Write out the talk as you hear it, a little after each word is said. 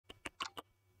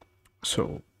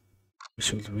So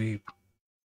should we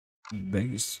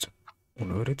based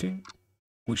on everything?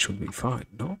 We should be fine,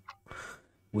 no?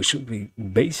 We should be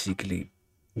basically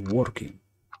working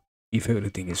if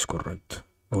everything is correct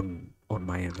on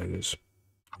my end, I guess.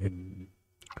 Um,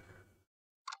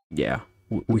 yeah,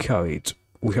 we have it.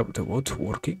 We have the bot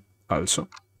working also.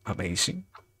 Amazing.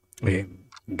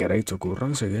 Great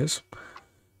occurrence, I guess.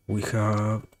 We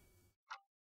have.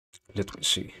 Let me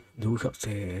see. Do we have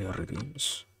the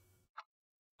redeems?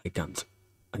 I can't.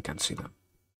 I can't see them.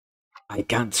 I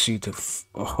can't see the.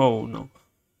 Oh no.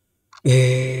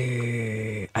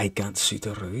 I can't see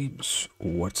the redeems.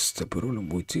 What's the problem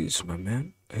with this, my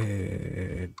man?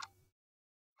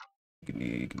 Give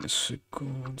me a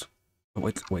second.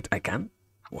 Oh, wait, I can?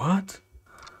 What?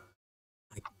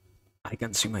 I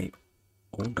can see my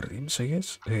own redeems, I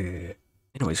guess.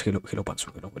 Anyways, hello, Pansu,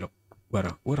 hello.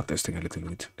 We're testing a little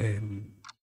bit.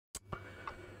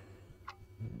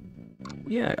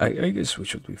 Yeah, I guess we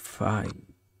should be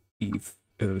fine if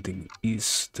everything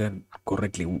is then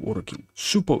correctly working.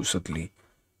 Supposedly.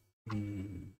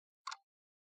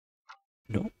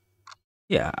 No?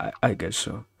 Yeah, I guess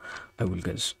so. I will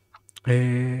guess.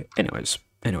 Anyways,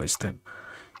 then.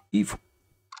 If.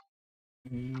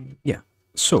 Yeah.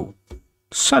 So,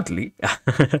 sadly,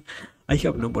 I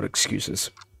have no more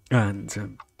excuses.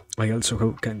 And I also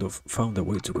have kind of found a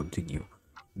way to continue.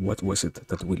 What was it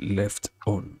that we left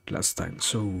on last time?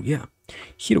 So, yeah,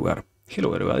 here we are.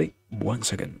 Hello, everybody.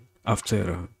 Once again,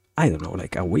 after, I don't know,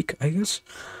 like a week, I guess,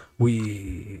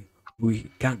 we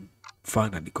can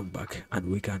finally come back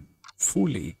and we can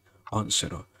fully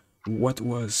answer what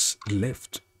was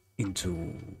left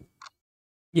into,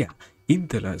 yeah, in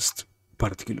the last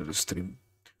particular stream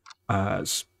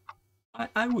as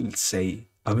I will say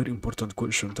a very important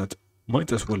question that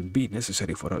might as well be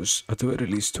necessary for us at the very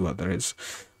least to address,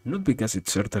 not because it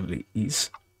certainly is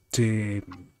the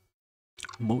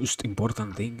most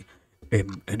important thing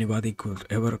anybody could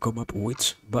ever come up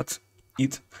with, but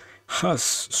it has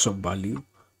some value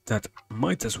that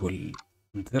might as well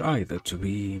try to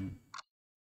be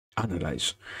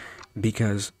analyzed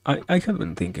because I have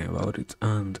been thinking about it,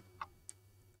 and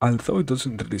although it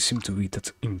doesn't really seem to be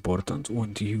that important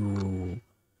when you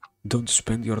don't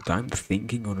spend your time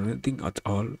thinking on anything at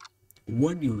all,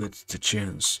 when you get the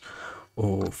chance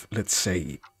of, let's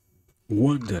say,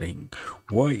 wondering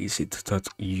why is it that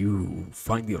you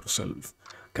find yourself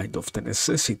kind of the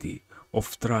necessity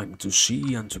of trying to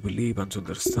see and to believe and to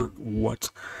understand what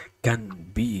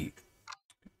can be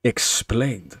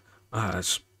explained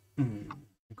as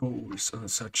goals and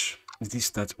such, it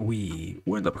is that we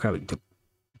end up having the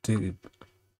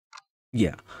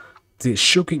yeah, the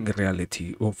shocking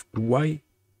reality of why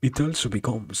it also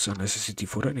becomes a necessity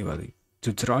for anybody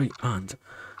to try and,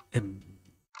 in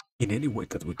any way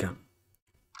that we can,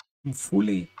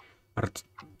 fully,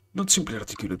 not simply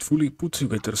articulate, fully put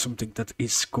together something that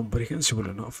is comprehensible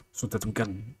enough so that we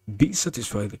can be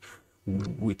satisfied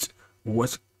with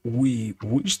what we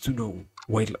wish to know,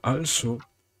 while also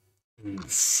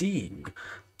seeing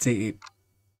the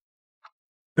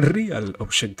real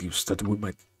objectives that we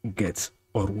might get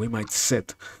or we might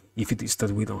set if it is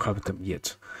that we don't have them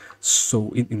yet.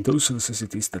 So in those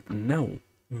necessities that now,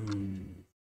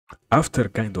 after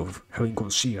kind of having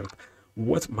considered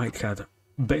what might have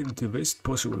been the best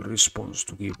possible response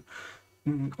to give,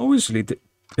 obviously,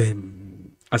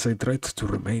 as I tried to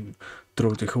remain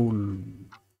through the whole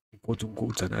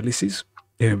quote-unquote analysis,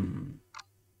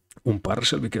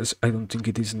 impartial, because I don't think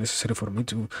it is necessary for me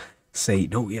to say,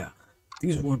 no, yeah,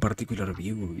 this one particular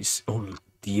view is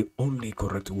the only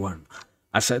correct one,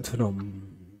 aside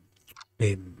from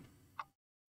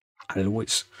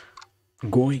always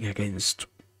going against,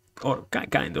 or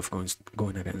kind of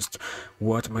going against,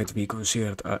 what might be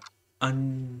considered a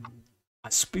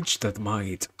speech that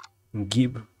might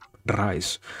give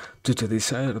rise to the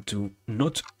desire to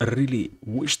not really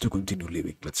wish to continue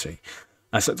living, let's say.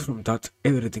 Aside from that,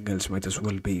 everything else might as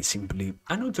well be simply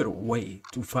another way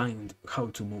to find how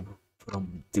to move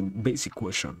from the basic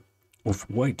question of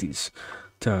why it is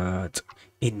that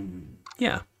in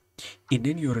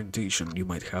any orientation you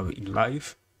might have in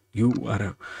life, you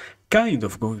are kind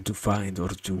of going to find or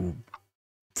to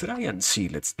try and see,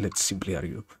 let's simply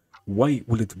argue, why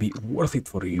will it be worth it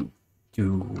for you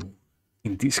to,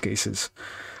 in these cases,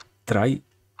 try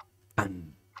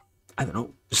and, I don't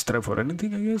know, strive for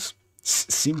anything, I guess?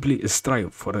 Simply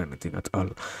strive for anything at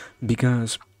all,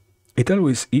 because it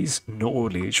always is no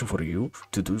obligation for you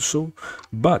to do so,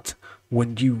 but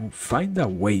when you find a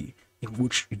way in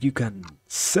which you can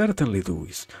certainly do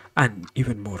it, and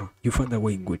even more, you find a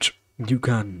way in which you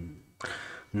can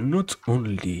not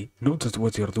that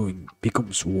what you're doing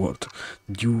becomes what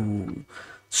you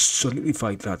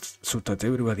solidify that, so that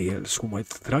everybody else who might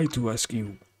try to ask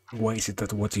you why is it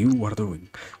that what you are doing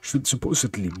should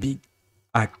supposedly be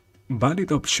a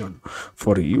valid option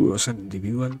for you as an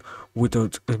individual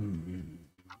without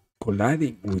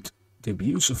colliding with the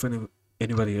views of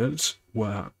anybody else.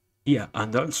 Well, yeah,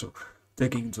 and also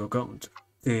taking into account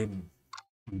the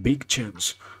big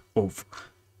chance of,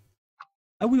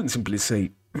 I wouldn't simply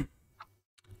say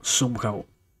somehow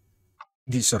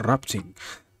disrupting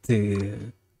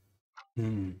the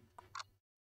mm,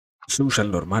 social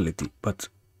normality, but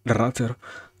rather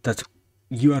that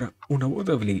you are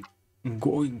unavoidably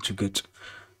going to get,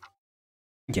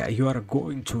 yeah, you are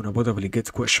going to unavoidably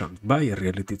get questioned by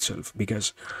reality itself,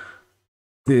 because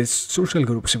the social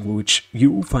groups in which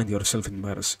you find yourself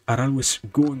immersed are always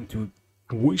going to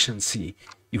wish and see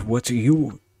if what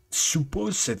you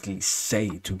supposedly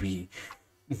say to be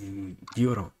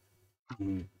your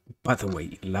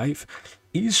pathway in life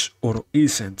is or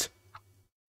isn't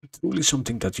truly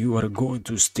something that you are going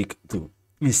to stick to,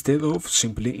 instead of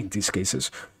simply, in these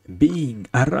cases, being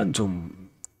a random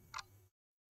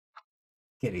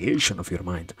creation of your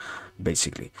mind,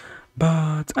 basically.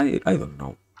 But I don't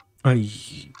know. I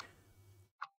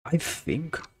I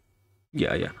think,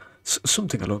 yeah,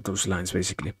 something along those lines,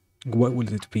 basically. Why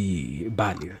would it be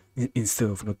valid instead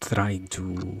of not trying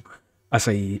to? As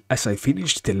I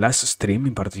finished the last stream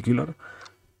in particular,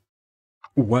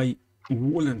 why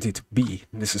wouldn't it be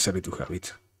necessary to have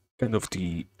it? Kind of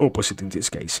the opposite in this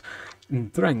case.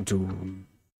 Trying to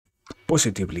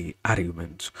positively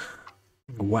argument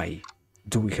why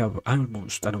do we have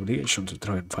almost an obligation to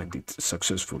try and find it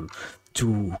successful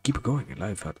to keep going in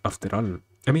life after all.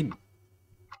 I mean,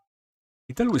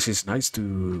 it always is nice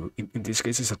to, in these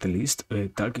cases at least,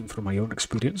 talking from my own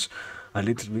experience a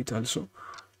little bit also.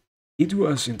 It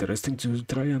was interesting to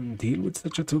try and deal with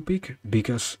such a topic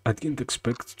because I didn't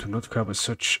expect to not have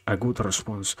such a good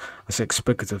response as I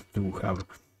expected to have,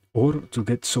 or to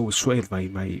get so swayed by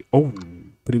my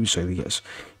own previous ideas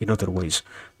in other ways.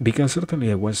 Because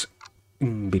certainly I was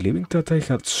believing that I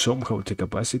had somehow the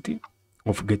capacity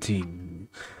of getting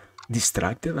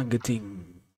distracted and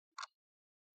getting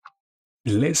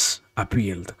less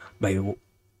appealed by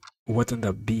what ended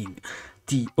up being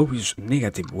the obvious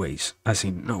negative ways, as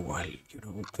in, no, well,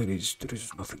 there is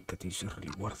nothing that is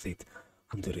really worth it,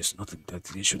 and there is nothing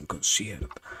that you should consider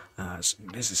as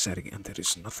necessary, and there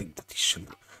is nothing that you should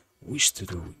wish to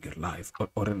do in your life,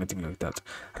 or anything like that.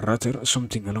 Rather,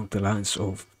 something along the lines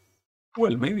of,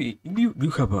 well, maybe you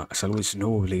have, as always,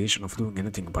 no obligation of doing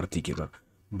anything in particular,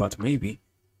 but maybe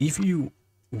if you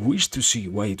wish to see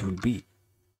why it will be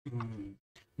mm,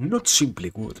 not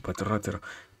simply good, but rather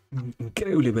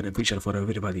incredibly beneficial for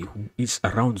everybody who is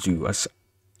around you, as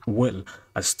well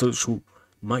as those who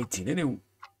might, in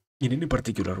any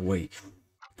particular way,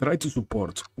 try to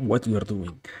support what you are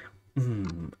doing,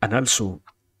 and also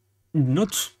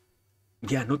not,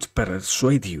 yeah, not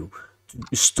persuade you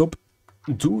to stop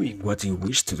doing what you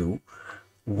wish to do.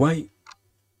 Why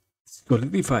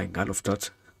solidifying all of that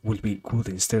will be good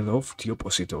instead of the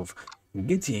opposite of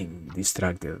getting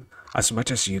distracted as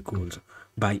much as you could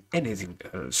by anything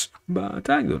else. But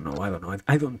I don't know.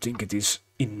 I don't think it is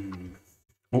in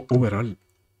overall.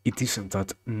 It isn't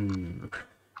that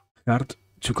hard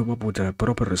to come up with a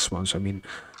proper response. I mean,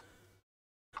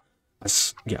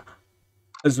 as yeah,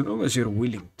 as long as you're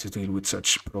willing to deal with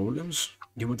such problems,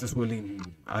 you might as well.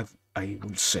 I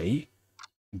will say,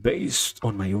 based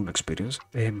on my own experience,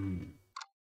 in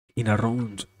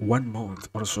around 1 month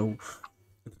or so,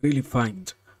 really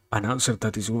find an answer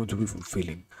that is going to be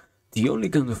fulfilling. The only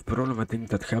kind of problem I think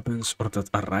that happens or that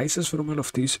arises from all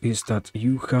of this is that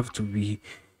you have to be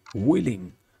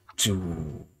willing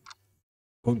to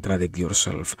contradict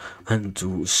yourself and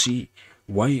to see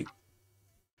why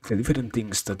the different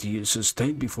things that you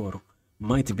sustained before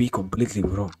might be completely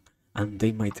wrong, and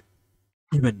they might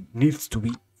even need to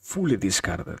be fully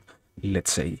discarded,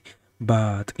 let's say.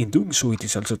 But in doing so, it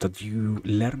is also that you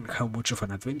learn how much of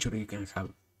an adventure you can have,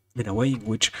 in a way in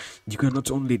which you can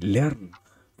not only learn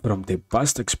from the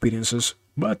past experiences,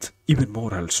 but even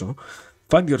more also,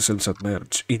 find yourself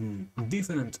submerged in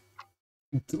different,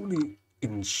 truly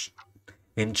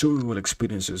enjoyable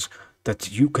experiences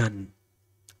that you can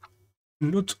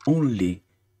not only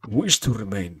wish to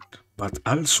remain, but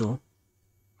also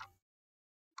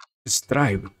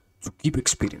strive to keep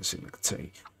experiencing, let's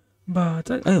say. But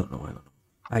I don't know.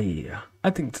 I don't know. I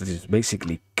think that is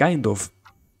basically kind of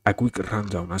a quick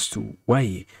rundown as to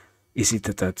why is it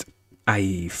that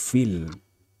I feel,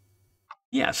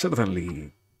 yeah,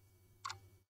 certainly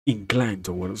inclined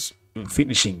towards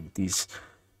finishing this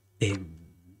um,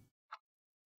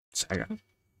 saga,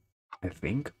 I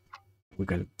think we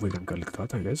can call it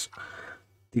that, I guess.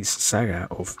 This saga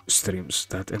of streams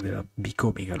that ended up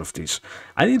becoming all of this.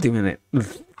 I didn't even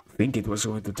think it was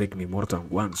going to take me more than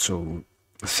one, so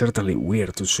certainly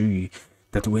weird to see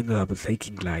that we ended up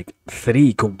taking like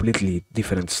three completely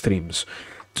different streams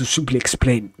to simply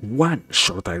explain one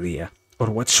short idea, or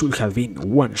what should have been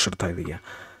one short idea.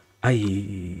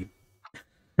 I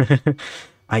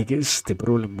I guess the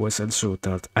problem was also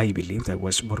that I believed I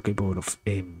was more capable of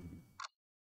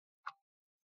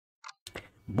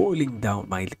boiling down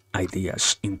my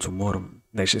ideas into more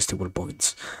digestible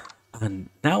points. And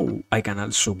now I can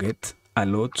also get a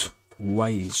lot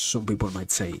why some people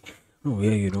might say, oh,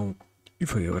 yeah,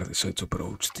 if I ever decide to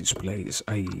approach this place,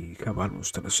 I have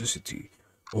almost a necessity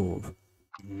of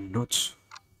not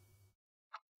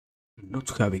not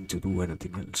having to do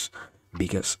anything else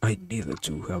because I needed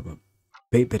to have a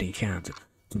paper in hand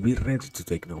to be ready to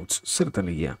take notes.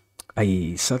 Certainly, yeah.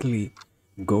 I sadly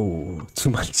go too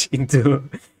much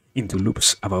into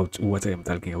loops about what I am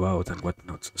talking about and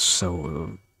whatnot.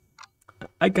 So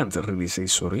I can't really say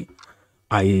sorry.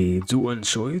 I do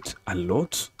enjoy it a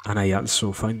lot, and I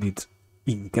also find it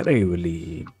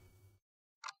incredibly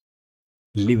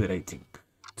liberating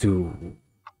to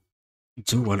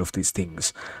do all of these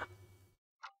things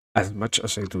as much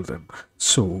as I do them.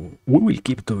 So we will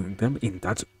keep doing them in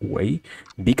that way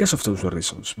because of those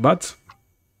reasons. But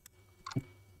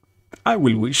I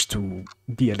will wish to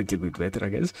be a little bit better, I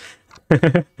guess.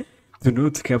 To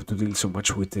not have to deal so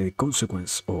much with the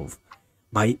consequence of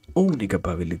my own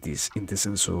capabilities in the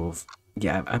sense of,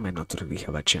 yeah, I might not really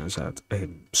have a chance at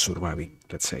surviving,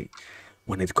 let's say,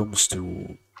 when it comes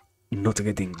to not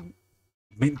getting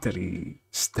mentally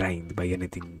strained by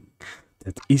anything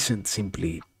that isn't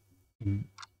simply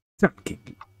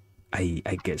tanking,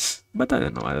 I guess. But I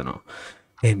don't know.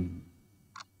 Um,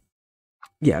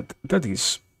 yeah, that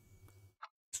is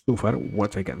so far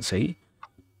what I can say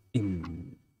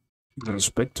in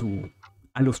respect to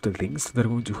all of the things that are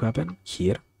going to happen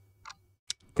here.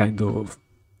 Kind of,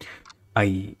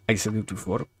 I said it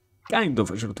before, kind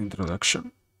of a short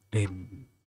introduction. Um,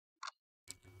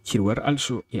 Here were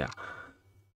also, yeah,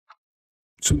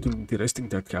 something interesting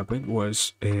that happened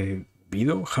was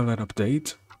Vido had an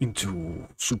update into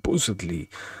supposedly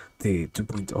the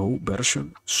 2.0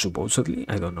 version. Supposedly,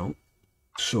 I don't know.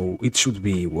 So it should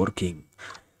be working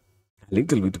a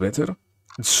little bit better.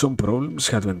 Some problems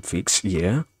have been fixed,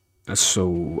 yeah.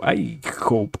 So I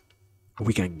hope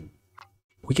we can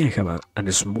we can have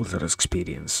a smoother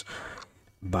experience,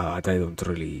 but I don't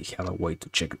really have a way to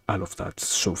check all of that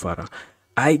so far.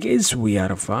 I guess we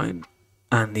are fine,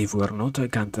 and if we are not, I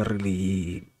can't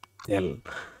really tell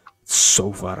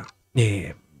so far.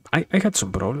 Yeah, I had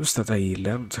some problems that I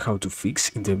learned how to fix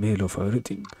in the middle of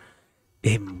everything,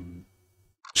 um,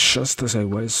 just as I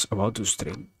was about to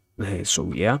stream.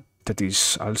 So yeah, that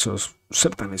is also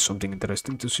certainly something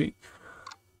interesting to see.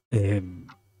 Um,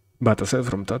 but aside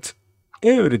from that,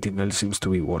 everything else seems to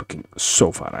be working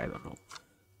so far. I don't know.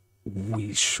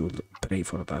 We should pray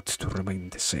for that to remain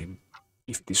the same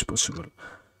if it is possible.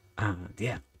 And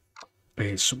yeah,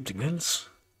 something else.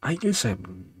 I guess let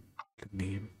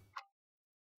me.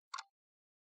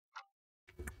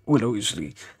 Well,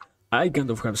 obviously, I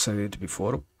kind of have said it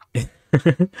before.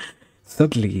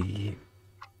 Sadly,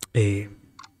 uh,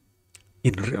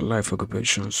 in real life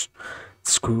occupations,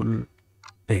 school,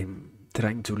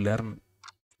 trying to learn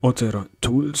other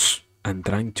tools and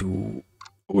trying to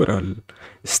overall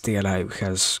stay alive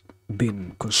has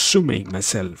been consuming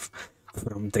myself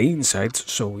from the inside.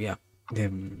 So yeah,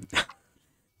 um,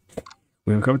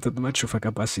 we don't have that much of a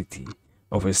capacity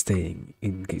of staying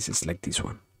in cases like this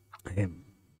one. Um,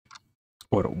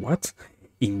 or what?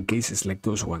 In cases like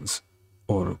those ones,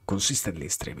 or consistently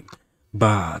streaming.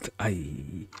 But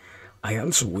I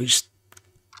also wish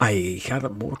I had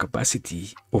more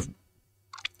capacity of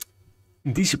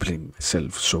discipline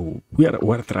myself. So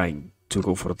we're trying to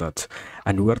go for that,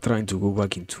 and we're trying to go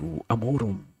back into a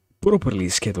more properly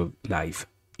scheduled life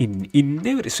in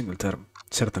every single term.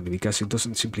 Certainly, because it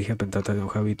doesn't simply happen that I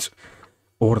don't have it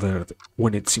ordered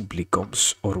when it simply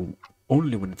comes, or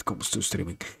only when it comes to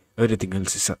streaming. Everything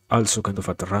else is also kind of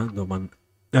at random, and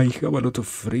I have a lot of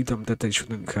freedom that I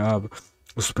shouldn't have,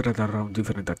 spread around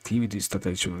different activities that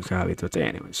I shouldn't have it. But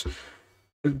anyways,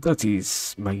 that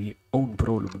is my own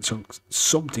problem,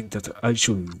 something that I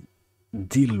should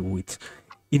deal with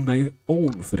in my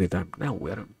own free time. Now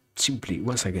we're simply,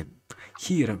 once again,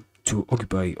 here to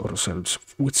occupy ourselves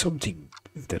with something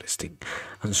interesting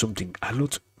and something a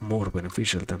lot more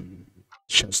beneficial than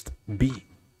just being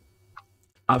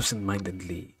absent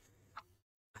mindedly,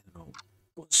 I don't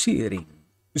know, considering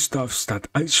stuff that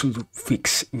I should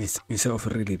fix instead of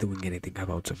really doing anything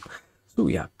about them. So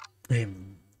yeah,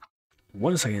 um,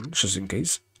 once again, just in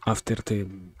case, after the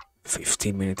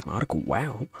 15-minute mark,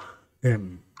 wow.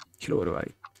 Hello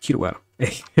everybody. Here we are.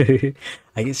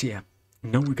 I guess yeah.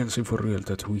 Now we can say for real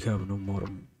that we have no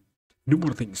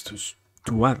more things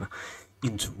to add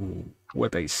into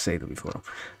what I said before.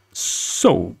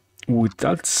 So with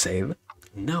that said,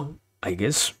 now I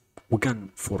guess we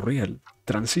can for real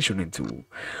transition into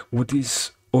what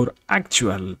is our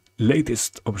actual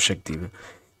latest objective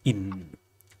in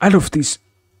all of this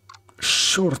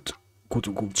short, quote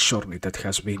unquote, journey that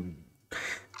has been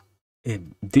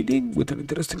dealing with an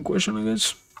interesting question, I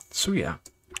guess. So yeah,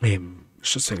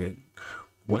 just again,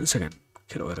 once again,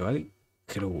 hello everybody,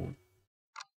 hello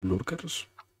lurkers,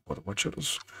 or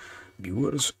watchers,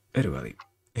 viewers, everybody.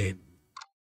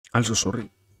 Also sorry,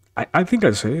 I think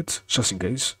I said it just in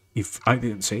case. If I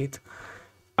didn't say it,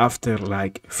 after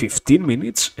like 15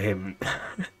 minutes, hello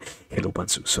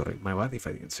Pansu, sorry, my bad if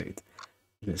I didn't say it.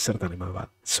 Certainly my bad,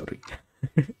 sorry.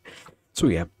 So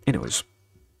yeah, anyways,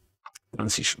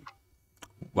 transition.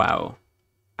 Wow,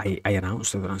 I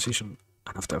announced the transition,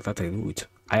 and after that I do it.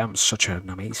 I am such an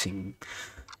amazing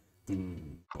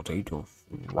potato.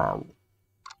 Wow.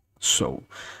 So,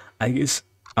 I guess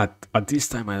at this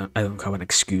time I don't have an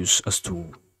excuse as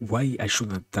to why I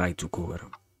shouldn't try to cover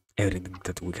everything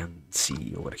that we can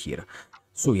see over here.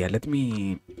 So yeah, let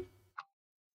me.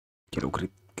 Quiero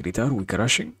Grita, are we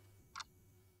crashing?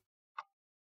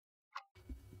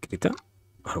 Grita?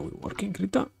 Are we working,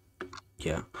 Grita?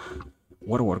 Yeah,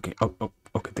 we're working. Oh,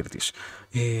 okay, there it is.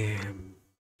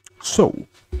 So,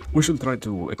 we should try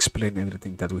to explain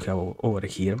everything that we have over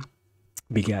here,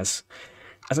 because,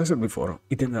 as I said before,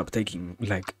 it ended up taking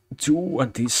like 2,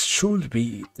 and this should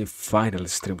be the final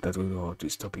stream that we go to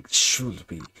this topic. Should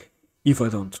be, if I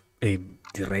don't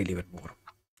derail even more.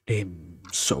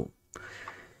 So,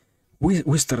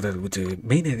 we started with the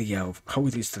main idea of how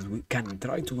it is that we can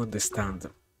try to understand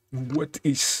what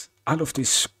is all of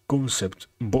this concept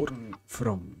born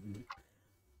from,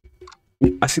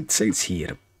 as it says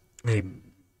here,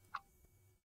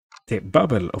 the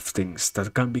bubble of things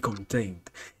that can be contained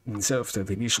in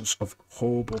self-definitions of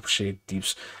hope,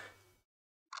 objectives,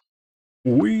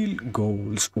 will,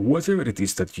 goals, whatever it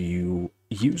is that you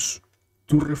use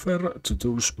to refer to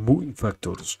those moving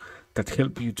factors that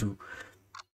help you to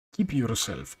keep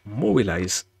yourself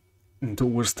mobilized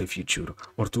towards the future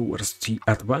or towards the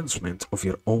advancement of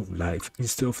your own life,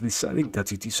 instead of deciding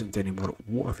that it isn't anymore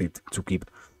worth it to keep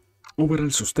overall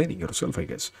sustaining yourself, I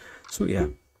guess. So yeah,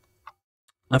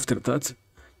 after that,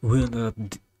 we ended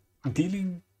up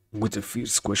dealing with the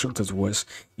first question, that was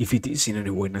if it is in any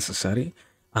way necessary,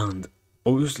 and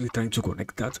obviously trying to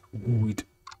connect that with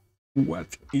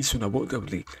what is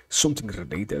unavoidably something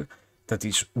related, that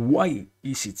is, why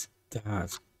is it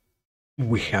that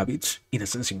we have it, in a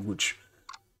sense in which,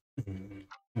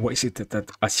 why is it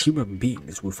that as human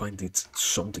beings we find it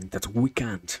something that we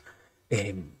can't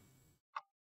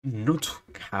not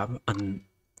have and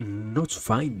not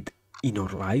find in our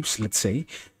lives, let's say,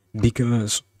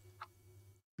 because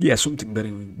yeah, something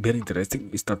very interesting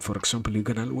is that, for example, you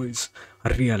can always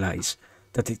realize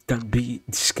that it can be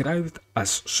described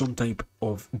as some type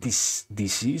of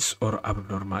disease or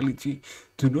abnormality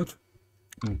to not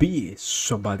be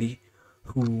somebody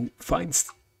who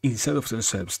finds inside of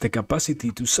themselves the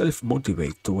capacity to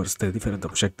self-motivate towards the different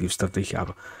objectives that they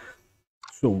have.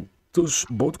 So those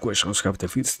both questions have the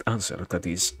first answer, that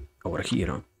is over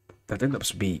here, that ends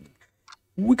up being,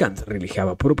 we can't really have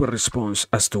a proper response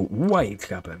as to why it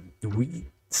happened.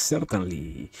 We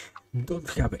certainly don't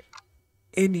have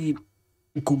any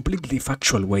completely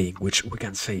factual way in which we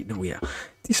can say, no, yeah,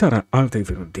 these are all the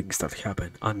different things that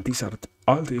happen, and these are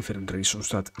all the different reasons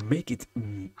that make it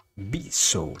be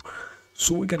so.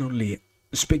 So we can only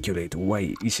speculate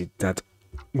why is it that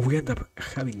we end up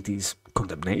having this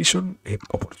condemnation,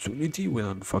 opportunity, we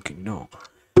don't fucking know.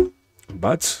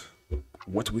 But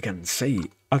what we can say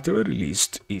at the very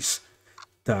least is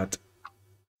that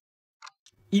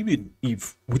even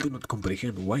if we do not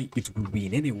comprehend why it will be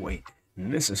in any way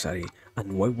necessary,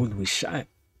 and why would we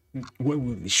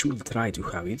should try to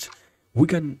have it, we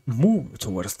can move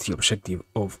towards the objective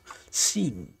of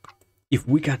seeing if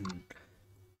we can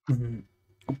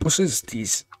possess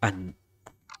this and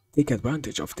take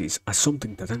advantage of this as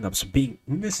something that ends up being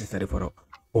necessary for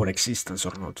our existence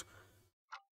or not.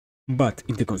 But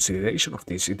in the consideration of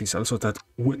this, it is also that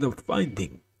we end up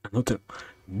finding another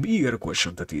bigger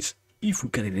question, that is, if we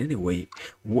can in any way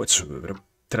whatsoever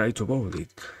try to avoid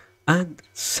it, and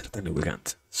certainly we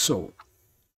can't. So,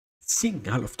 seeing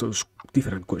all of those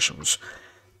different questions,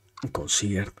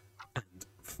 considered, and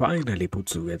finally put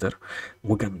together,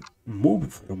 we can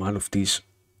move from all of this.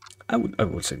 I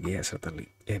would say yes, certainly.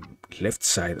 Left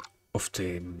side of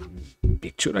the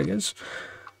picture, I guess,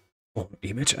 or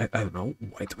image. I don't know,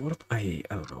 whiteboard. I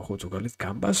don't know how to call it.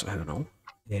 Canvas. I don't know.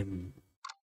 Um,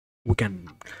 we can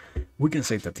we can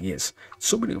say that yes,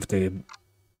 so many of the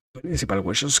principal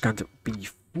questions can't be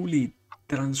fully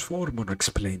transformed or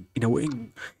explained in a way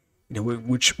in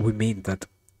which we mean that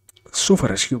so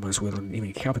far as humans we don't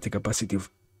even have the capacity of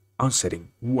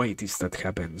answering why it is that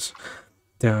happens,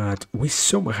 that we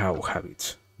somehow have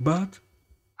it. But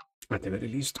at the very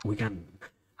least, we can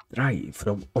try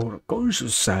from our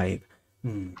conscious side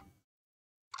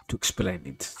to explain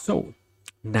it. So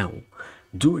now,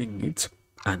 doing it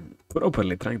and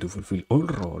properly trying to fulfill our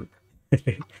role,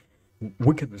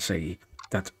 we can say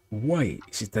that why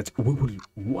is it that we will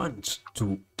want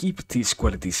to keep these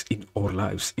qualities in our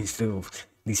lives instead of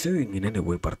deciding in any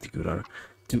way particular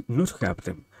to not have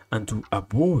them and to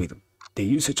avoid the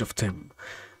usage of them.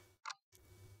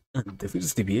 And the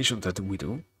first deviation that we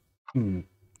do,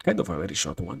 kind of a very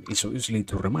short one, is obviously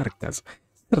to remark that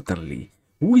certainly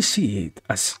we see it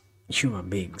as human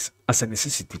beings, as a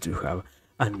necessity to have,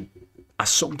 and as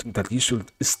something that you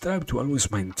should strive to always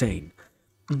maintain.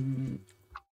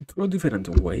 Through different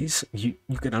ways, you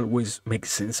can always make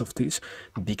sense of this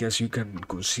because you can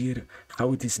consider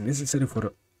how it is necessary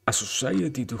for a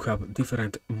society to have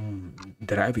different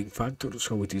driving factors,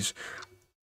 how it is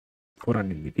for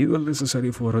an individual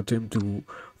necessary for them to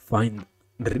find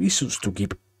reasons to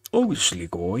keep obviously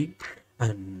going,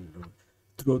 and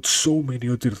throughout so many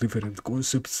other different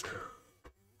concepts,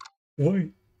 why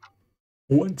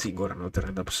one thing or another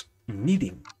ends up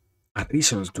needing a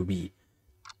reason to be.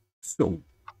 So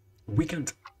we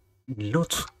can't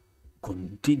not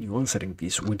continue answering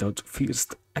this without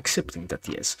first accepting that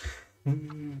yes,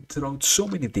 throughout so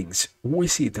many things, we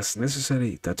see it as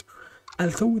necessary that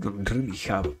although we don't really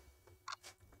have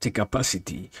the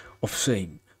capacity of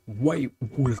saying why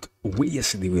would we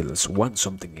as individuals want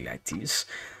something like this,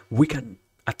 we can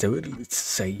at the very least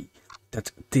say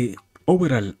that the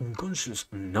overall unconscious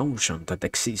notion that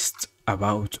exists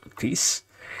about this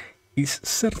is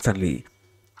certainly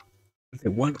the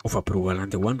one of approval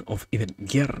and the one of even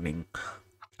yearning.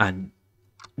 And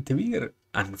the bigger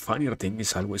and funnier thing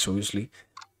is always obviously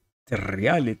the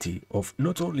reality of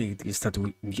not only it is that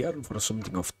we yearn for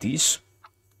something of this,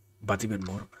 but even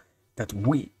more that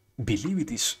we believe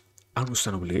it is almost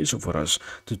an obligation for us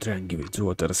to try and give it to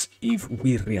others if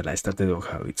we realize that they don't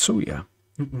have it. So yeah,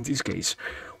 in this case,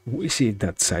 we see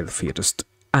that side first.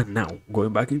 And now,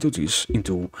 going back into this,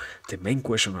 into the main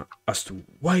question as to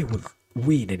why would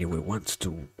we in any way want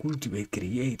to cultivate,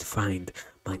 create, find,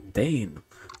 maintain,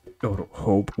 or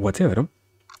hope, whatever,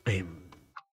 um,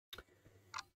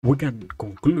 we can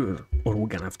conclude, or we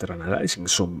can, after analyzing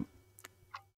so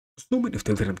many of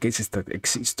the different cases that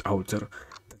exist out there,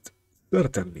 that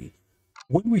certainly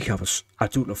when we have a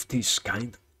tool of this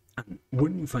kind, and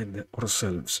when we find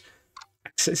ourselves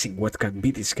accessing what can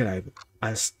be described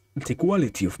as the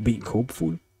quality of being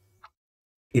hopeful,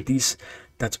 it is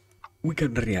that we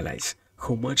can realize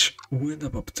how much we end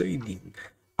up obtaining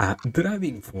a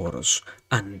driving force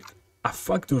and a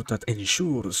factor that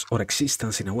ensures our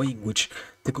existence in a way in which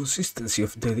the consistency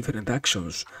of the different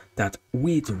actions that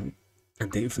we do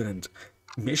and the different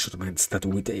measurements that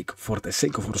we take for the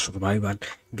sake of our survival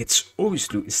gets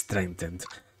obviously strengthened.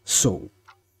 So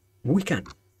we can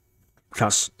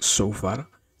thus so far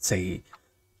say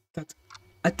that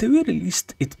at the very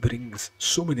least it brings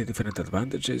so many different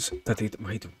advantages that it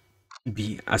might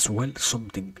be as well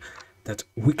something that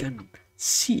we can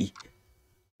see.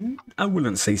 I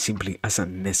wouldn't say simply as a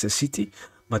necessity,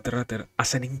 but rather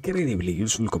as an incredibly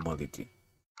useful commodity.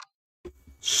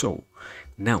 So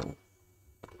now,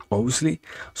 obviously,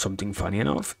 something funny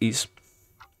enough is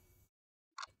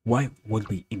why would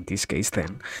we in this case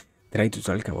then try to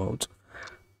talk about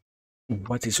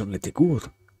what is only the good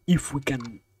if we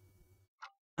can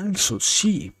also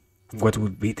see what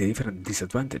would be the different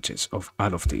disadvantages of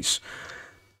all of this?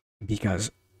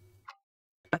 Because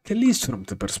at least from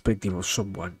the perspective of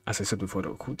someone, as I said before,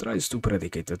 who tries to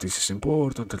predicate that this is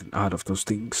important and all of those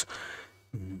things,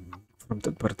 from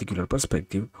that particular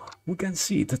perspective, we can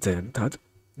see that then that,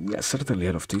 yes, certainly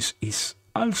all of this is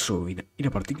also in a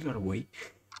particular way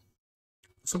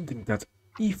something that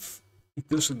if it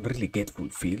doesn't really get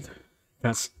fulfilled,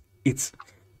 has its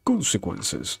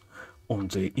consequences on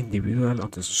the individual, on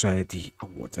the society, on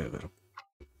whatever.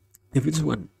 The first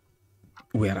one,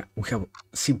 where we have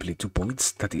simply 2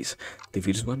 points, that is, the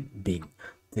first one being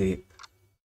the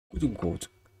quote unquote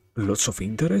lots of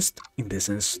interest, in the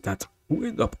sense that we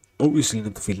end up obviously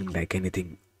not feeling like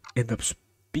anything end up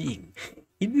being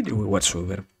in any way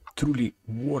whatsoever truly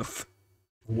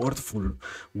worthful,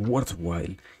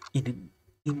 worthwhile in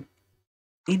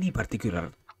any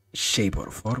particular shape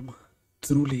or form,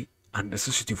 truly a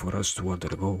necessity for us to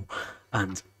undergo,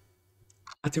 and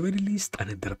at the very least, an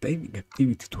entertaining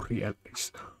activity to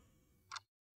realize.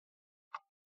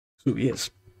 So, yes,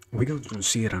 we can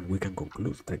consider and we can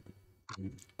conclude that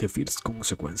the first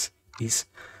consequence is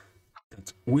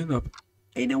that we end up,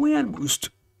 in a way, almost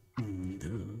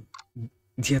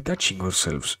detaching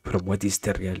ourselves from what is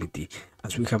the reality,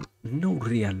 as we have no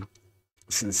real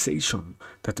sensation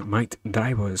that might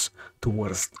drive us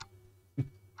towards,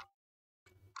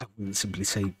 I wouldn't simply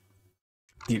say,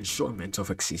 the enjoyment of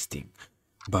existing,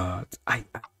 but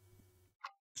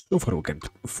so far we can't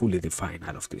fully define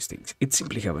all of these things. It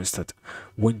simply happens that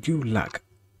when you lack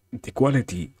the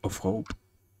quality of hope,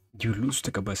 you lose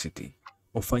the capacity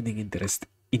of finding interest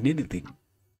in anything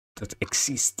that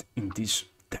exists in this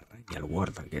terrestrial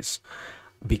world, I guess.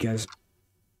 Because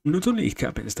not only it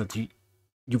happens that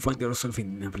you find yourself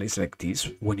in a place like this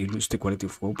when you lose the quality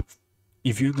of hope,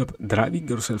 if you end up driving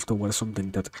yourself towards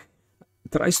something that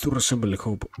tries to resemble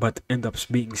hope but ends up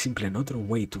being simply another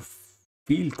way to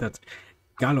feel that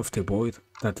call of the void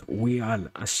that we all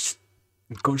as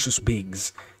conscious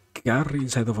beings carry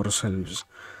inside of ourselves,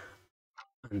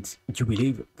 and you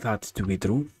believe that to be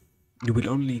true, you will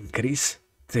only increase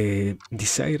the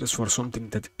desires for something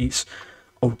that is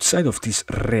outside of this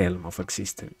realm of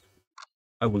existence,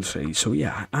 I will say. So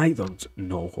yeah, I don't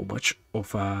know how much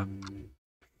of a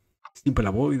simple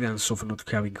avoidance of not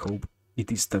having hope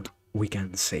it is that we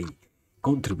can say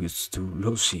contributes to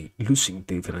losing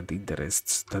different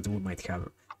interests that we might have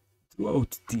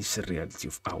throughout this reality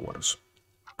of ours.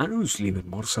 And honestly, even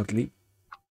more sadly,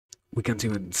 we can't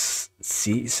even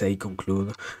say,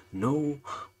 conclude, know,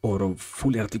 or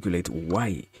fully articulate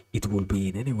why it will be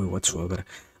in any way whatsoever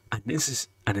a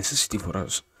necessity for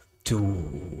us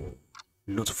to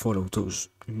not follow those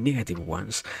negative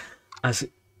ones, as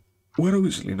we're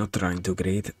obviously not trying to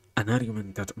create an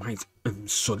argument that might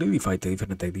solidify the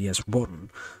different ideas born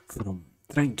from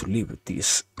trying to live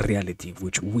this reality in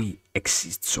which we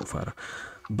exist so far.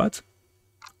 But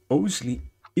obviously,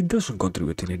 it doesn't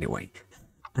contribute in any way.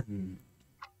 And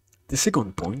the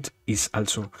second point is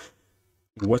also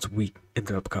what we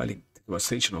ended up calling the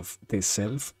devastation of the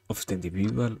self, of the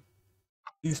individual,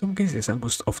 in some cases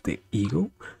almost of the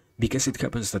ego, because it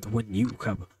happens that when you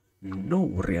have no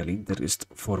real interest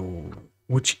for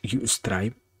which you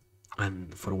strive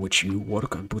and for which you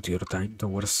work and put your time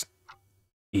towards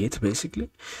it, basically,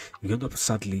 you end up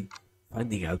sadly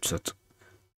finding out that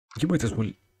you might as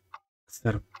well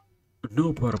serve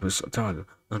no purpose at all,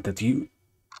 and that you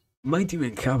might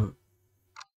even have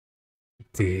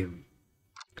the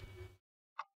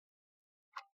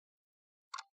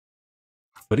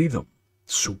freedom,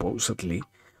 supposedly,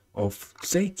 of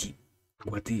taking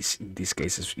what is, in these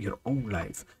cases, your own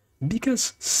life.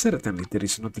 Because certainly there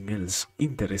is nothing else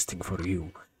interesting for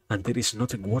you, and there is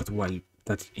nothing worthwhile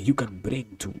that you can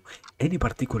bring to any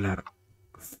particular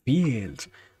field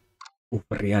of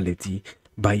reality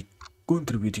by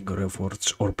contributing your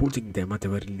efforts or putting them at the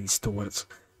very least towards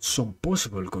some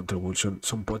possible contribution,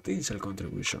 some potential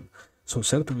contribution. So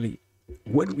certainly,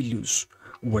 when we lose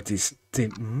what is the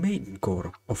main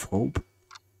core of hope,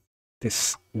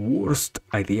 this worst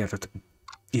idea that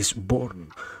is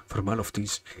born from all of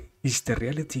this is the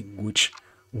reality in which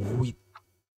we,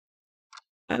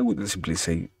 I wouldn't simply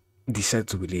say, decide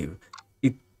to believe.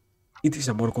 It, it is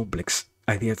a more complex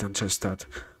idea than just that,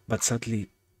 but sadly,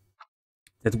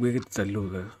 that we get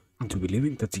deluded into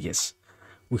believing that yes,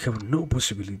 we have no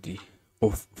possibility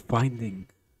of finding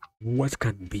what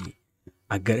can be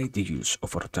a great use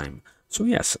of our time. So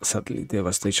yes, sadly, the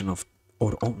devastation of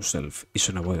our own self is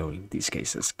unavoidable in these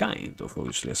cases, kind of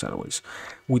obviously as always,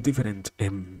 with different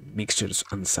mixtures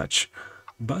and such.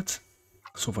 But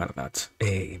so far that.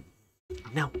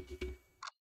 Now,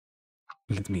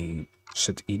 let me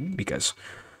set in because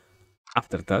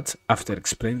after that, after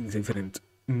explaining the different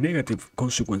negative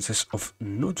consequences of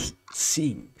not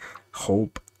seeing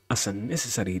hope as a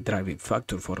necessary driving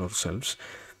factor for ourselves,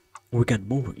 we can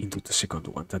move into the second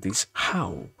one, that is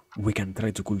how we can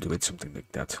try to cultivate something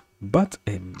like that. But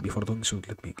before doing so,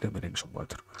 let me drink some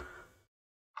water.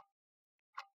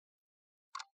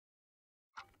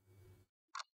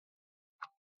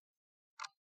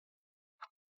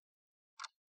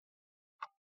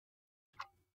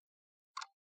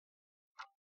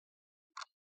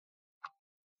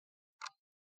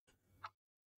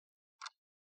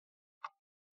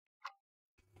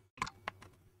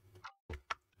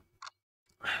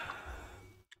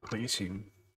 Amazing.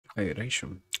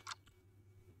 Hydration.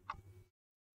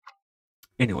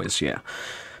 Anyways, yeah.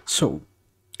 So,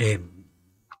 um,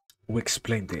 we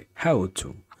explained the how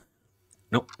to.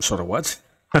 No, sorry, what?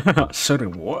 Sorry,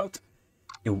 what?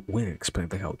 We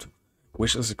explained the how to. We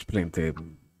just explained the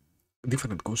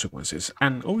different consequences,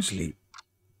 and obviously,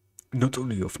 not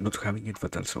only of not having it,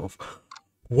 but also of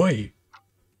why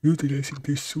utilizing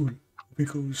this tool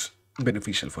becomes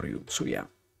beneficial for you. So, yeah,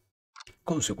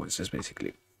 consequences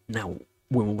basically. Now,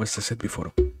 when was I said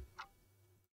before,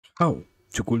 how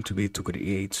to cultivate, to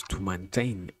create, to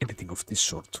maintain anything of this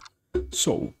sort.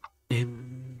 So,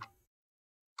 you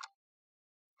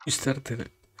started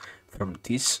from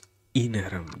this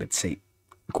inner, let's say,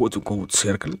 quote unquote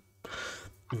circle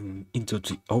into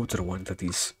the outer one that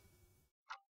is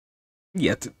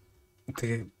yet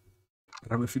the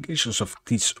ramifications of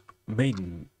this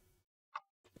main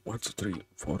one, two, three,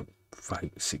 four,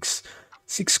 five, six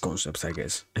concepts, I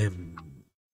guess.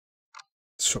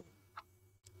 So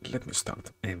let me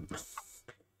start.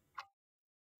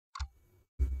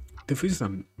 The first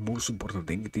and most important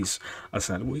thing is, as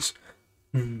always,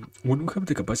 when we have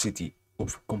the capacity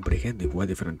of comprehending why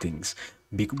different things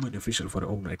become beneficial for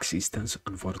our own existence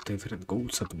and for different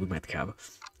goals that we might have,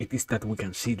 it is that we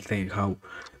can see then how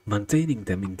maintaining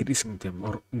them, increasing them,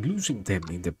 or losing them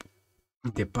in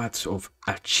the paths of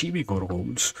achieving our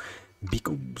goals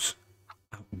becomes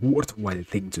a worthwhile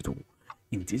thing to do.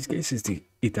 In this case,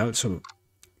 it also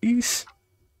is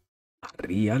a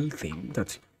real thing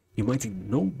that you might in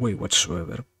no way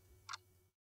whatsoever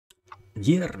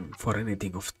yearn for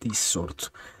anything of this sort,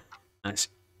 as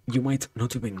you might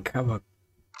not even have a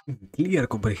clear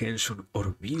comprehension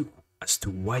or view as to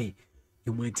why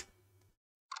you might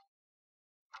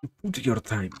put your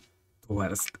time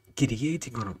towards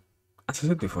creating, or as I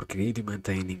said before, creating,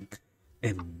 maintaining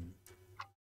um,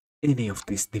 any of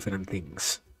these different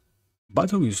things.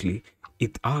 But obviously,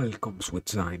 it all comes with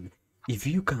time. If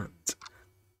you can't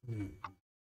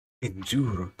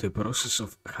endure the process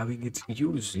of having it,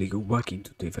 you usually go back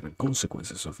into different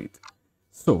consequences of it.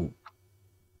 So,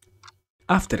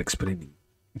 after explaining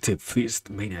the first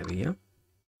main idea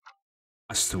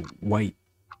as to why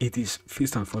it is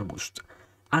first and foremost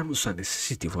almost a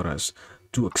necessity for us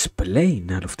to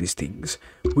explain all of these things,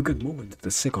 we can move into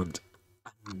the second,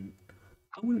 and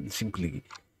I wouldn't simply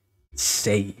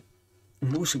say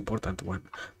most important one,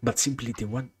 but simply the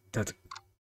one that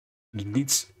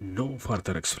needs no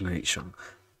further explanation,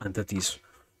 and that is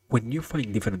when you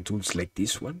find different tools like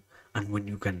this one, and when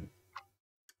you can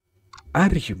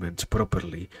argument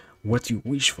properly what you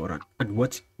wish for and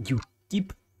what you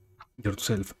keep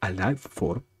yourself alive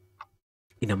for,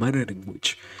 in a manner in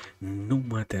which no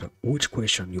matter which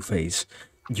question you face,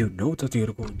 you know that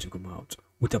you're going to come out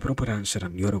with a proper answer,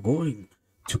 and you're going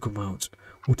to come out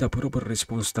with a proper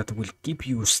response that will keep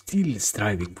you still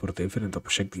striving for the different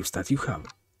objectives that you have.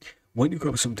 When you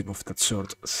have something of that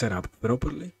sort set up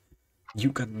properly,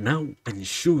 you can now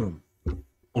ensure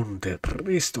on the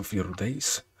rest of your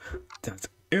days that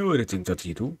everything that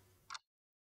you do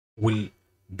will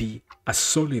be as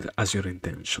solid as your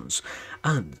intentions.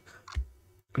 And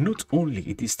not only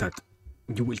it is that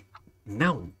you will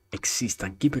now exist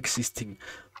and keep existing,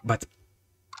 but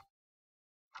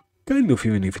kind of,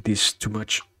 even if it is too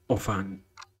much of an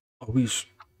obvious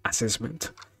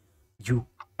assessment, you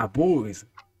avoid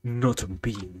not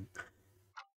being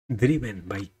driven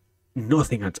by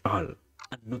nothing at all,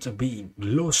 and not being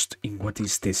lost in what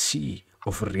is the sea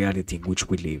of reality in which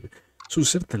we live. So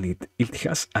certainly it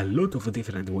has a lot of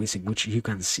different ways in which you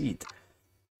can see it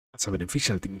as a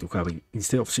beneficial thing to have,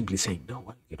 instead of simply saying, no,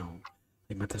 well,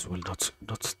 I might as well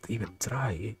not even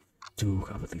try to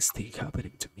have this thing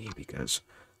happening to me because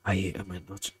I might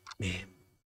not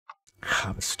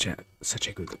have such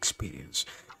a good experience.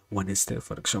 One instead,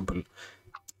 for example,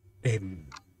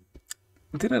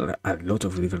 there are a lot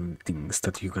of different things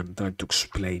that you can try to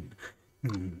explain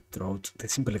throughout the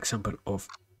simple example of,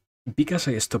 because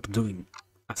I stopped doing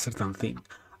a certain thing,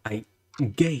 I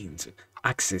gained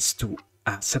access to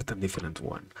a certain different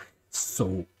one.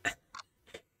 So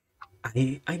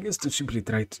I guess to simply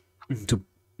try to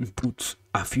put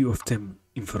a few of them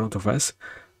in front of us,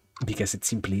 because it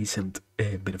simply isn't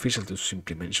beneficial to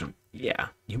simply mention, yeah,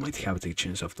 you might have the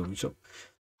chance of doing so.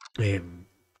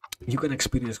 You can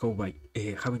experience go by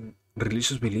having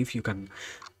religious belief. You can,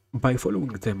 by following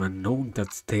them and knowing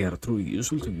that they are truly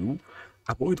useful to you,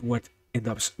 avoid what ends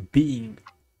up being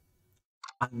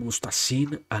almost a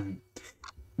sin, and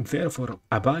therefore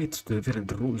abide to the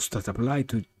different rules that apply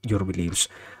to your beliefs.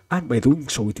 And by doing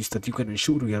so, it is that you can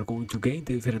ensure you are going to gain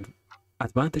the different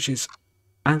advantages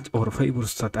and or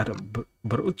favors that are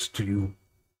brought to you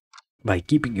by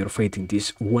keeping your faith in this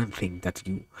one thing that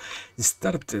you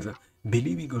started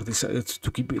believing or decided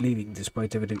to keep believing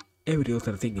despite every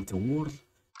other thing in the world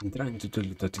and trying to tell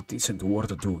you that it isn't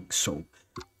worth doing so,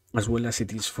 as well as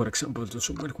it is, for example, to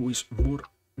someone who is more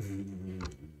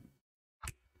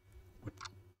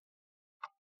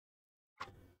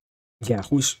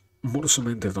who is more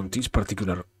cemented on this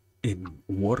particular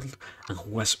world and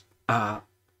who has a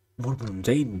more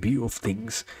mundane view of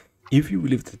things. If you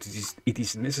believe that it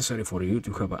is necessary for you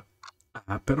to have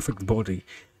a perfect body,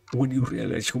 when you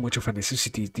realize how much of a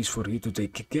necessity it is for you to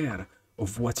take care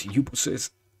of what you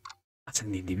possess as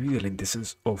an individual, in the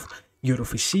sense of your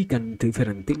physique and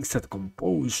different things that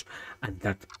compose and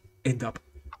that end up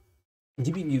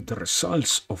giving you the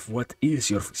results of what is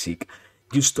your physique,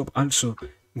 you stop also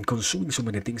consuming so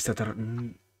many things that are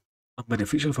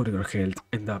beneficial for your health,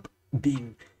 end up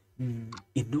being in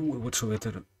no way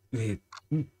whatsoever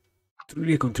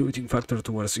truly a contributing factor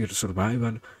towards your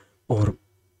survival, or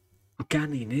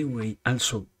can in a way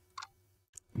also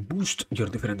boost your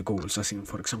different goals. As in,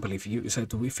 for example, if you decide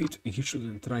to be fit, you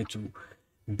shouldn't try to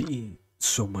be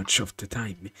so much of the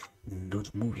time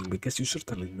not moving, because you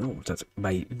certainly know that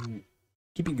by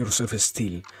keeping yourself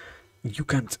still, you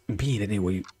can't be in any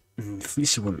way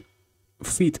feasible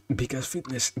fit, because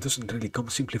fitness doesn't really come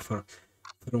simply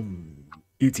from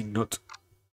eating not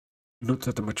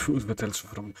that much food, but also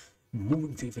from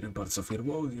moving different parts of your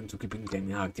body and to keeping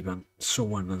them active and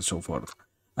so on and so forth.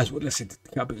 As well as it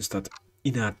happens that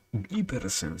in a deeper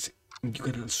sense, you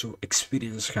can also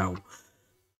experience how,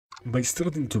 by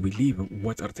starting to believe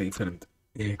what are the different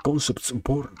concepts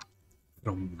born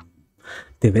from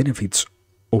the benefits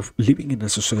of living in a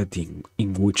society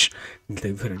in which the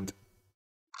different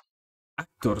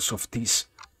actors of this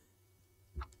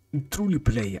truly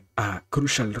play a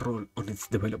crucial role on its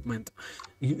development,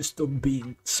 you stop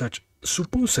being such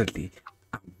supposedly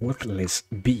a worthless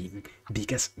being,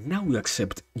 because now you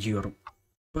accept your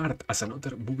part as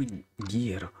another moving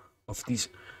gear of this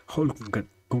whole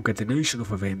concatenation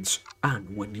of events.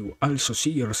 And when you also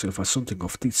see yourself as something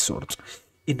of this sort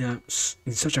in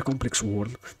such a complex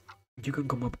world, you can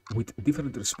come up with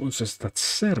different responses that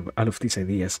serve all of these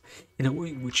ideas in a way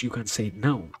in which you can say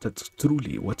now that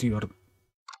truly what you are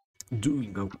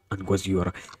doing and what you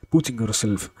are putting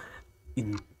yourself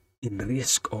in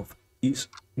risk of is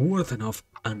worth enough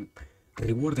and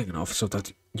rewarding enough so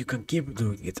that you can keep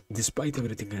doing it despite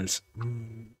everything else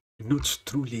not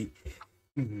truly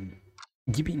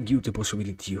giving you the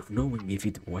possibility of knowing if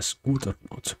it was good or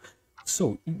not.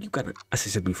 So you can, as I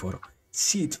said before,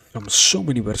 see it from so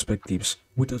many perspectives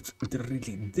without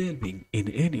really delving in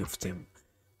any of them,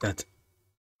 that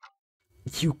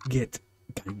you get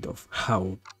kind of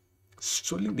how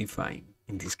solidifying,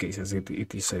 in this case, as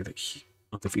it is said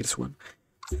on the first one,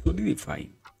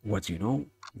 solidifying what you know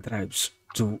drives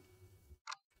to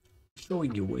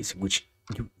showing you ways in which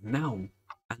you now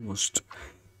almost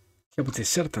have the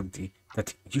certainty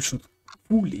that you should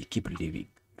fully keep living.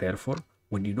 Therefore,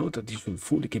 when you know that you should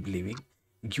fully keep living,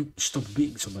 you stop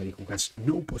being somebody who has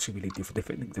no possibility of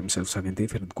defending themselves against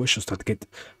different questions that get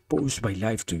posed by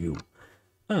life to you.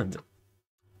 And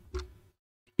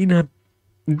in a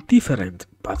different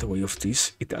pathway of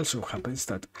this, it also happens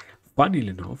that, funnily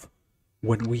enough,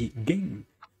 when we gain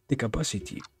the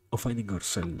capacity of finding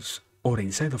ourselves, or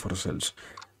inside of ourselves,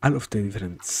 all of the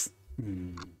different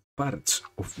parts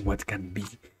of what can be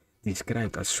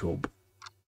described as hope,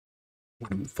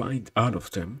 when we find all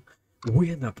of them, we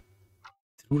end up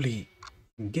truly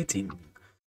getting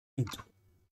into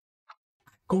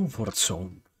a comfort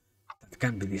zone that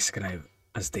can be described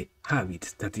as the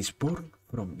habit that is born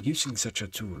from using such a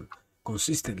tool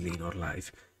consistently in our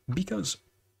life, because,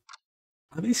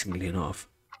 amazingly enough,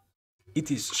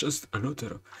 it is just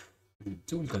another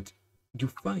tool that you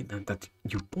find and that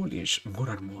you polish more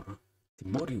and more the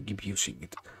more you keep using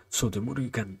it. So the more you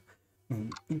can,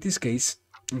 in this case,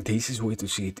 the easiest way to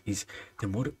see it is the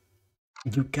more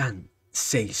you can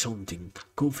say something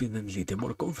confidently, the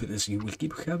more confidence you will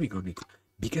keep having on it,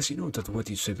 because you know that what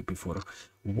you said before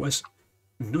was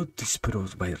not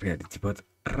disproved by reality, but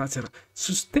rather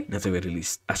sustained at the very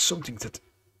least as something that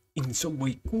in some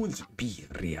way could be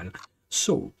real.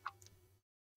 So,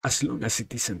 as long as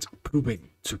it isn't proven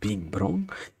to being wrong,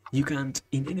 you can't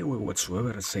in any way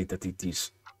whatsoever say that it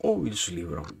is obviously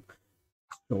wrong.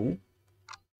 So,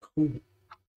 who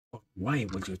or why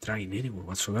would you try in any way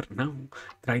whatsoever now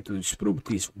try to disprove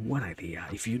this one idea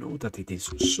if you know that it is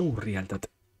so real that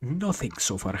nothing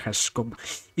so far has come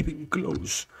even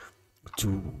close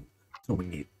to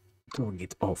throwing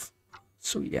it off?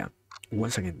 So yeah,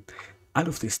 once again, all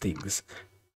of these things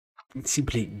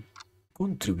simply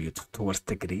contribute towards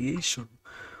the creation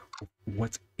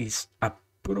what is a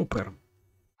proper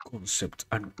concept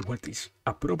and what is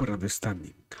a proper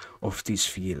understanding of these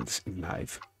fields in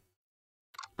life.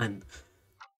 And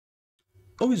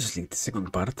obviously, the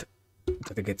second part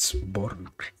that gets born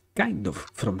kind of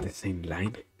from the same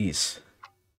line is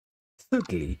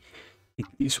thirdly, in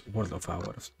this world of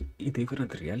ours, in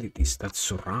different realities that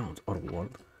surround our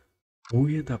world,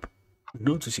 we end up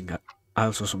noticing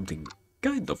also something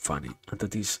kind of funny, and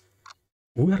that is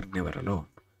we are never alone.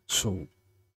 So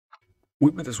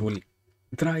we might as well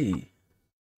try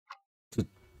to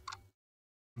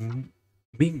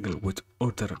mingle with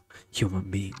other human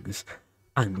beings,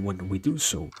 and when we do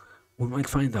so, we might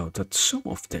find out that some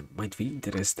of them might be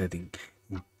interested in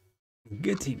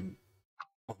getting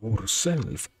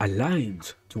ourselves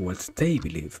aligned to what they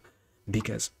believe,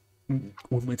 because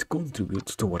we might contribute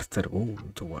towards their goal,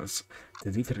 towards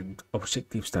the different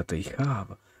objectives that they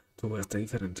have, towards the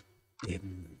different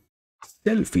um,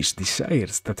 selfish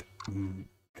desires that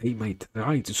they might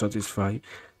try to satisfy.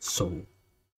 So,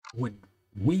 when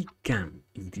we can,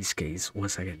 in this case,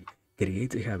 once again,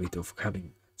 create a habit of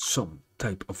having some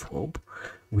type of hope,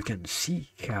 we can see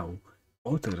how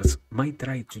others might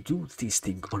try to do this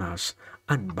thing on us,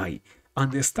 and by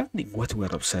understanding what we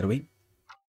are observing,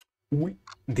 we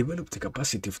develop the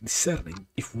capacity of discerning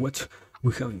if what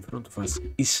we have in front of us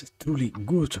is truly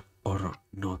good or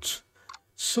not.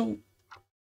 So,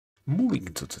 moving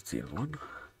to the third one,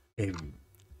 um,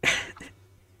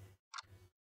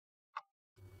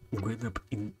 we end up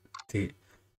in the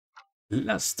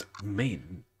last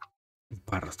main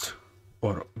part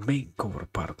or main cover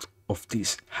part of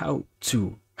this how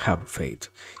to have faith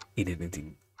in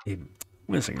anything.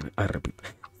 Once again, I repeat,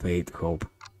 faith, hope,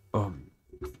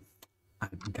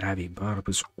 driving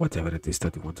purpose, whatever it is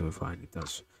that you want to define it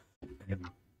as.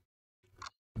 Um,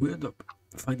 we end up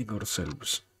finding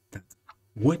ourselves that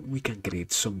when we can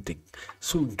create something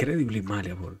so incredibly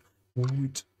malleable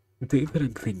with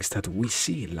different things that we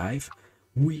see in life,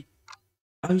 we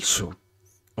also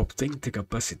obtain the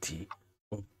capacity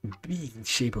of being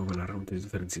shapeable around the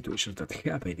different situations that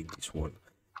happen in this world.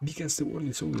 Because the world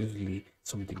is obviously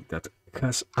something that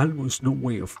has almost no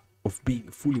way of being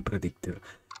fully predicted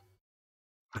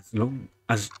as long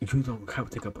as you don't have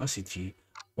the capacity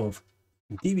of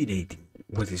divinating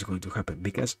what is going to happen,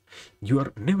 because you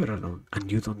are never alone and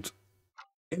you don't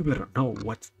ever know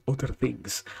what other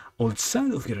things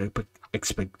outside of your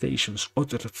expectations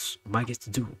others might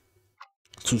do.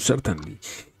 So certainly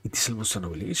it is almost an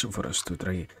obligation for us to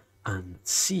try and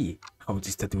see how it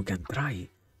is that we can try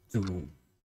to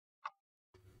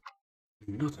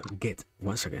not get,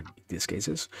 once again, in these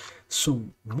cases, so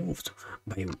moved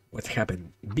by what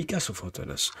happened because of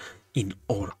others in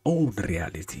our own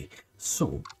reality.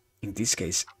 So, in this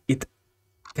case, it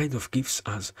kind of gives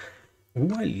us,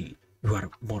 while you are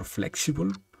more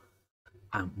flexible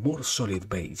and more solid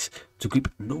base to keep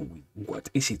knowing what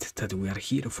is it that we are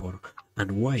here for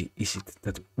and why is it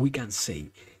that we can say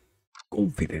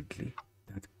confidently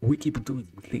that we keep doing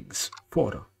things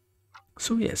for.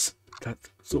 So yes, that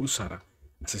those are,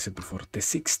 as I said before, the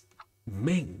six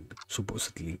main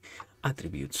supposedly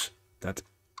attributes that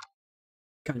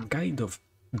can kind of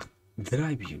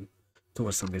drive you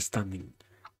towards understanding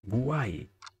why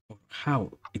or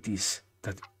how it is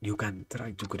that you can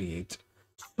try to create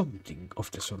something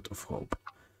of the sort of hope.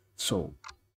 So,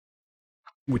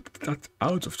 with that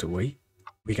out of the way,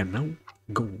 we can now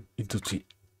go into the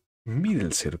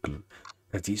middle circle,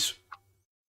 that is,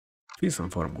 first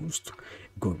and foremost,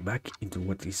 going back into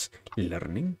what is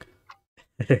learning.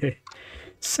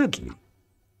 Sadly,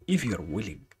 if you are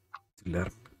willing to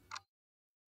learn,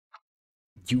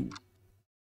 you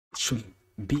should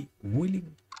be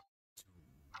willing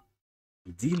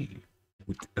to deal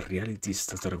with realities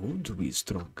that are going to be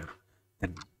stronger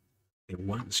than the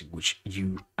ones in which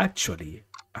you actually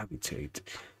habitate,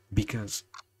 because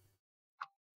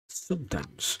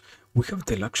sometimes we have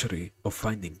the luxury of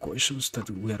finding questions that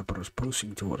we are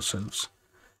proposing to ourselves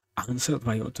answered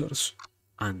by others,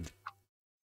 and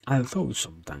although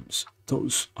sometimes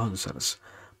those answers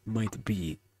might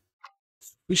be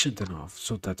sufficient enough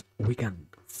so that we can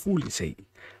fully say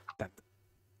that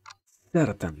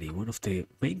certainly one of the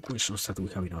main questions that we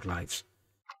have in our lives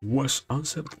was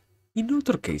answered, in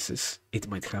other cases it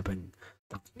might happen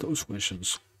that those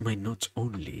questions might not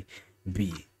only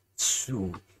be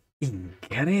so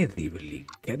incredibly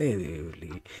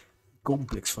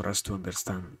complex for us to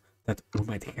understand that we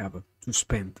might have to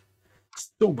spend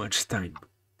so much time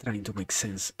trying to make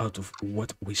sense out of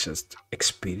what we just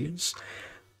experienced,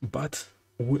 but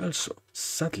we also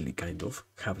sadly kind of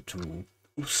have to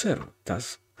observe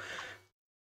that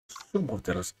some of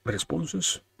the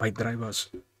responses might drive us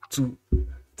to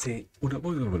the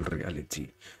unavoidable reality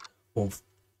of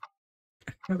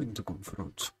having to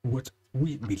confront what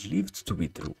we believed to be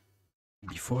true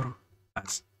before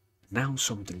as now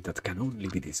something that can only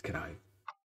be described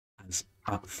as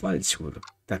a falsehood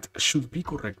that should be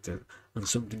corrected and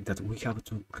something that we have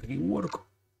to rework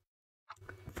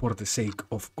for the sake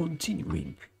of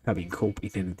continuing having hope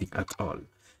in anything at all.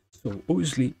 So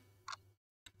obviously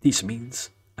this means,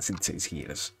 as it says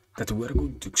here, that we are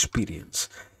going to experience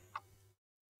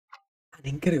an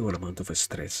incredible amount of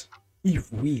stress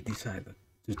if we decide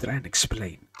to try and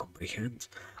explain, comprehend,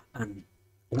 and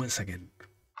once again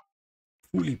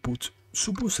fully put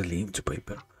supposedly into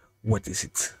paper what is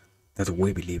it that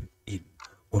we believe in,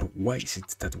 or why is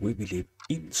it that we believe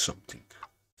in something.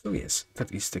 So yes,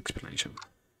 that is the explanation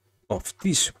of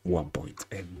this one point.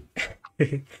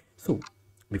 So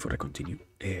before I continue,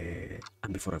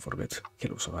 and before I forget,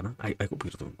 hello Savannah, I hope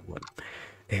you're doing well.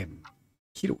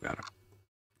 Here we are,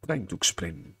 trying to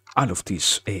explain all of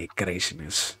this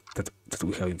craziness that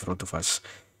we have in front of us.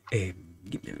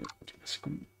 Give me a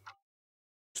second.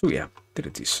 So yeah, there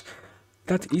it is.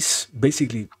 That is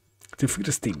basically the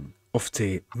first thing of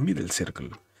the middle circle.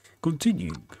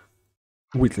 Continuing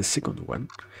with the second one,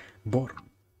 born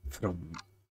from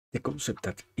the concept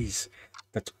that is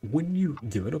that when you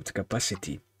develop the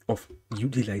capacity of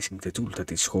utilizing the tool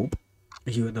that is hope,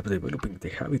 you end up developing the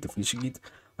habit of using it,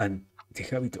 and the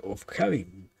habit of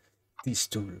having this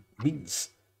tool means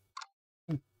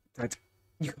that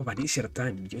you have an easier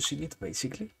time using it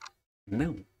basically.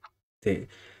 Now, the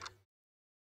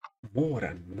more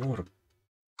and more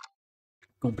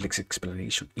complex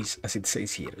explanation is, as it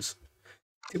says here,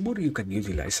 the more you can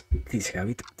utilize this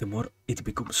habit, the more it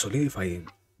becomes solidified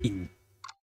in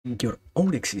your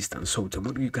own existence. So the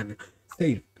more you can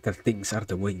say that things are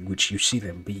the way in which you see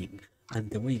them being,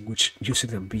 and the way in which you see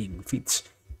them being fits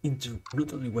into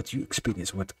not only what you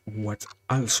experience, but what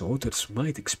also others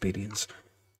might experience,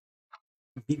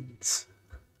 means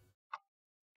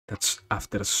that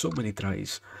after so many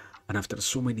tries and after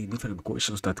so many different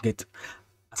questions that get,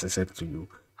 as I said to you,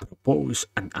 proposed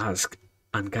and asked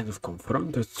and kind of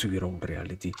confronted to your own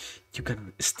reality, you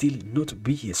can still not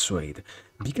be swayed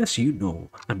because you know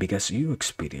and because you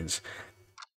experience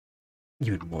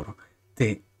even more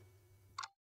the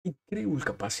incredible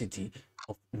capacity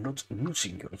of not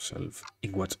losing yourself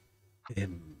in what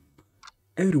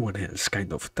everyone else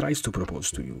kind of tries to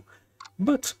propose to you.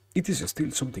 But it is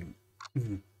still something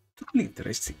truly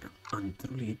interesting and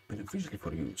truly beneficial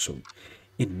for you. So,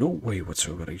 in no way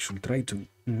whatsoever, you should try to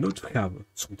not have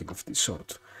something of this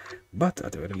sort. But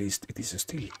at the very least, it is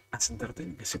still as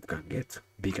entertaining as it can get,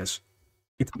 because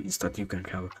it means that you can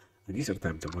have an easier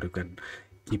time the more you can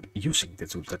keep using the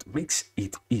tool that makes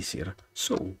it easier.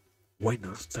 So, why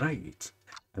not try it?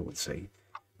 I would say.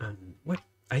 And well,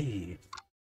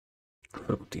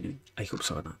 for continuing, I hope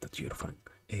Savannah that you're fine.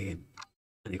 And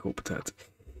I hope that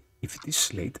if it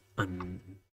is late and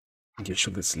you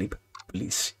should sleep,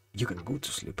 please, you can go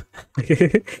to sleep.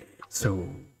 So,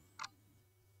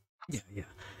 yeah.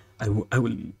 I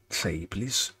will say,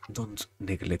 please don't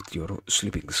neglect your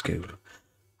sleeping schedule.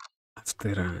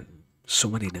 After so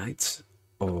many nights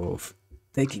of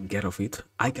taking care of it,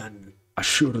 I can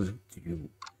assure you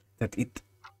that it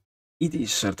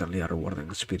is certainly a rewarding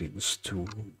experience to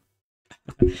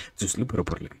sleep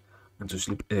properly and to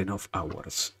sleep enough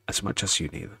hours, as much as you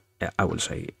need. I will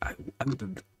say, I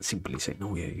wouldn't simply say,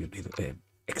 no, yeah, you need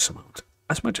X amount,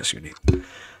 as much as you need.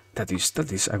 That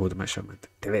is a good measurement,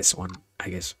 the best one, I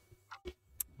guess.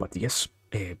 But yes,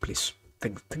 please,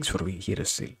 thanks for being here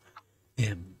still.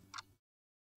 Um,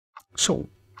 so,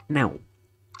 now,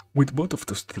 with both of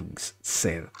those things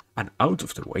said and out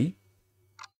of the way,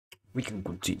 we can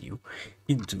continue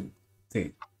into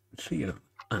the third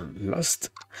and last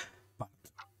part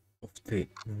of the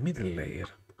middle layer,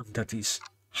 and that is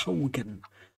how we can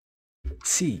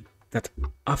see that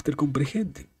after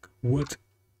comprehending what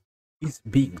is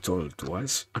being told to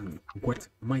us and what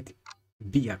might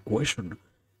be a question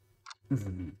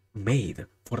made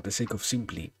for the sake of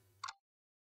simply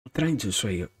trying to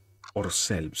sway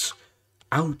ourselves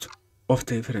out of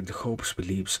the different hopes,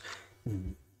 beliefs,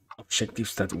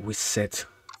 objectives that we set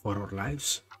for our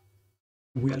lives,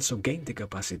 we also gain the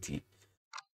capacity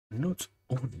not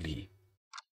only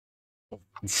of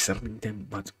discerning them,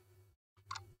 but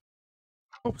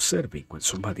observing when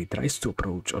somebody tries to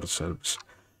approach ourselves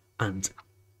and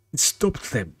stop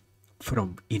them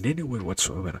from in any way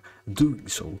whatsoever doing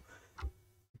so,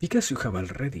 because you have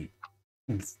already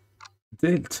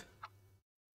dealt,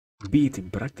 be it in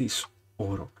practice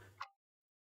or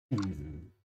mm,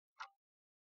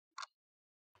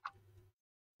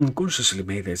 unconsciously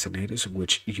made the scenarios in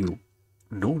which you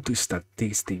notice that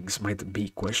these things might be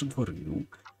questioned for you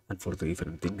and for the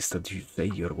different things that you say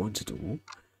you're going to do.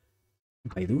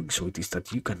 By doing so, it is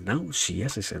that you can now see,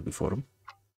 as I said before,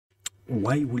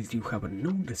 why will you have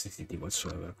no necessity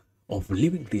whatsoever of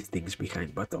leaving these things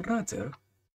behind, but rather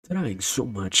trying so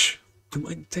much to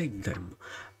maintain them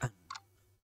and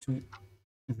to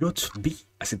not be,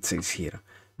 as it says here,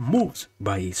 moved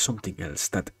by something else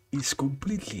that is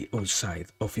completely outside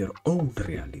of your own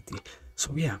reality.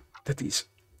 So yeah, that is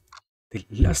the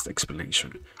last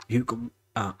explanation. You become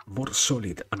a more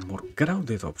solid and more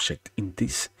grounded object in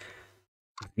this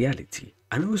reality,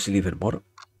 and obviously even more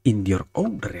in your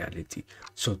own reality.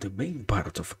 So the main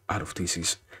part of out of this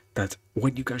is that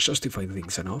when you can justify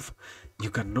things enough, you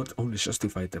can not only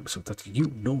justify them so that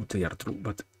you know they are true,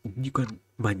 but you can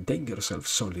maintain yourself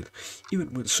solid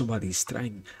even when somebody is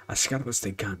trying as hard as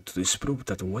they can to disprove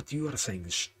that what you are saying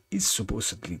is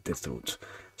supposedly the truth.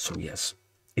 So yes,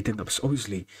 it ends up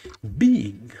obviously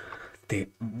being the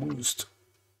most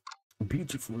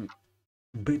beautiful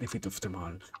benefit of them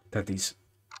all. That is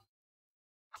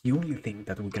the only thing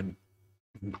that we can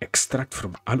extract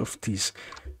from all of these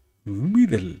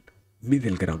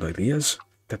middle ground ideas.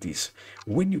 That is,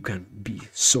 when you can be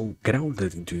so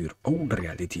grounded into your own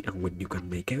reality and when you can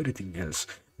make everything else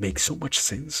make so much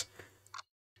sense,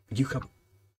 you have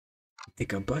the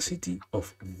capacity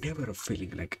of never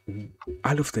feeling like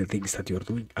all of the things that you're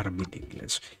doing are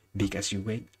meaningless, because you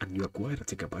gain and you acquire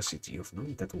the capacity of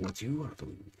knowing that what you are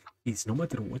doing is, no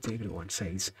matter what everyone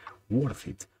says, worth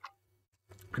it,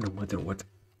 and no matter what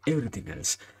everything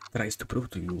else tries to prove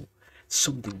to you,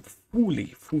 something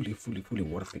fully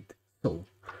worth it. So,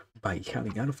 by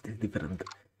having all of these different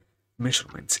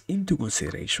measurements into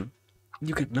consideration,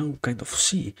 you can now kind of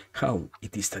see how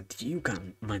it is that you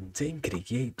can maintain,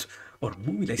 create, or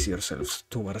mobilize yourselves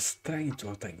towards trying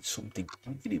to attain something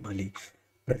minimally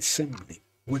resembling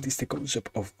what is the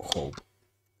concept of hope,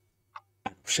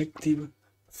 an objective,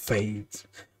 fate,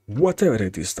 whatever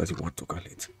it is that you want to call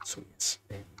it. So yes,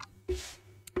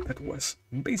 that was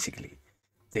basically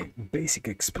the basic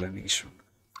explanation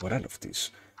for all of this.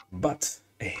 But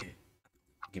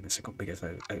give me a second, because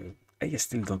I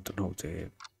still don't know the,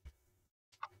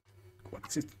 what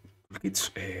is it? It's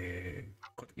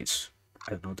what is,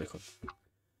 I don't know the code.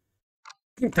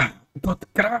 Dot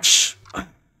crash.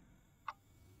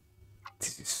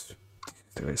 This is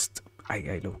the best.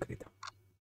 I love Krita.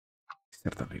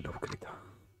 Certainly love Krita.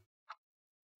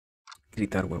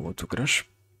 Krita, we want to crash.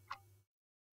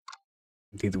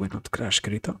 Did we not crash,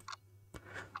 Krita?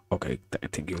 Okay,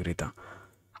 thank you, Krita.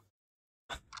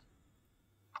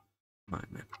 My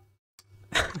man.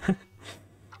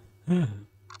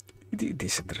 It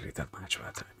isn't really that much,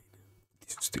 but I mean,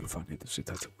 it's still funny to see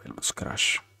that we almost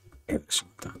crash every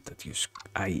single time that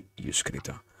I use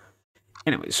Krita.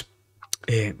 Anyways,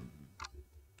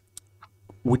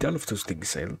 with all of those things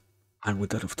said, and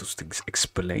with all of those things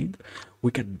explained,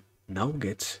 we can now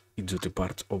get into the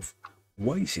part of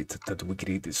why is it that we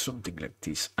created something like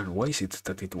this, and why is it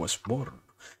that it was born,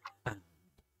 and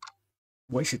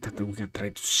why is it that we can try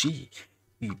to see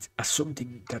it as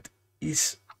something that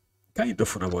is kind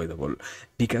of unavoidable.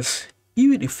 Because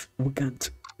even if we can't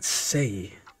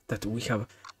say that we have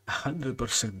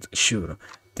 100% sure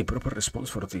the proper response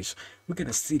for this, we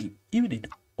can still, even in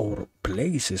our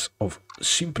places of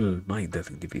simple-minded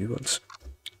individuals,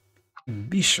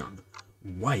 envision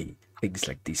why things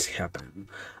like this happen.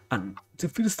 And the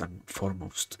first and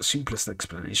foremost, simplest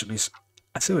explanation is,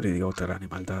 as every other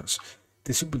animal does,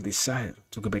 the simple desire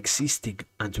to keep existing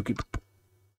and to keep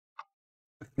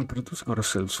reproducing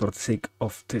ourselves for the sake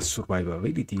of the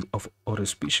survivability of our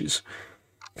species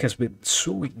has been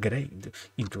so ingrained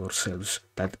into ourselves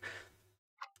that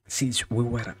since we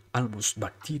were almost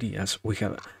bacteria, we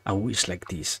had a wish like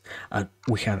this, and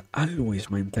we had always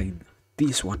maintained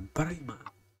this one primal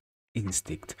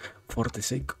instinct for the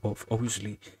sake of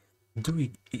obviously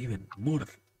doing even more,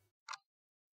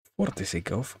 for the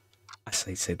sake of, as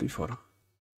I said before,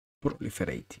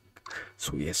 proliferating.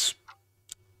 So yes,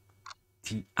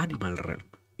 the animal realm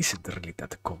isn't really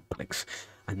that complex,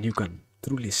 and you can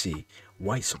truly see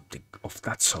why something of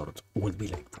that sort would be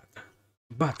like that.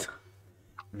 But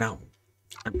now,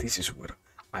 and this is where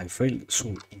I failed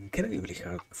so incredibly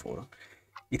hard before,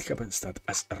 it happens that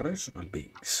as rational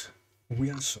beings,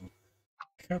 we also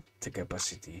have the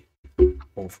capacity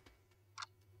of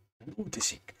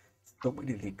noticing so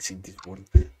many things in this world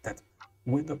that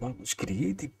we end up almost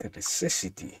creating the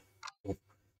necessity of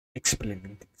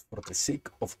explaining things for the sake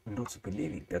of not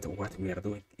believing that what we are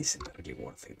doing isn't really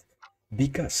worth it.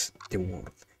 Because the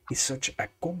world is such a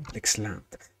complex land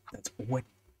that when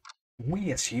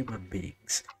we as human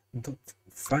beings don't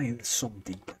find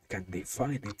something that can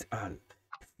define it all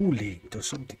fully into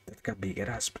something that can be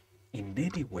grasped in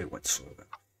any way whatsoever.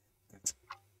 That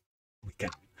we can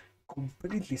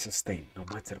completely sustain no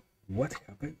matter what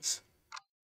happens.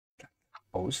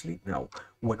 Obviously, now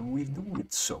when we do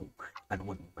it so and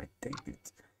when we maintain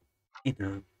it in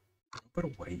a proper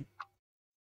way,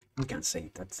 we can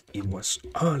say that it was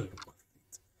all worth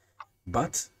it.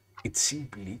 But it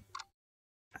simply,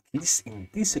 at least in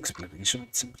this explanation,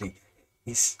 it simply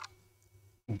is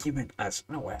given as,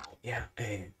 no, well, yeah,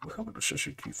 we have a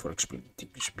necessity for explaining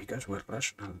things because we're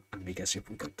rational, and because if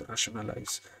we can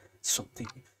rationalize something,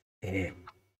 um,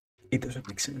 it doesn't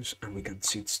make sense, and we can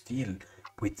sit still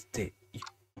with the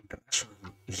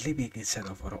rational living inside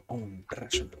of our own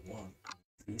rational world,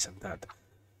 and this and that.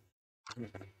 And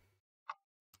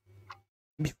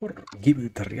before giving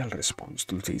the real response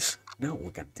to this, now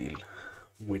we can deal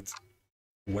with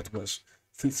what was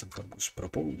first and foremost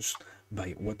proposed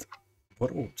by what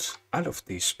brought all of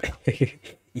this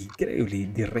incredibly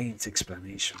deranged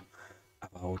explanation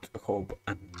about hope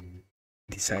and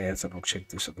desires and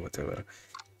objectives and whatever.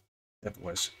 That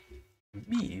was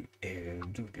me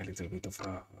doing a little bit of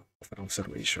an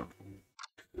observation on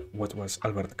what was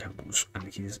Albert Camus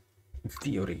and his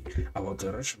theory about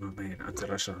the rational man and the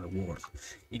rational world,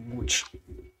 in which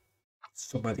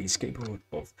somebody is capable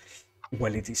of,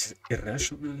 while it is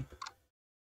irrational,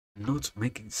 not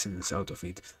making sense out of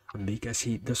it, and because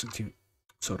he doesn't even,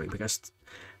 sorry, because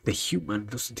the human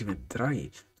doesn't even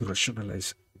try to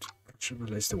rationalize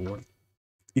the world.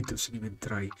 It doesn't even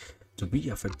try to be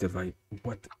affected by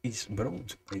what is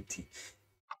brought by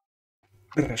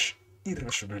the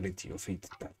irrationality of it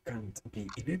that can't be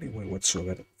in any way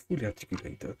whatsoever fully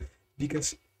articulated,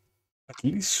 because at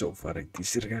least so far in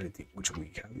this reality in which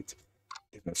we have it,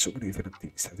 there are so many different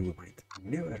things that we might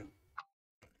never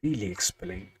really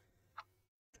explain.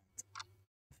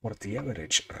 For the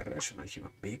average rational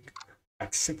human being,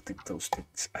 accepting those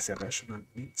things as irrational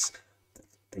means that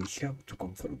they have to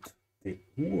confront the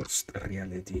worst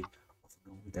reality of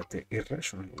knowing that the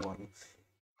irrational world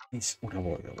is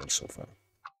unavoidable so far.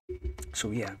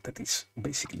 So yeah, that is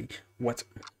basically what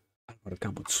Albert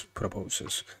Camus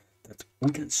proposes, that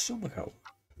we can somehow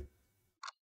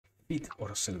fit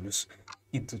ourselves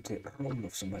into the role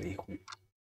of somebody who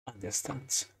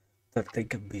understands that they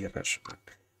can be rational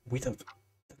without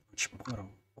that much more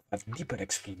of a deeper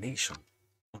explanation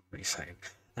on my side.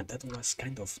 And that was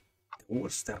kind of the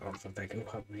worst error that I could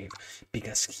have made,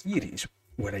 because here is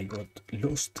where I got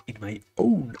lost in my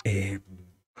own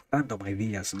random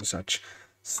ideas and such.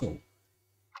 So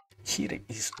here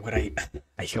is where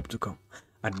I have to come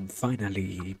and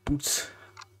finally put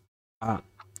a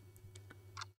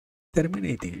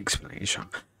terminating explanation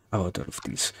about all of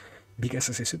this. Because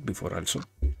as I said before also,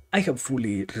 I have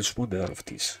fully responded all of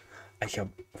this. I have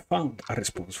found a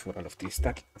response for all of this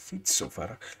that fits so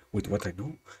far with what I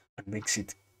know and makes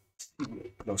it still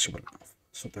plausible enough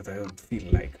so that I don't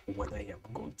feel like what I am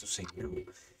going to say now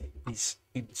is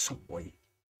in some way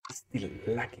still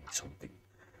lacking something.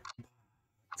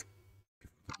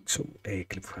 So,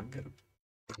 cliffhanger,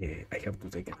 I have to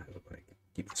take another break.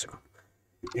 Give me a second.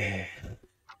 Uh,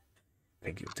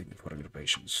 thank you for your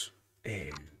patience.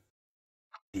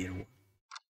 Dear one,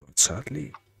 but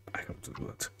sadly, I have to do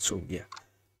that. So, yeah,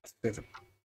 as I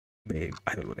said,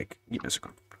 I don't know, like, give me a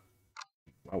second.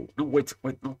 Wow, no, wait,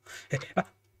 no.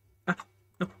 Ah,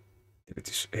 no. There it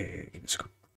is. Give me a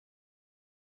second.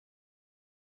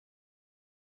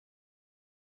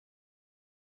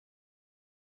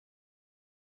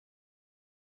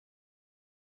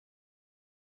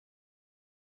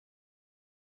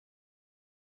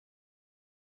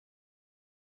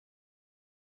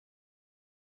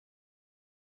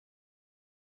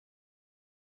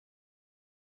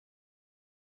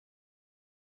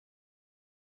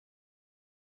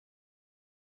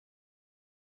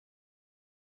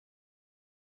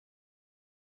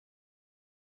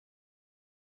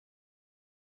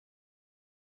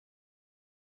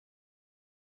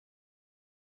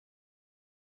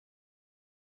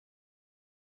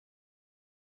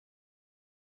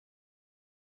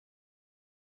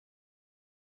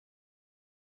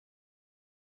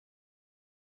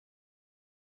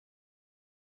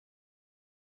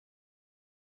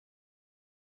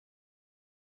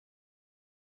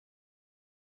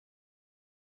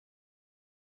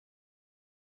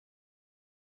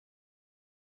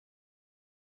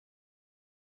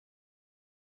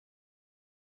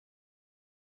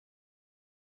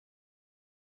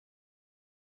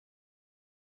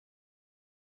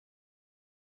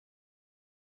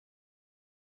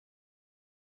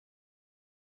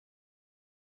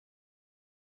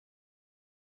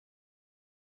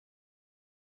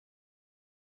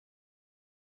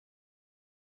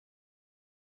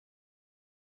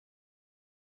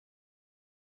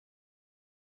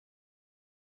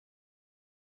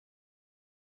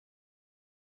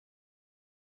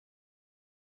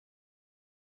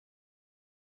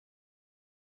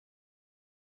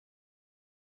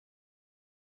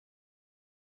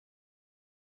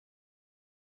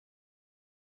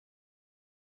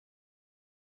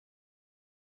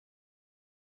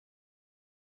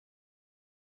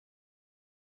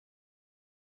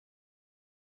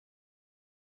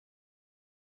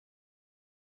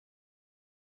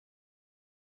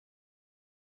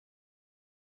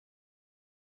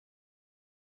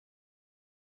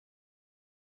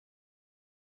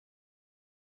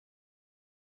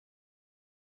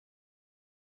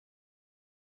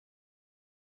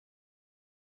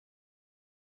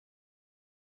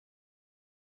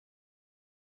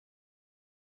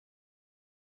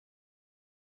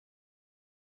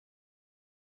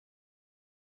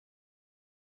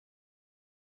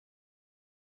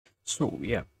 So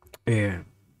yeah, uh,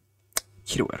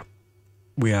 here we are.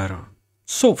 We are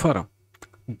so far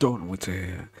done with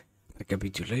the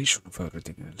recapitulation of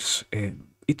everything else.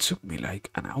 It took me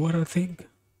like an hour, I think.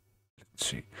 Let's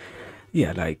see.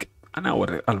 Yeah, like an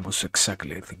hour, almost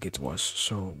exactly, I think it was.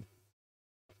 So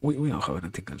we don't have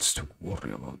anything else to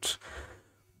worry about.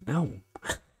 Now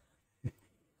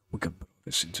we can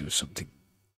progress into something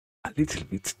a little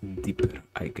bit deeper,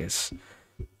 I guess.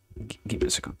 Give me a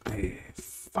second.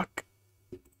 Fuck.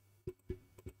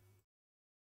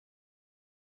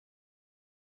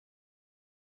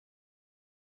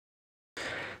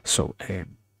 So,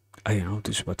 I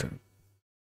noticed, but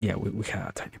yeah, we had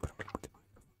a tiny problem with the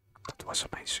mic. That was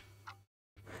amazing.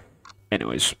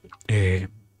 Anyways, uh,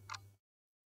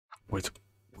 wait,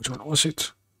 which one was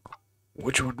it?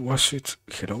 Which one was it?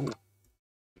 Hello?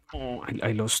 Oh,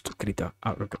 I lost Krita.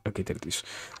 Ah, okay, there it is.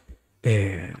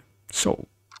 So,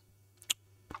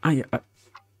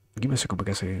 give me a second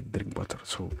because I drink water.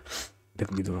 So,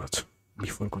 let me do that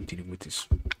before continuing with this.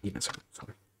 Give me a second,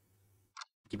 sorry.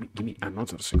 Give me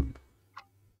another second.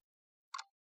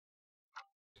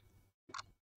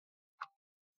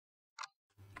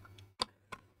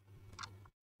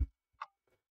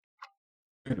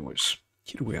 Anyways,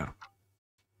 here we are.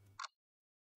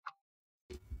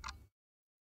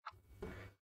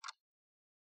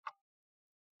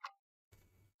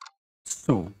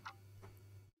 So,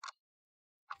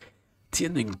 the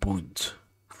ending point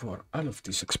for all of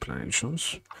these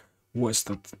explanations was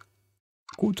that,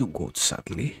 quote unquote,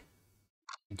 sadly,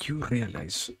 you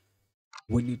realize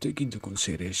when you take into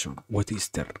consideration what is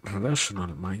the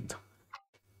rational mind,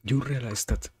 you realize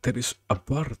that there is a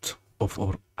part of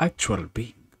our actual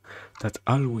being that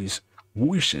always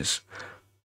wishes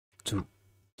to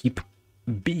keep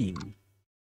being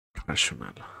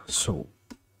rational. So,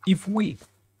 if we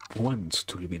want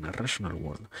to live in a rational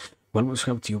world, one must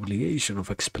have the obligation of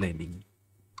explaining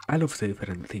all of the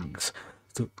different things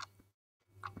to,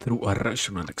 through a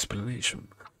rational explanation.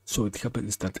 So it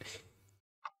happens that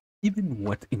even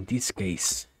what in this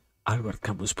case Albert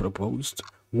Camus proposed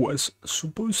was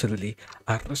supposedly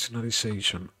a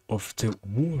rationalization of the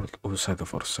world outside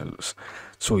of ourselves.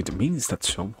 So it means that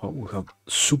somehow we have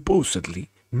supposedly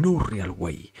no real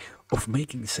way of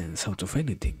making sense out of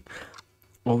anything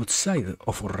outside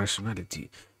of our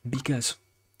rationality, because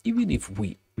even if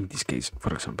we, in this case,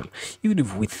 for example, even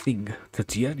if we think that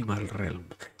the animal realm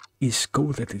is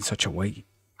coded in such a way,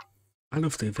 all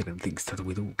of the different things that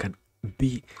we do can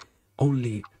be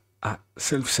only a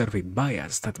self-serving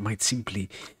bias that might simply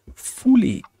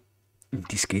fully, in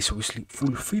this case obviously,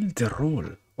 fulfill the role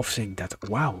of saying that,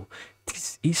 wow,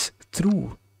 this is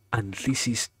true, and this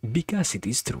is, because it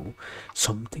is true,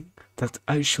 something that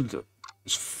I should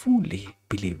fully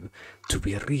believe to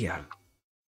be real.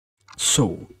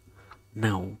 So,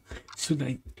 now, should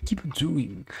I keep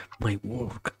doing my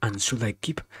work and should I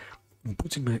keep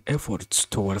putting my efforts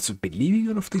towards believing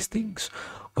all of these things?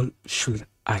 Or should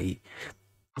I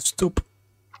stop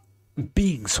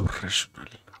being so rational?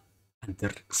 And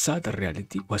the sad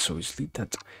reality was obviously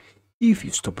that if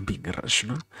you stop being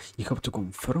irrational, you have to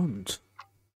confront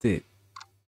the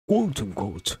quote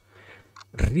unquote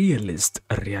realist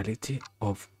reality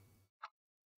of,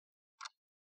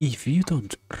 if you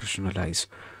don't rationalize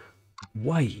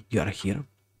why you are here,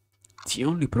 the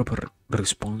only proper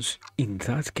response in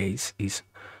that case is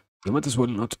you might as well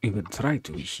not even try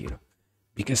to be here,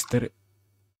 because there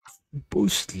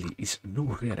supposedly is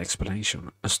no real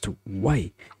explanation as to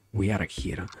why we are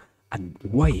here and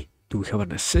why do we have a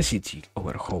necessity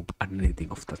over hope and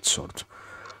anything of that sort.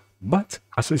 But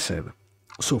as I said,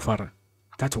 so far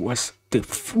that was the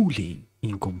fully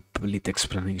incomplete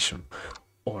explanation,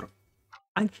 or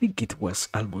I think it was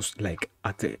almost like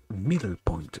at the middle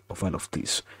point of all of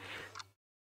this.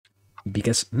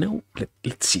 Because now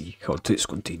let's see how this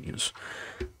continues.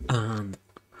 And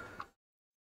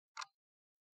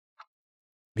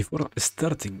before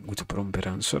starting with a proper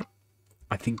answer,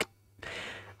 I think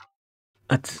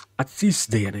at this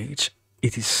day and age,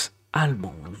 it is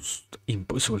almost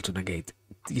impossible to negate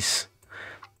this,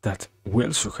 that we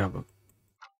also have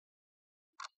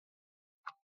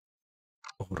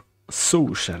our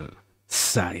social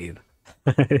side,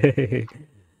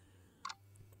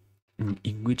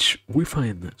 in which we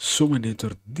find so many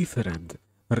other different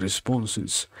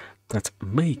responses that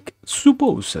make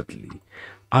supposedly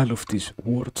all of this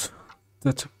words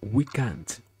that we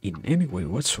can't in any way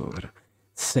whatsoever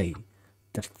say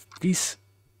that this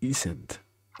isn't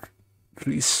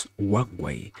this one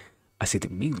way, as it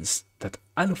means that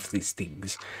all of these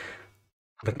things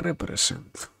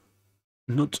represent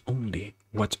not only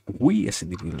what we as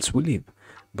individuals believe,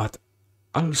 but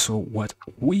also what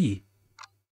we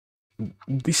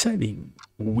deciding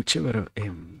whichever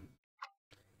time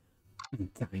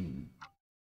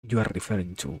you are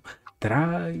referring to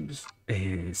tribes,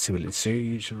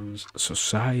 civilizations,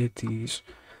 societies,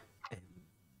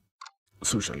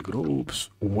 social groups,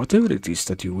 whatever it is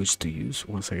that you wish to use.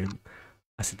 Once again,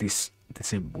 as it is the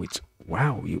same with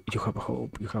wow, you have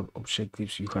hope, you have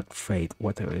objectives, you have faith,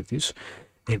 whatever it is.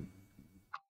 Um,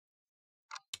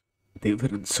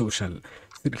 different social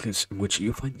circles in which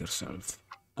you find yourself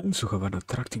also have an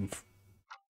attractive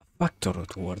factor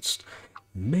towards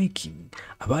making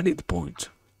a valid point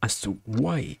as to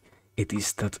why it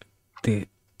is that the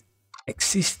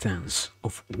existence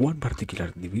of one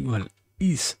particular individual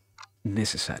is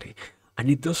necessary. And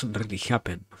it doesn't really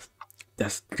happen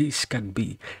that this can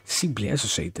be simply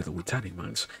associated with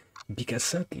animals, because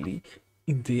sadly,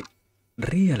 in the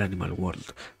real animal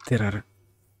world, there are,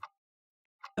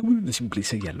 I wouldn't simply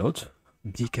say a lot,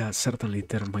 because certainly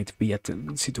there might be a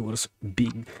tendency towards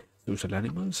being social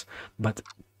animals, but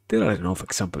there are enough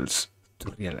examples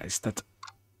to realize that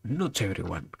not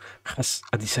everyone has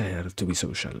a desire to be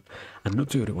social, and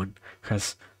not everyone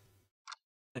has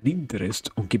an interest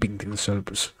on keeping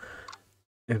themselves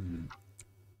um,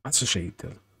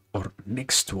 associated or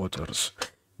next to others,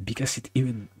 because it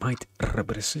even might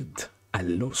represent a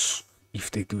loss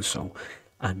if they do so,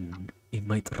 and it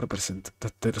might represent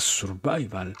that their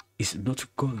survival is not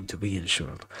going to be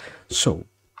ensured. So,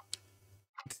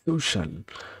 the social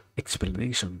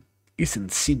explanation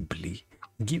isn't simply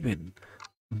given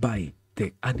by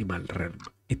the animal realm,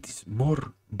 it is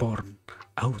more born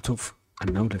out of,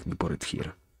 and now let me put it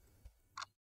here.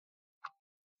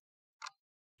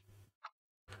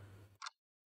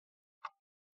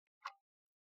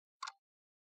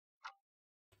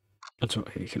 Also,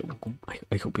 hello, welcome.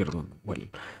 I hope you're doing well.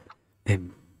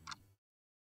 Um,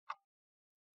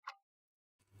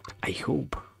 I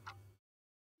hope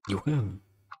you have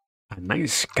a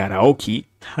nice karaoke.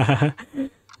 Ah,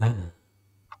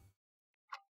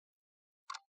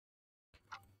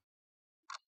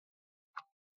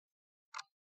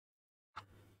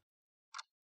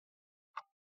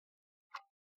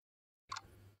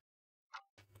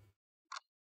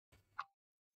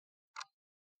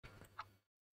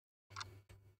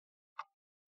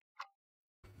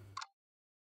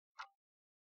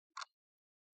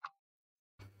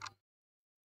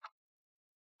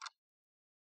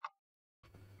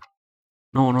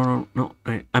 no, no, no, no.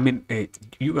 I mean,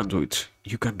 you can do it.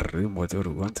 You can redeem whatever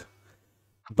you want.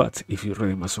 But if you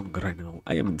redeem a song right now,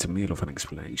 I am in the middle of an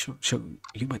explanation, so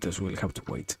you might as well have to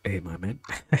wait, my man.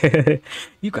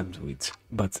 You can do it,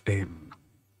 but I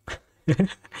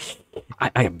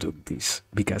am doing this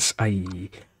because I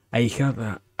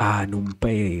have an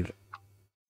unpaid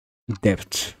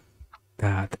debt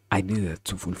that I needed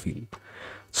to fulfill.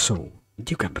 So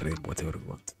you can redeem whatever you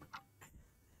want.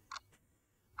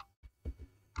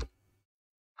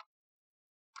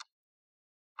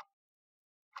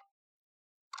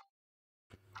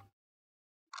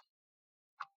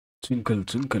 Twinkle,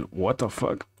 twinkle, what the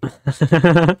fuck?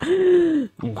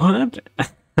 What?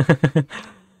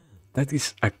 That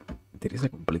is a. There is a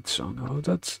complete song about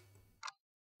that.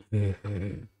 Uh,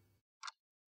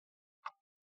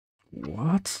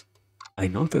 what? I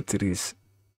know that there is.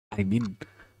 I mean,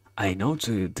 I know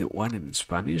the one in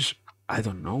Spanish. I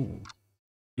don't know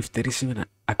if there is even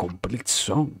a complete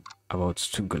song about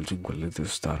Twinkle, Twinkle, Little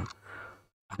Star.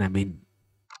 And I mean,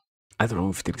 I don't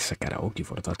know if there is a karaoke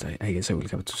for that. I guess I will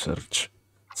have to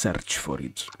search for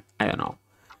it. I don't know.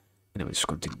 Anyways,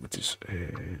 continue with this.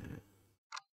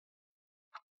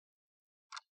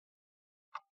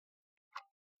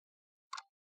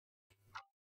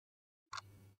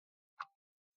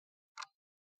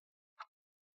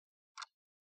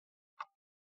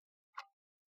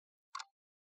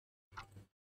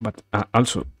 But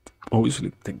also, obviously,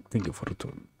 thank you for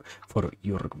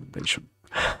your recommendation.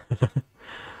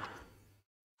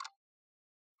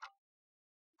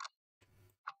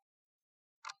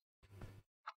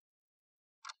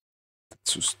 That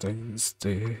sustains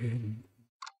the.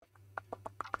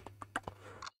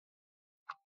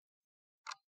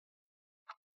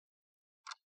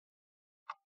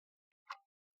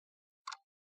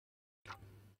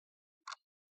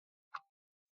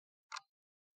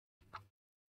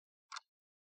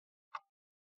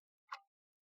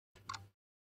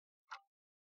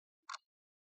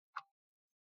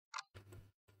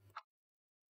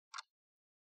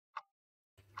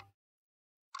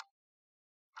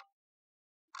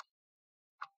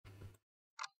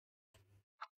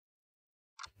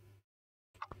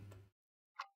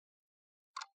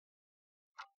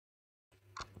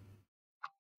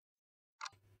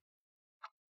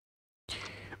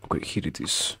 Okay, here it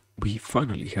is. We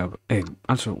finally have.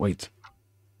 Also, wait.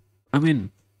 I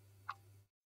mean,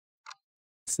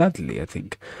 sadly, I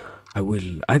think I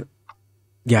will.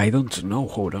 Yeah, I don't know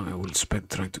how long I will spend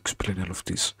trying to explain all of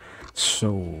this.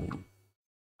 So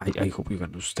I hope you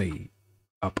can stay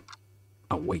up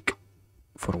awake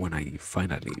for when I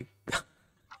finally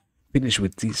finish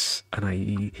with this and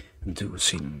I do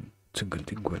sing Twinkle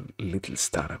Twinkle Little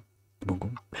Star. Boom,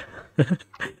 boom.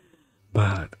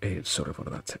 But sorry for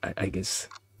that. I guess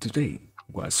today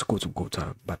was quote unquote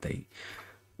a bad day.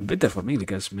 Better for me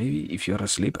because maybe if you're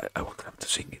asleep, I won't have to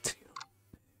sing it. You know?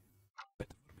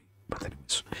 Better for me. But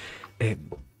anyways,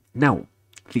 now,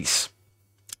 please,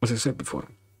 as I said before,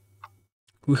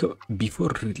 we have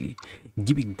before really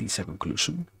giving this a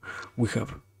conclusion, we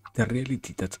have the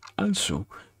reality that also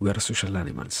we are social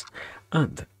animals,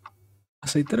 and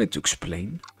as I tried to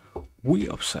explain, we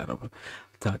observe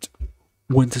that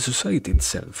when the society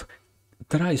itself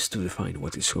tries to define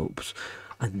what is hopes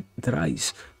and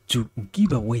tries to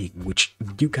give a way in which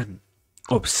you can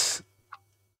obs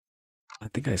I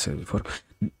think I said before,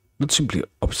 not simply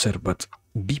observe but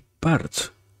be part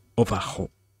of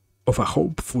a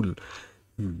hopeful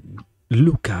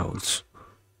lookout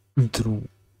through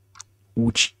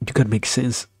which you can make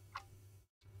sense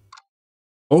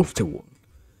of the world,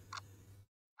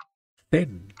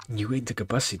 then you gain the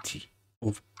capacity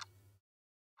of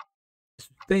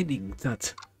sustaining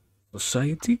that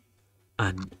society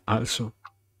and also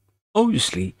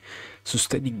obviously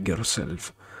sustaining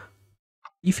yourself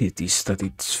if it is that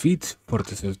it's fit for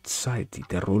the society,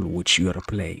 the role which you are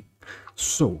playing.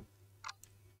 So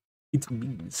it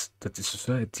means that the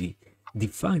society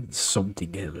defines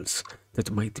something else that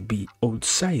might be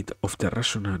outside of the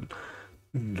rational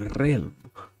realm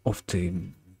of the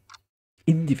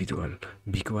individual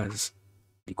because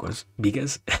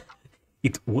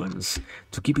it wants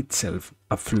to keep itself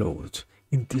afloat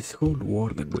in this whole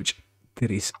world in which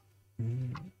there is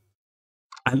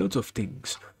a lot of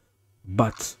things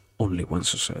but only one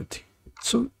society.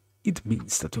 So it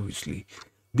means that obviously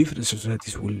different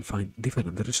societies will find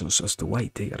different reasons as to why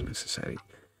they are necessary.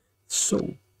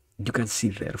 So you can see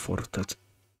therefore that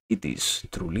it is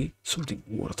truly something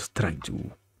worth trying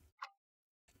to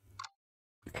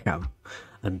have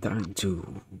and trying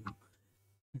to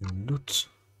not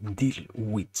deal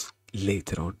with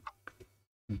later on.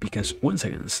 Because once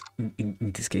again,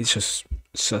 in this case,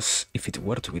 just if it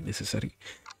were to be necessary,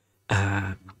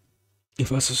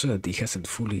 if a society hasn't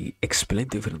fully explained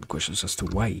different questions as to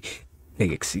why they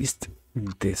exist,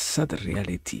 the sad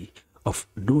reality of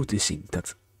noticing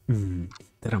that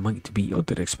there might be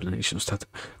other explanations that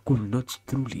could not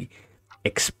truly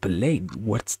explain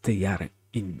what they are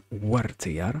in where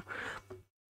they are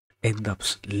end up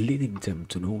leading them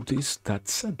to notice that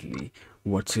sadly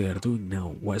what they are doing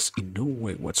now was in no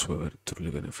way whatsoever truly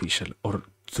beneficial or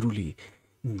truly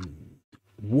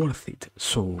worth it.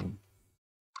 So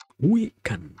we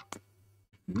can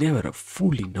never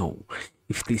fully know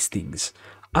if these things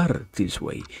are this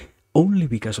way only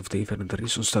because of the different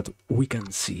reasons that we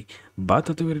can see, but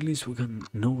at the very least we can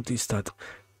notice that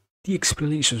the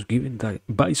explanations given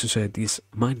by societies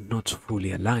might not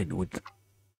fully align with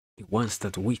the ones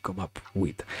that we come up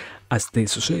with, as the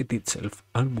society itself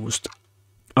almost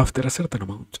after a certain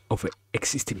amount of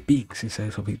existing beings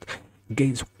inside of it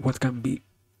gains what can be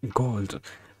called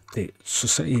the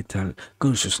societal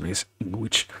consciousness, in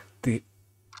which the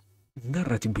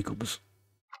narrative becomes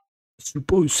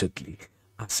supposedly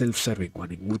a self-serving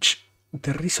one, in which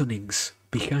the reasonings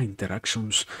behind their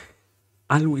actions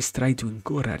always try to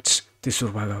encourage the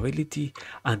survivability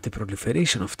and the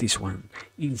proliferation of this one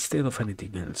instead of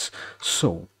anything else.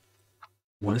 So,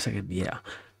 once again, yeah,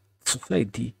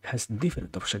 society has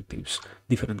different objectives,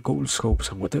 different goals, hopes,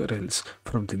 and whatever else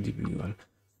from the individual.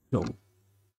 So,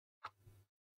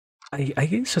 I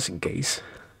guess just in case,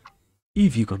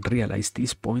 if you can realize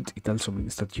this point, it also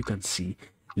means that you can see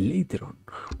later on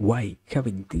why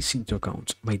having this into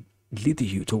account might lead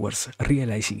you towards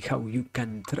realizing how you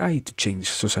can try to change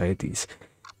societies,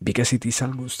 because it is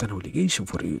almost an obligation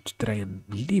for you to try and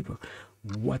live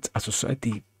what a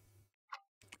society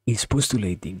is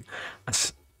postulating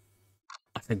as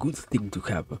a good thing to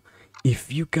have.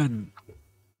 If you can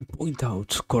point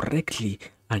out correctly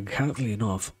and hardly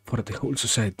enough for the whole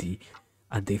society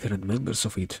and different members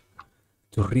of it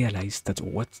to realize that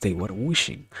what they were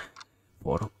wishing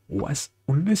for was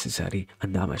unnecessary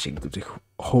and damaging to the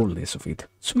wholeness of it.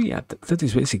 So yeah, that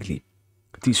is basically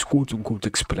this quote-unquote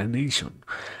explanation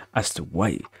as to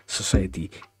why society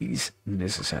is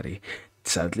necessary.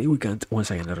 Sadly, we can't,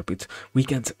 once again I repeat, we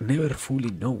can't never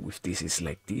fully know if this is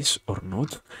like this or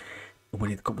not.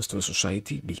 when it comes to a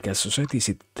society, because societies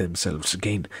it themselves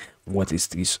gain what is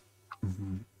this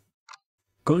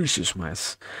conscious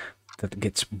mass that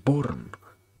gets born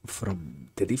from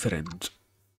the different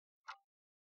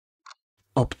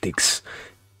optics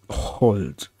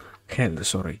hold held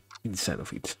inside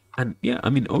of it. And yeah, I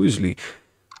mean obviously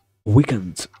we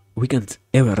can't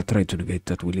ever try to negate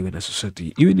that we live in a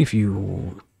society. Even if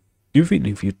you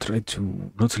try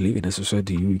to not live in a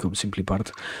society, you become simply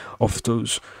part of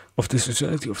the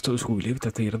society of those who believe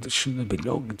that they shouldn't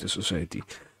belong in the society.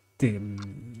 The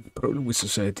problem with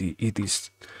society it is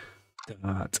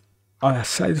that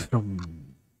aside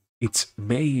from its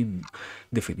main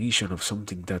definition of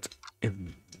something that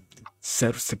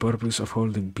serves the purpose of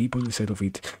holding people inside of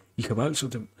it, you have also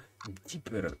the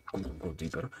deeper, quote unquote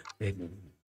deeper,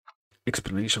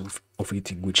 explanation of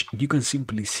it in which you can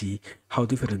simply see how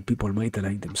different people might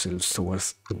align themselves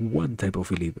towards one type of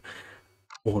belief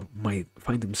or might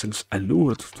find themselves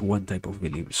allured to one type of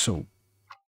belief. So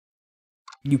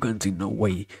you can't in no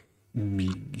way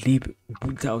live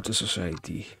without a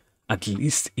society, at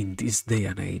least in this day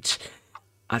and age.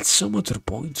 At some other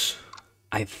points,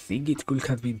 I think it could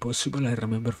have been possible. I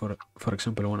remember, for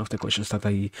example, one of the questions that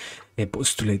I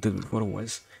postulated before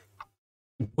was,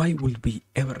 why would we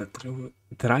ever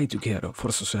try to care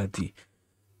for society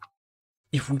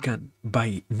if we can,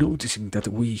 by noticing that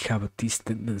we have this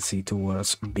tendency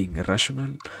towards being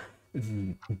irrational,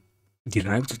 mm,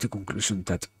 derive to the conclusion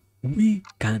that we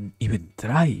can even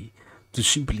try to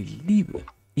simply live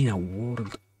in a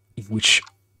world in which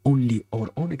only our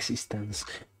own existence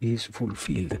is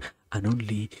fulfilled and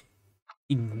only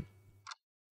in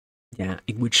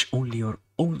in which only our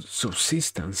own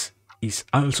subsistence is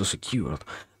also secured,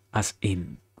 as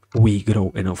in we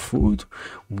grow enough food,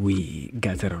 we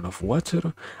gather enough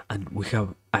water, and we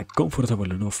have a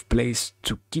comfortable enough place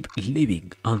to keep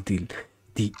living until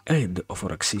the end of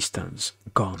our existence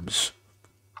comes.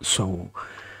 So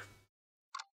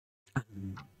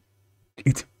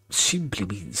it simply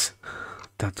means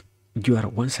that you are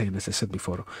once again, as I said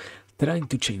before, trying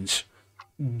to change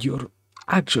your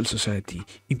actual society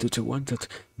into the one that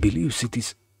believes it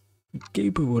is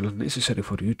capable and necessary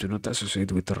for you to not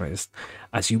associate with the rest,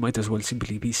 as you might as well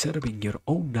simply be serving your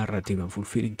own narrative and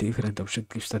fulfilling the different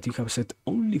objectives that you have set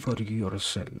only for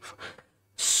yourself.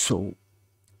 So,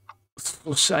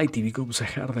 society becomes a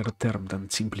harder term than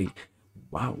simply,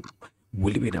 wow,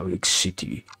 we live in a big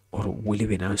city or we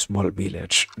live in a small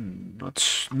village. Not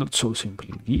so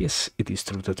simple. Yes, it is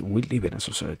true that we live in a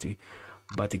society,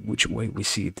 but in which way we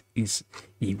see it is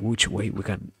in which way we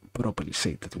can properly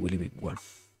say that we live in one.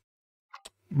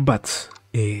 But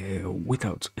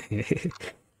without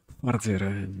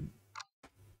further,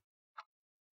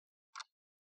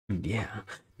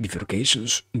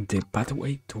 bifurcations in the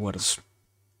pathway towards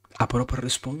a proper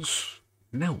response,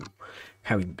 now,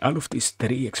 having all of these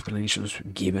three explanations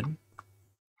given,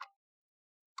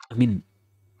 I mean,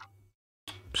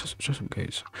 just in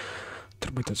case,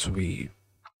 there might also be,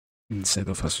 instead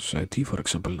of a society, for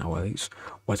example, nowadays,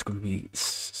 what could be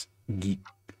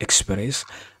expressed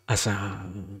as a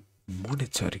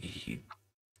monetary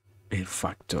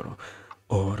factor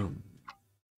or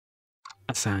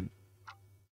as an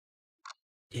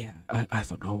I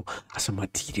don't know, as a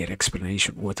material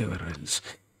explanation, whatever else.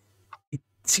 It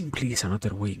simply is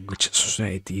another way in which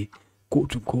society,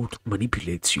 quote unquote,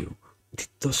 manipulates you. It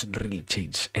doesn't really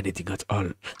change anything at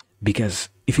all. Because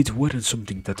if it weren't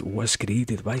something that was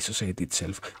created by society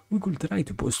itself, we could try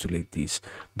to postulate this.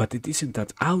 But it isn't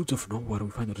that out of nowhere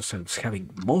we find ourselves having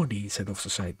money instead of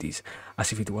societies,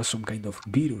 as if it was some kind of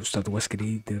virus that was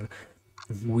created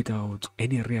without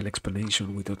any real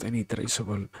explanation, without any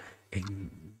traceable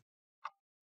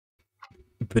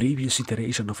previous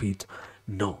iteration of it.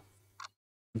 No.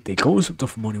 The concept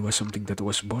of money was something that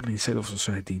was born inside of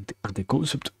society, and the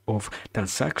concept of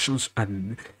transactions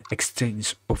and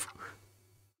exchange of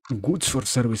goods for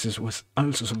services was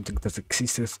also something that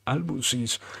existed almost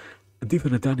since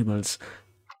different animals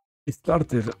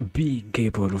started being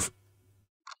capable of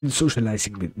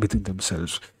socializing between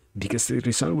themselves, because there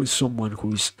is always someone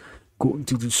who is going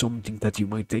to do something that you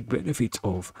might take benefit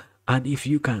of, and if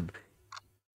you can,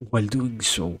 while doing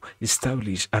so,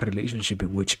 establish a relationship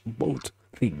in which both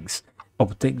things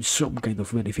obtain some kind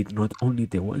of benefit, not only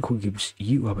the one who gives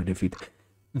you a benefit,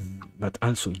 but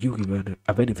also you give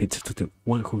a benefit to the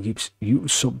one who gives you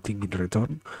something in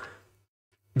return.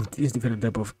 These different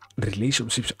type of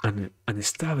relationships and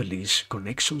established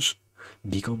connections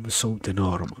become so the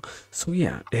norm. So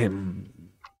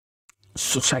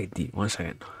society, once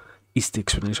again, is the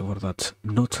explanation for that.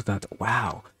 Not that,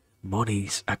 wow, money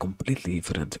is a completely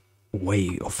different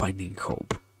way of finding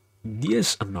hope.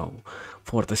 Yes and no.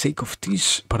 For the sake of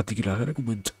this particular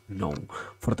argument, no.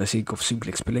 For the sake of simply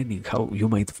explaining how you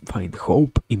might find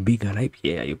hope in being alive,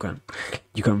 yeah, you can.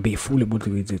 You can be fully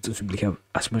motivated to simply have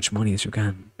as much money as you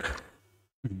can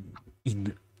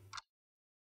in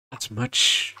as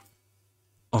much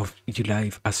of your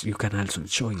life as you can also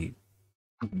enjoy.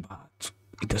 But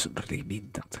it doesn't really mean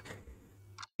that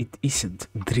it isn't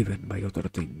driven by other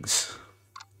things,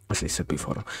 as I said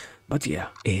before. But yeah,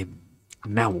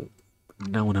 now,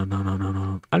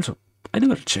 now. Also, I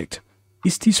never checked.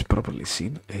 Is this properly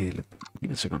seen? Give me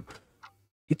a second.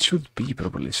 It should be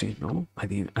properly seen, no? I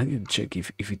didn't check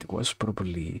if it was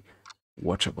properly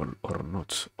watchable or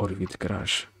not, or if it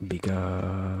crashed,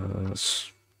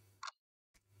 because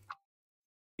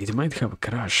it might have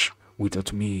crashed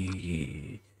without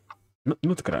me.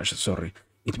 Not crash, sorry.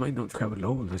 It might not have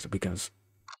loaded because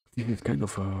this is kind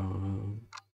of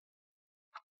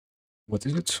what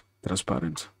is it?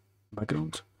 Transparent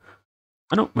background?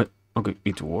 I know, but okay,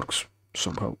 it works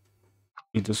somehow.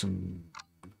 It doesn't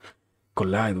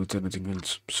collide with anything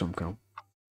else somehow,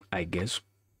 I guess.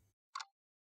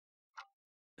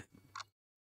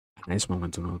 A nice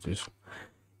moment to notice.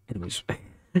 Anyways,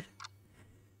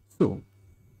 so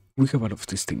we have all of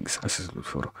these things as I said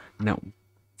before. Now,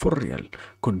 for real,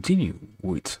 continue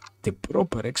with the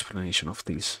proper explanation of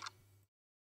this.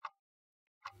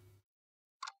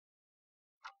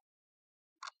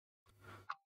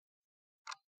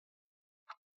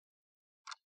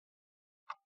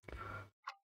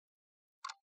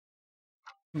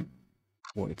 Hmm,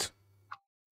 wait.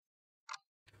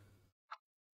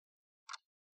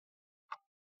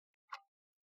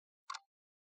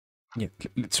 Yeah,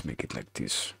 let's make it like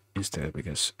this instead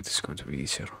because it is going to be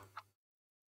easier.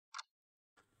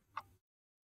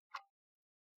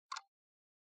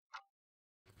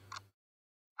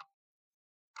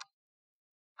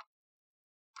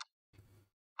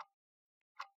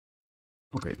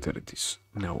 Okay, there it is.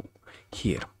 Now,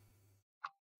 here.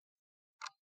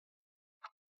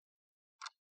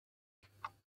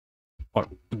 Or,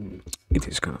 it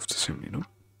is kind of the same, you know?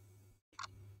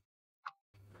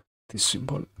 This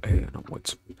symbol, no,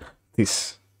 what?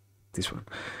 This, this one.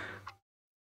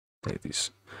 There it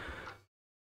is.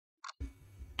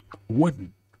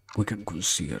 When we can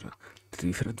consider the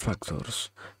different factors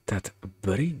that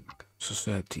bring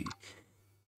society,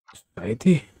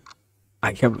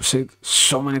 I have said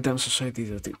so many times society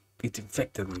that it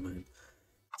infected my mind.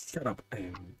 Shut up.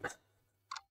 My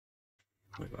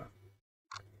God.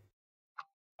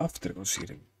 After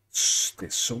considering the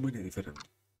so many different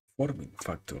forming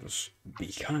factors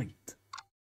behind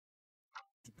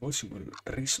the possible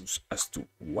reasons as to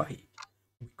why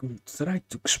we could try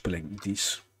to explain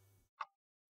this,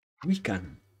 we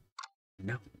can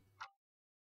now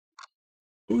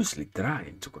obviously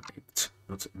try to connect,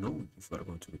 not knowing if we're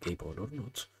going to be capable or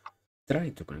not, try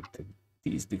to connect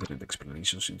these different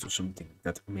explanations into something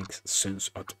that makes sense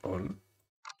at all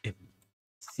and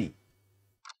see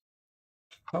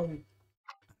how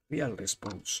real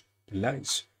response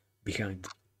lies behind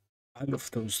all of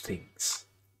those things.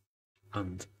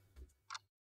 And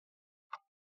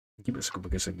give me a second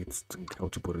because I need to think how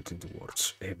to put it into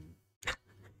words. I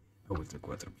will take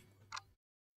water.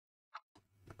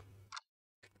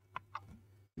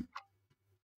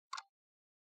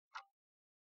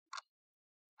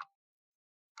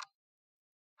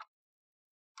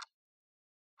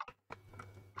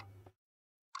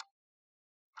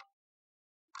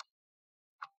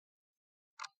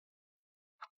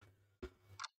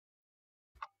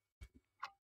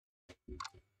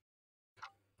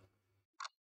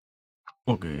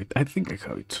 Okay, I think I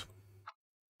have it.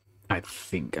 I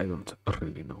think I don't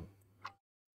really know.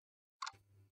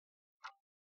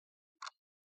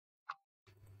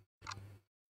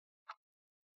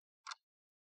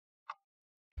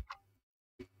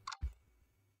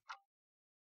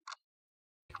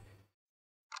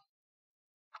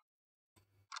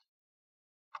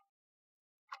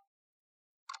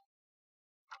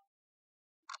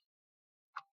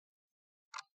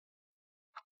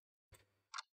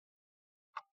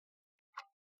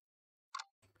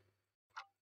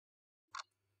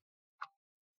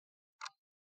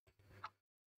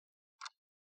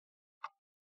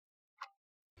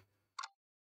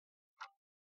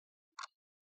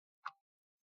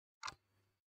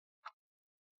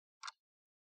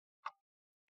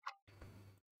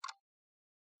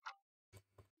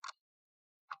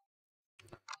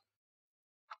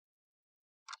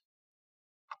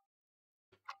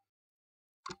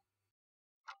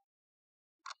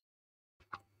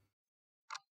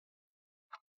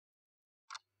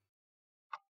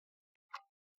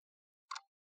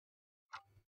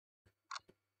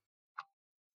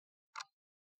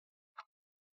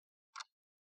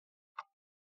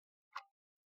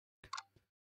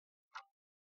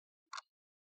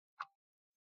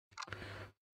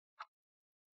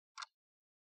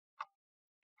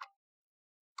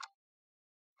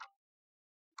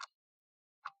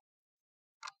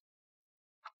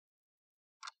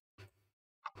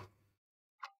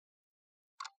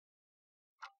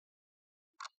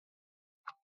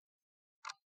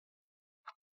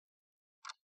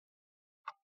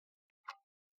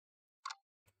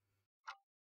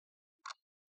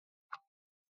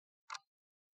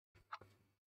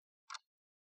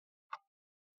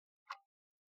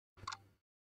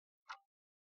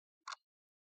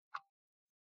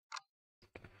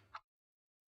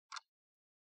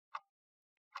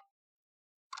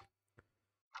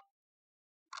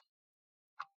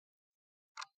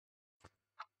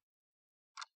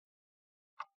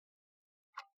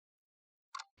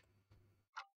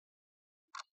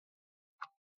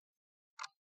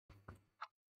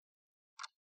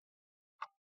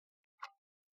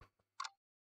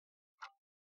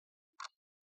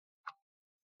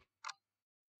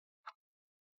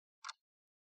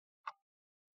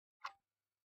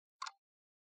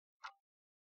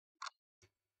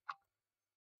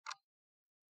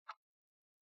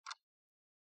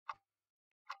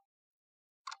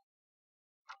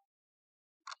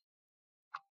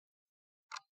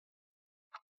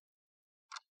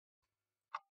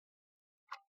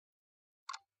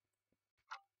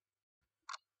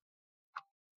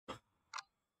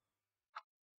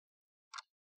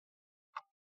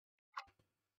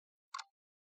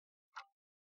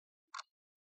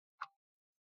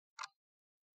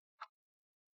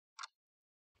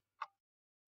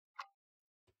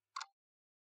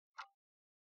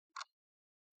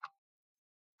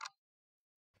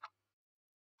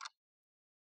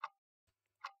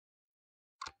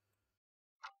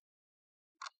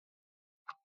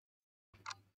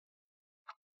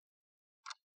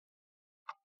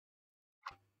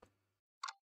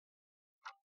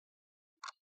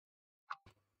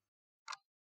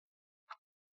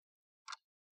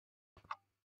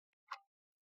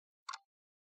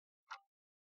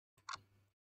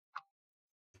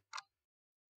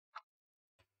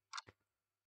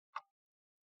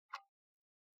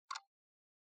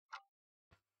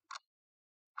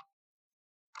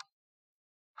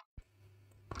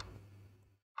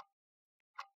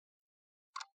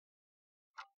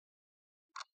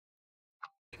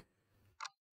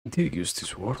 Did you use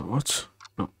this word? What?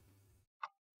 No.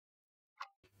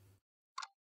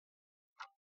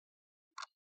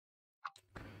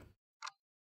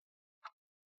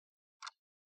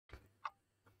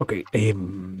 Okay,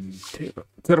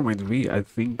 there might be, I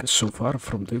think, so far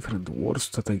from different words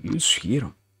that I use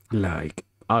here. Like,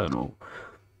 I don't know,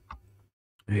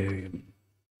 um,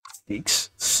 6,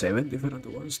 7 different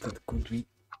words that could be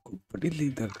completely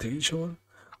interchangeable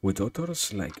with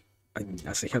others. Like,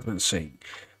 as I have been saying,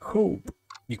 hope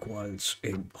equals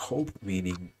hope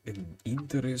meaning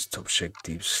interest,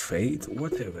 objectives, faith,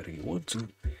 whatever you want to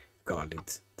call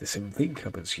it. The same thing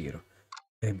happens here.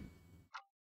 Um,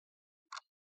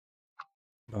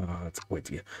 but wait,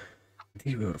 yeah.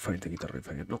 Did you ever find the guitar riff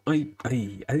again? No, I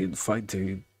didn't find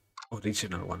the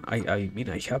original one. I mean,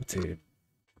 I have the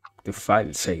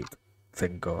file saved,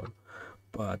 thank God.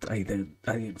 But I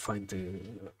didn't find the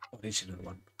original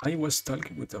one. I was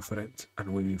talking with a friend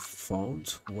and we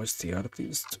found who was the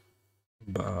artist,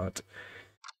 but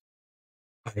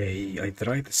I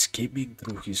tried skimming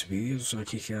through his videos and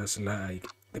he has like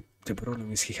the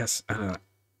problem is he has an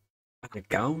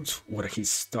account where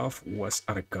his stuff was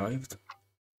archived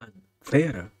and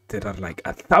there are like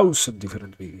 1,000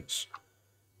 different videos.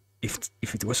 If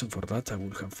it wasn't for that I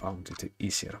would have found it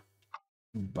easier.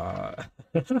 But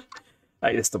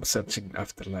I stopped searching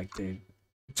after like the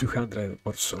 200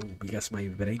 or so because my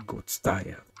brain got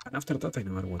tired. And after that, I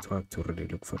never went back to really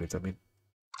look for it. I mean,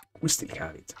 we still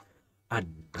have it.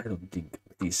 And I don't think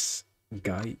this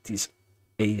guy, this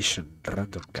Asian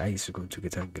random guy, is going to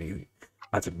get angry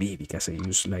at me because I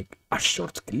use like a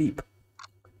short clip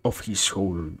of his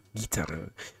whole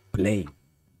guitar playing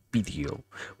video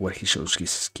where he shows his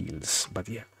skills. But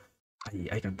yeah,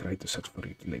 I can try to search for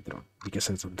it later on because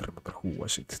I don't remember who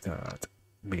was it that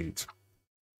made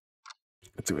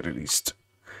it to be released.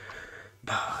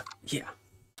 But yeah,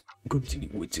 continue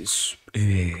with this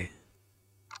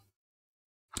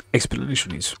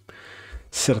explanation is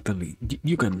certainly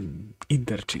you can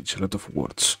interchange a lot of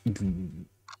words.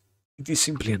 It is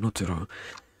simply another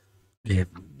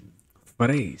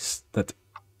phrase that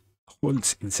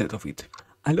holds inside of it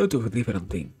a lot of different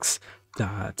things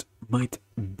that might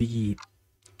be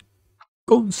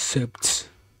concepts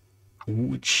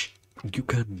which you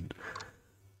can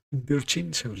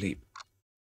interchangeably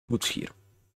put here.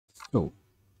 So,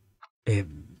 no,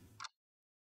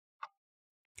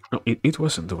 it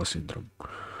wasn't the syndrome.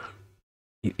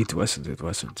 It wasn't. It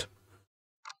wasn't.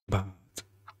 But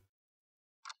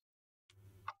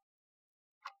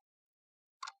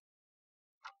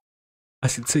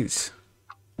as it says,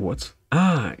 what?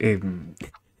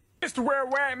 Mr.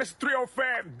 Worldwide, Mr.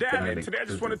 305, dial in today. I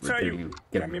just want to tell you.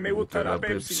 I mean, maybe we'll tell our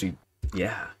Pepsi.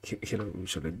 Yeah, hello,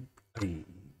 Michelin. I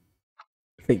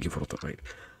thank you for the ride.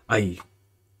 I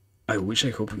I wish I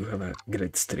hope you have a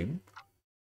great stream.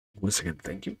 Once again,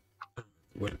 thank you.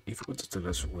 Well, if you want to tell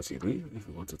us what you did, if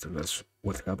you want to tell us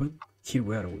what happened, here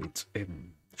we are with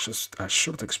just a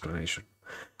short explanation.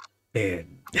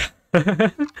 And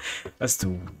as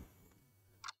to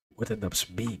what ends up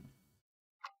being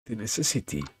the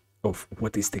necessity of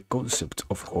what is the concept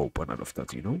of hope and all of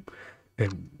that, you know?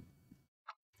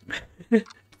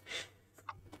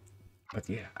 But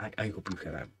yeah, I hope you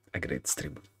had a great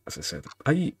stream. As I said,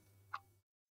 I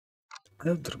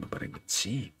don't remember even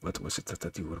seeing what was it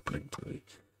that you were playing today.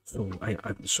 So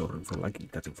I'm sorry for lacking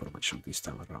that information this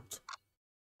time around.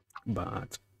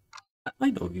 But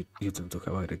I know you tend to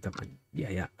have a great time. And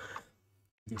yeah,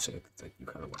 you said that you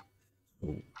had one.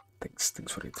 So thanks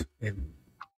for it.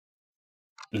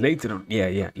 Later on,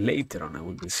 later on I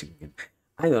will be singing.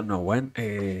 I don't know when.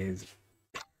 I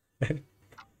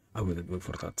wouldn't wait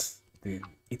for that.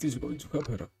 It is going to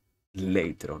happen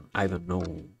later on. I don't know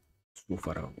so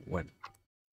far when.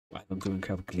 I don't even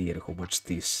have clear how much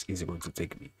this is going to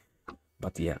take me.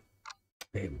 But yeah,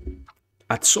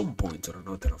 at some point or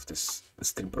another of this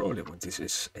stream, probably when this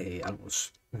is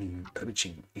almost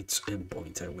reaching its end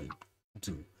point, I will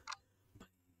do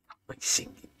my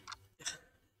singing.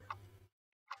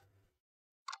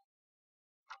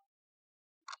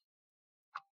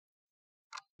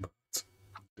 But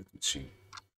let me see.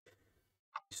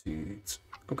 It's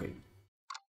okay.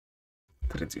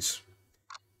 There it is.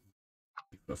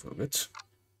 Before I forget,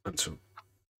 and so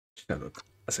shout out.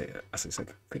 As I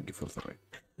said, thank you for the ride.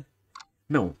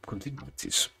 Now, continue with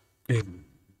this.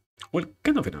 Well,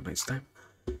 kind of in a nice time.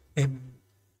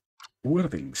 We're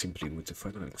dealing simply with the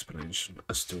final explanation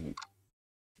as to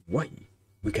why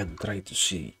we can try to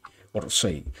see or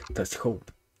say that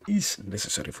hope is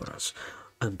necessary for us,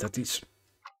 and that is,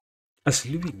 as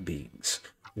living beings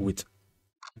with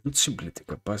not simply the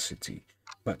capacity,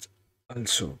 but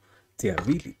also the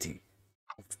ability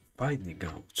of finding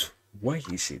out why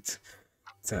is it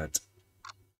that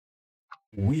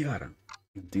we are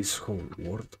in this whole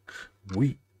world,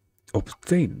 we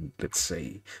obtain, let's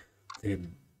say, the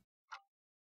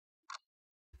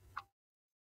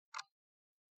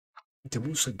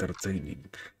most entertaining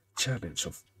challenge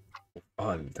of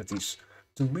all, that is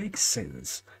to make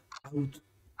sense out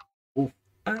of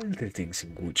all the things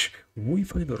in which we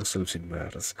find ourselves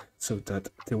immersed, so that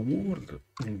the world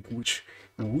in which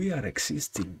we are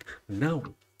existing now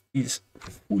is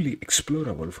fully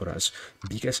explorable for us,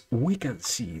 because we can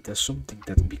see it as something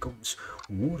that becomes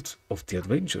worth of the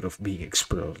adventure of being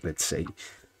explored, let's say.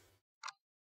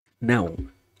 Now,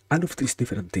 all of these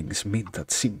different things mean that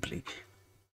simply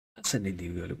as an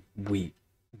individual, we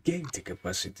gain the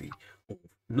capacity of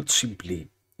not simply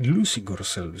losing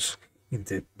ourselves in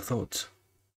the thought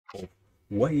of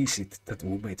why is it that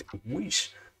we might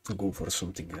wish to go for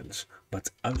something else, but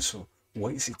also why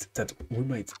is it that we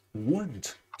might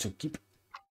want to keep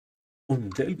on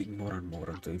delving more and more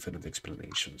into different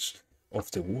explanations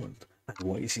of the world. And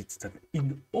why is it that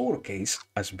in our case,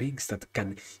 as beings that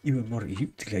can even more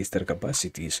utilize their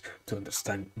capacities to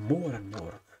understand more and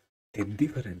more the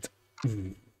different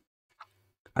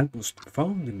almost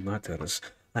founding matters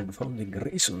and founding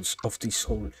reasons of this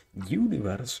whole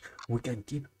universe, we can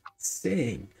keep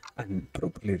saying and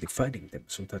properly defining them,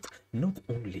 so that not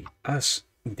only us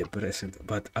in the present,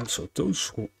 but also those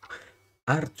who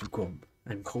are to come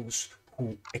and those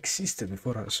who existed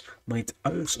before us might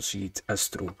also see it as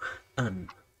true. And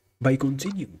by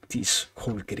continuing this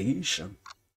whole creation,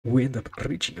 we end up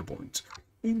reaching a point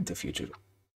in the future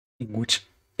in which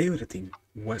everything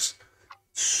was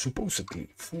supposedly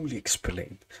fully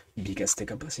explained, because the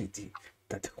capacity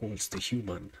that holds the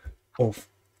human of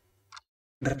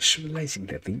rationalizing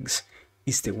the things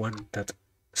is the one that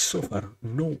so far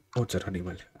no other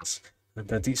animal has, and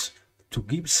that is to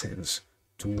give sense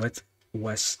to what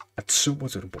was at some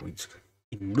other point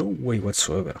in no way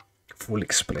whatsoever fully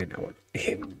explainable.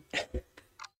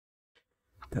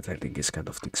 That I think is kind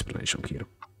of the explanation here.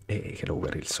 Hello,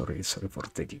 Beryl. Sorry for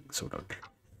taking so long.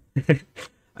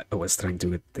 I was trying to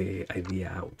get the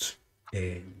idea out.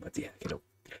 But yeah, hello.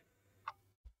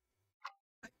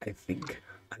 I think,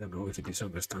 I don't know if it is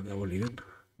understandable even,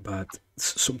 but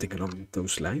something along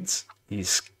those lines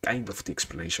is kind of the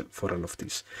explanation for all of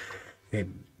this.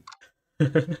 Um,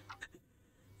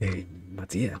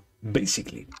 but yeah,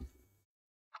 basically,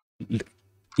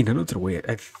 in another way,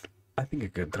 I think I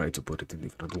can try to put it in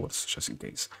different words just in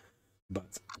case,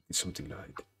 but it's something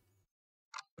like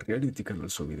reality can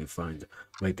also be defined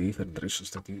by the different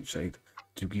reasons that you decide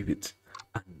to give it.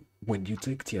 And when you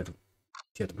take the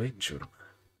adventure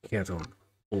head on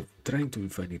of trying to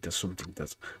define it as something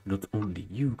that not only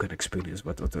you can experience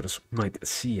but others might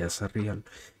see as a real,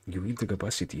 you win the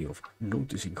capacity of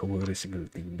noticing how every single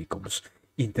thing becomes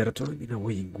intertwined in a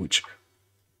way in which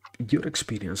your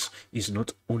experience is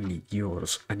not only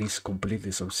yours and is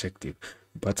completely subjective,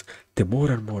 but the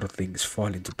more and more things fall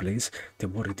into place, the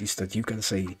more it is that you can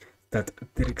say that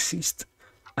there exists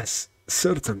a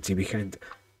certainty behind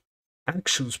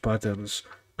actions, patterns,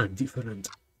 and different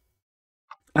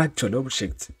actual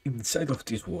objects inside of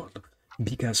this world.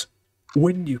 Because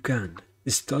when you can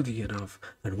study enough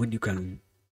and when you can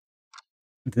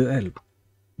delve,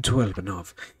 delve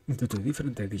enough into the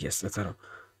different ideas that are,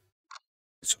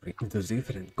 sorry, into the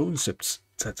different concepts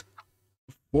that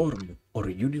form our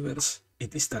universe,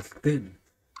 it is that then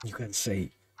you can say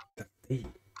that they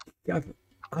have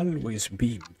always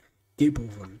been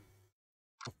capable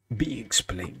of being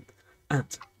explained. And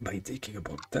by taking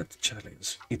upon that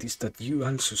challenge, it is that you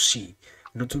also see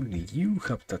not only you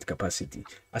have that capacity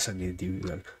as an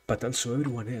individual, but also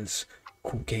everyone else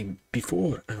who came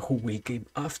before and who will come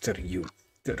after you.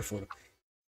 Therefore,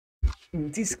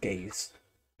 in this case,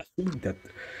 assuming that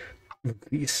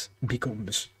this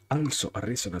becomes also a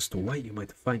reason as to why you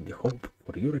might find hope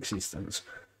for your existence,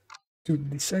 to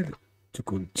decide to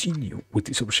continue with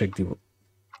this objective,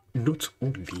 not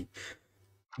only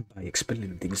by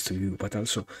explaining things to you, but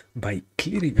also by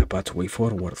clearing a pathway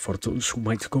forward for those who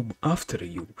might come after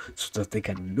you, so that they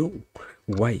can know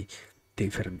why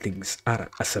different things are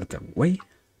a certain way.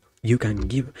 You can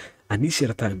give an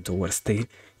easier time towards the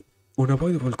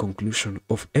unavoidable conclusion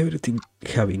of everything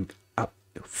having a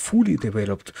fully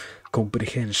developed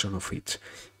comprehension of it,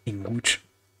 in which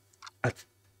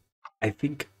I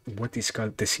think what is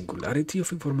called the singularity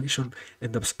of information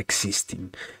ends up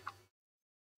existing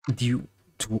due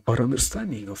to our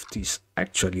understanding of this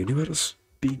actual universe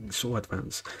being so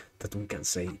advanced that we can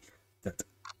say that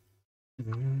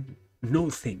no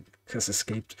thing has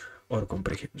escaped our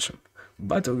comprehension.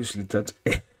 But obviously that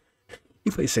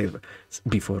If I said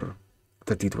before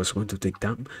that it was going to take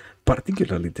time,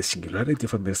 particularly the singularity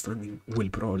of understanding will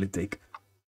probably take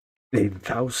in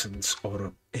thousands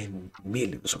or in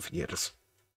millions of years.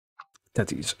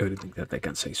 That is everything that I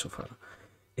can say so far.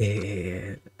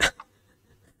 Uh,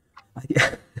 I,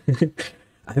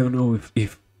 I don't know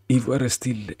if we're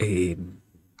still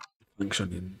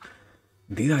functioning.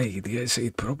 Did I say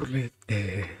it properly?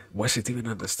 Was it even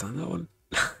understandable?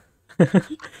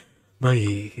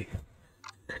 My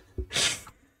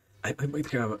I might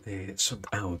have some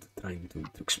out trying to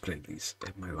explain this.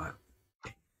 My bad.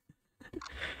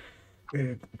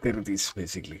 There it is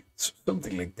basically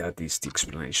something like that is the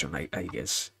explanation. I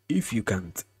guess if you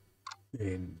can't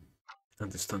um,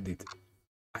 understand it,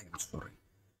 I am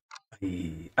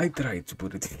sorry. I tried to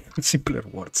put it in simpler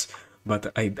words,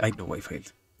 but I know I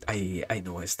failed. I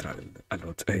know I struggled a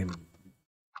lot.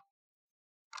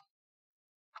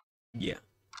 Yeah.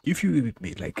 If you give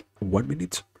me like 1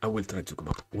 minute, I will try to come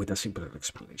up with a simpler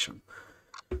explanation.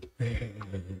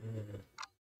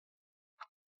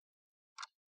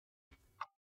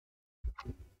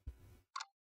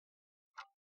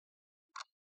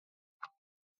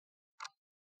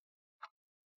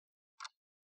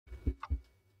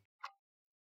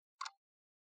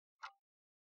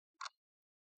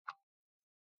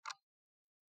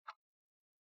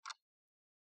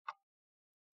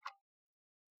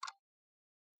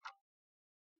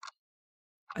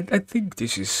 I think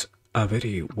this is a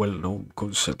very well-known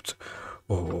concept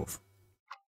of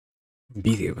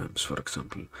video games, for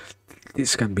example.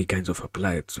 This can be kind of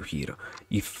applied to here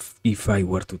if I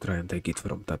were to try and take it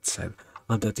from that side,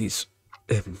 and that is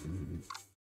um,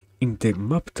 in the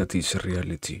map that is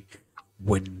reality.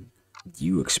 When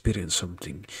you experience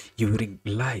something, you bring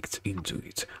light into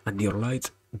it, and your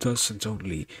light doesn't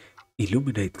only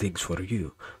illuminate things for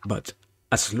you, but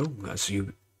as long as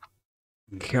you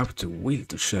have the will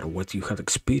to share what you have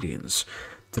experienced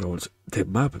through the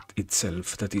map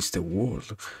itself, that is the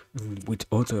world, with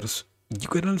others, you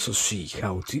can also see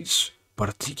how this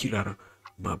particular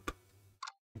map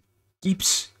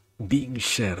keeps being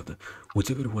shared with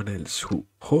everyone else who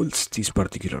holds this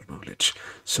particular knowledge,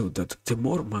 so that the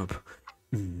more map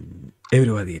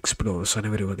everybody explores and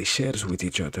everybody shares with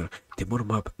each other, the more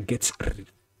map gets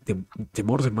the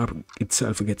more the map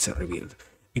itself gets revealed.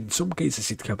 In some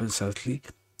cases, it happens sadly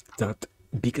that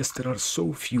because there are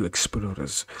so few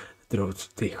explorers throughout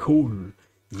the whole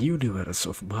universe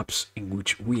of maps in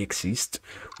which we exist,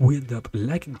 we end up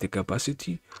lacking the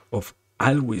capacity of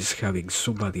always having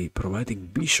somebody providing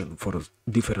vision for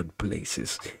different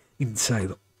places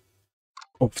inside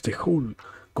of the whole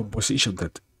composition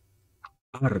that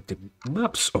are the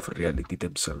maps of reality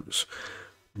themselves.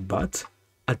 But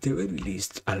at the very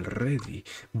least, already,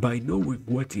 by knowing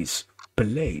what is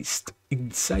placed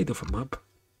inside of a map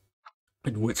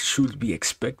and what should be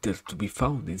expected to be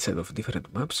found inside of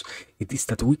different maps, it is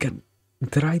that we can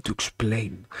try to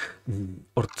explain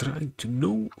or try to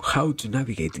know how to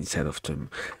navigate inside of them.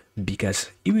 Because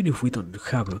even if we don't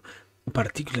have,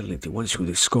 particularly the ones who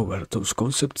discover those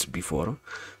concepts before,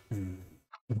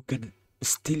 we can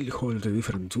still hold the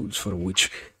different tools for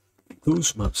which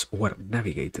those maps were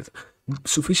navigated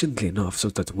sufficiently enough so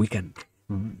that we can,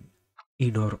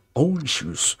 in our own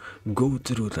shoes, go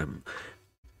through them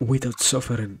without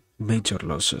suffering major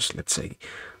losses, let's say.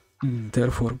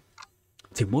 Therefore,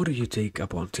 the more you take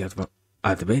upon the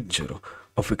adventure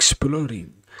of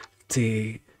exploring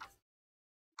the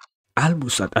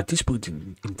almost at this point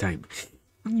in time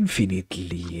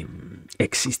infinitely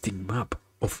existing map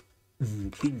of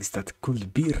things that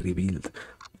could be revealed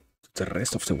to the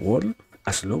rest of the world,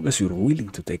 as long as you're willing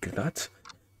to take that,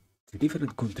 the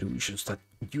different contributions that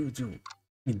you do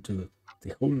into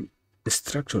the whole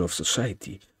structure of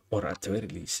society, or at the very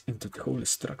least into the whole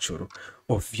structure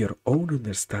of your own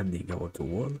understanding about the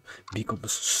world,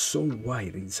 becomes so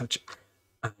wide in such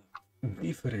a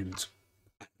different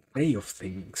array of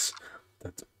things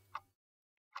that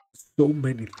so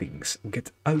many things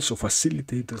get also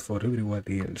facilitated for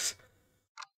everybody else.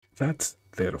 That,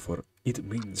 therefore, it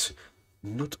means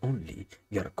not only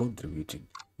you're contributing,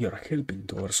 you're helping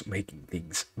towards making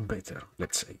things better,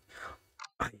 let's say.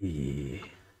 I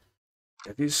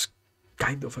that is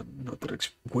kind of another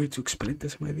way to explain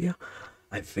this idea.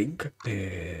 I think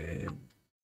I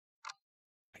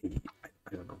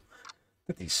don't know.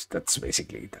 That's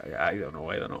basically it. I don't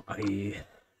know. I don't know. I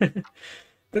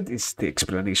that is the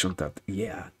explanation that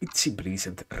yeah, it simply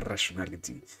isn't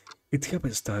rationality. It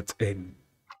happens that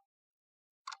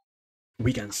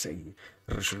we can say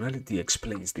rationality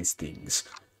explains these things,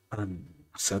 and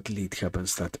sadly it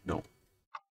happens that no,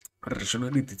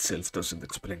 rationality itself doesn't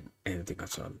explain anything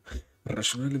at all.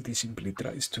 Rationality simply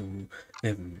tries to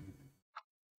um,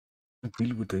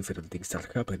 deal with different things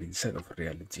that happen inside of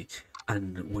reality.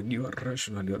 And when you are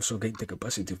rational, you also gain the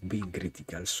capacity of being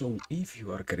critical. So if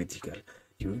you are critical,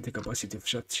 you gain the capacity of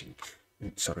judging.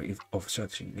 Of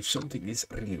judging if something is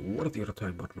really worth your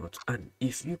time or not. And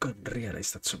if you can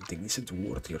realize that something isn't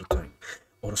worth your time,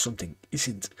 or something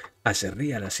isn't as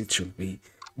real as it should be,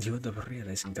 you end up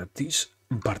realizing that this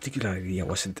particular idea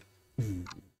wasn't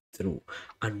true.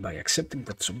 And by accepting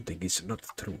that something is not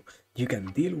true, you can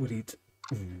deal with it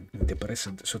in the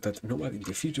present so that no one in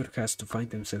the future has to find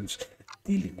themselves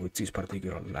dealing with this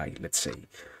particular lie, let's say.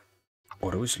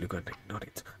 Or obviously you can ignore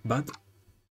it. But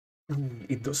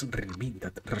it doesn't really mean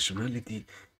that rationality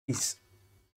is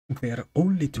there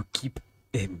only to keep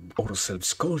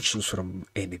ourselves conscious from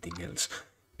anything else.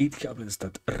 It happens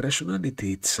that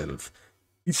rationality itself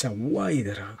is a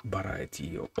wider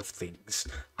variety of things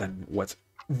than what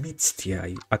meets the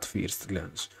eye at first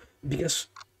glance. Because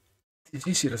it's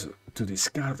easier to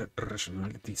discard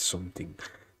rationality as something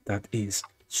that is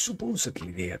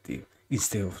supposedly negative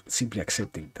instead of simply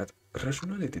accepting that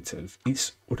rationality itself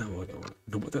is unavoidable.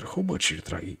 No matter how much you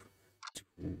try to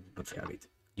not have it,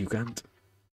 you can't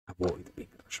avoid being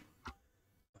rational.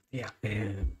 But yeah,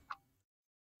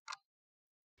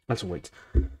 also wait,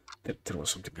 there was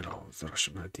something about the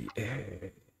rationality.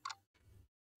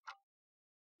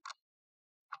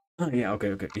 Yeah,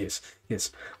 okay, yes,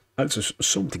 yes. Also,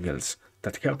 something else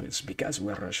that happens because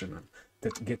we're rational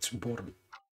that gets born,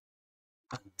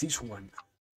 and this one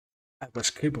I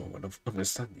was capable of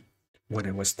understanding when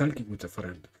I was talking with a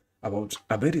friend about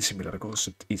a very similar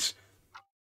concept is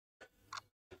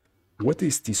what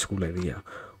is this whole idea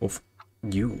of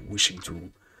you wishing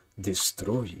to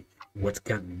destroy what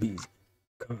can be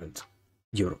called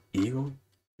your ego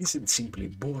isn't simply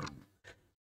born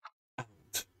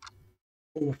out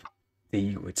of the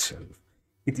ego itself.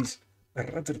 It is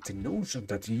rather the notion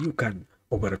that you can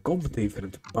overcome the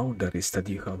different boundaries that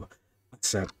you have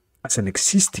as, as an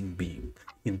existing being.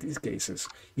 In these cases,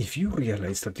 if you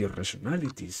realize that your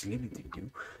rationality is limiting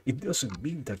you, it doesn't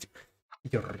mean that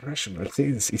your rational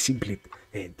sense is simply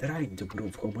trying to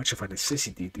prove how much of a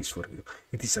necessity it is for you.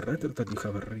 It is rather that you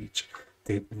have reached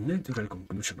the natural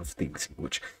conclusion of things in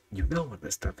which you now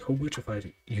understand how much of a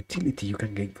utility you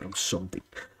can gain from something,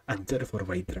 and therefore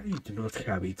by trying to not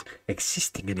have it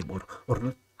existing anymore or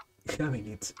not having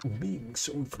it being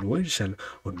so influential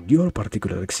on your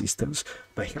particular existence,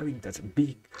 by having that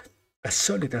being as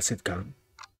solid as it can,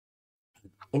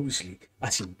 obviously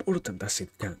as important as it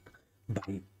can,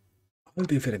 by all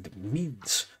different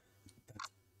means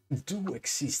that do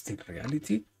exist in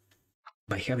reality,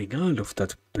 by having all of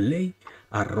that play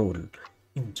a role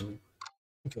into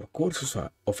your courses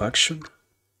of action,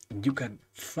 you can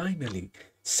finally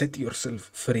set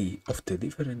yourself free of the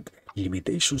different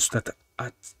limitations that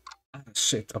are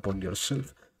set upon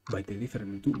yourself by the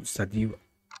different tools that you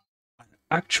are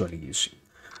actually using.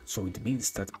 So it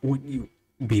means that when you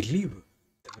believe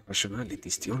that rationality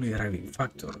is the only driving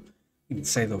factor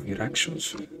inside of your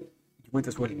actions, you might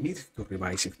as well need to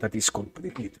revise if that is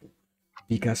completely true.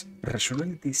 Because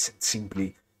rationality is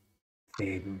simply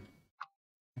the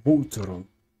motor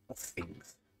of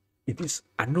things. It is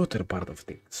another part of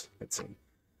things, let's say.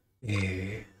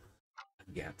 Uh,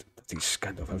 yeah, that is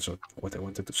kind of also what I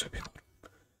wanted to say before.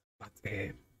 But I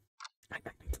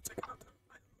need to take another.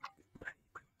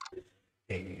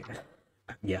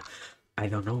 Yeah, I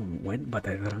don't know when, but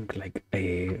I drank like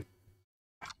a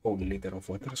whole liter of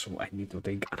water, so I need to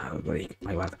take another break.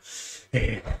 My bad.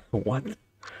 What?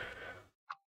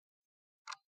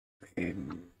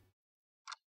 Um,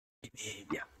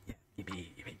 yeah,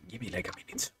 give me like a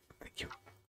minute. Thank you.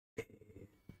 Uh,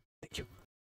 thank you.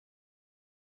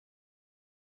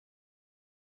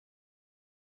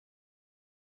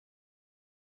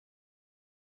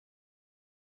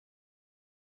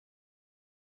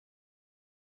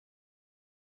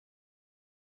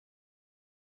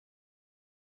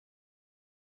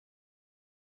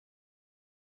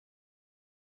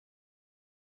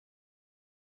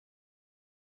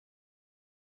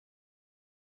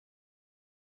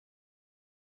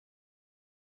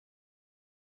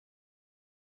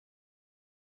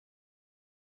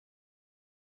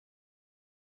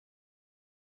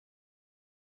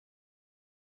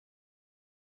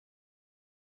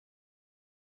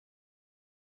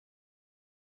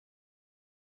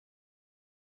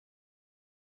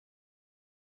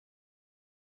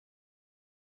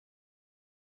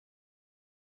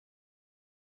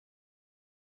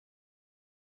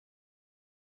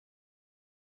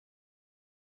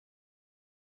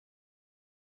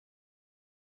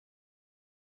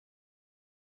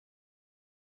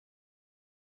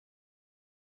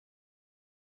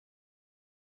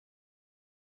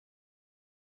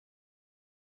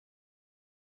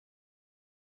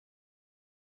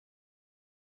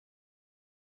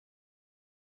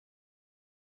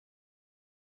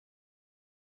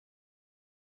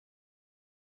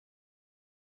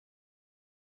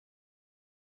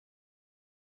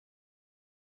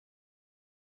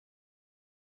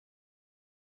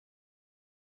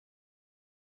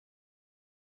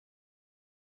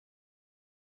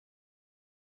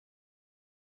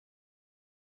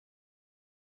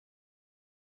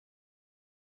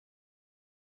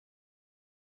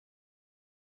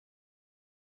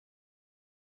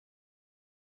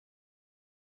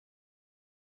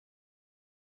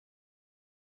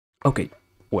 Okay,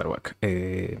 we're back.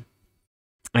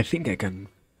 I think I can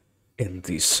end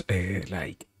this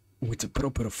like with a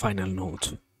proper final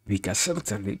note because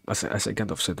certainly, as I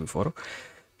kind of said before,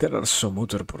 there are some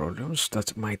other problems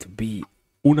that might be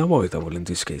unavoidable in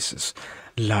these cases,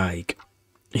 like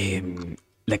um,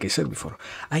 like I said before,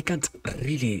 I can't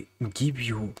really give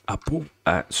you a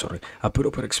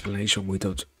proper explanation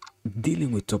without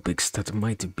dealing with topics that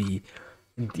might be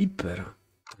deeper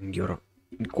than your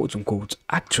quote unquote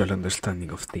actual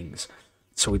understanding of things.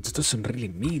 So it doesn't really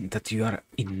mean that you are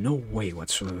in no way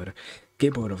whatsoever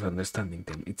capable of understanding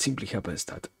them. It simply happens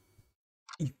that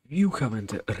if you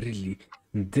haven't really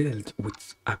dealt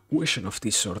with a question of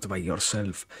this sort by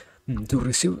yourself, to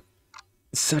receive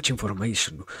such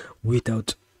information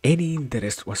without any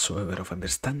interest whatsoever of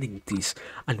understanding this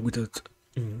and without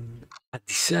a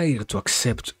desire to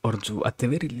accept or to at the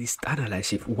very least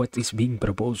analyze if what is being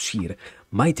proposed here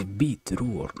might be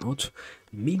true or not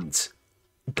means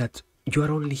that you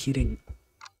are only hearing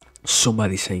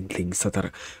somebody saying things that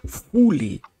are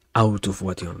fully out of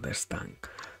what you understand.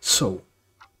 So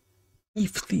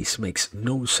if this makes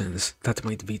no sense, that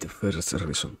might be the first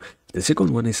reason. The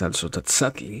second one is also that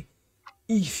sadly,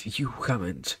 if you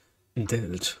haven't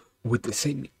dealt with the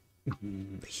same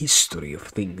history of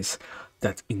things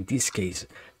that in this case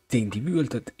the individual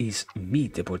that is me,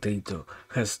 the potato,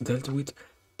 has dealt with,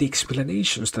 the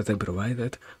explanations that I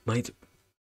provided might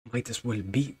as well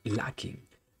be lacking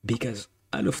because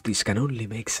all of this can only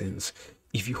make sense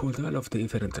if you hold all of the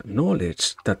different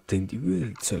knowledge that the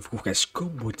individual itself who has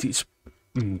come with this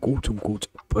quote unquote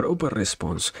proper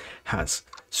response has.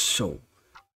 So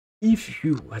if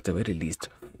you, at the very least,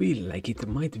 feel like it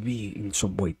might be in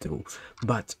some way true,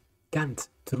 but can't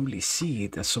truly see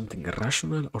it as something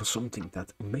rational or something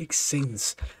that makes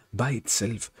sense by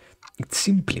itself, it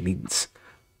simply means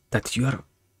that you are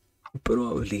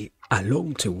probably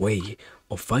along the way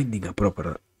of finding a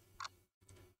proper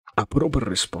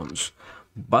response,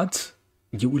 but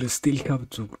you will still have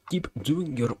to keep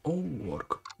doing your own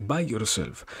work by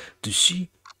yourself to see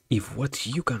if what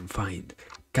you can find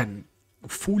can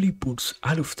fully put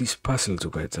all of this puzzle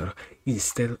together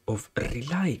instead of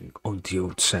relying on the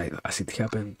outside, as it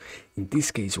happened in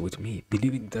this case with me,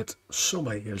 believing that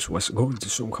somebody else was going to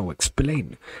somehow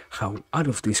explain how all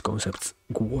of these concepts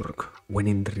work when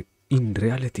in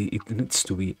reality it needs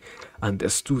to be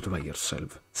understood by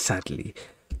yourself. Sadly,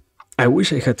 I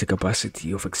wish I had the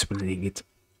capacity of explaining it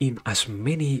in as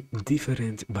many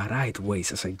different varied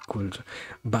ways as I could,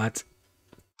 but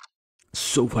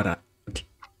so far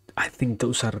I think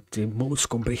those are the most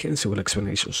comprehensible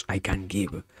explanations I can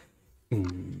give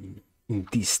in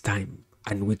this time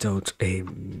and without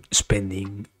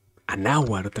spending an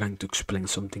hour trying to explain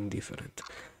something different.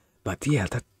 But yeah,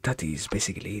 that is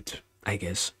basically it, I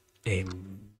guess. I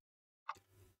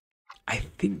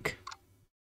think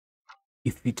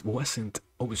if it wasn't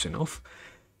obvious enough,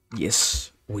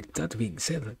 yes, with that being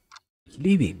said,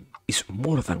 living is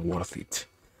more than worth it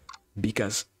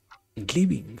because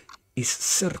living is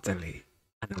certainly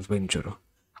an adventure.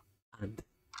 And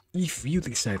if you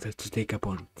decide to take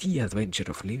upon the adventure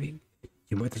of living,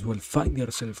 you might as well find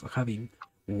yourself having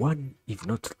one, if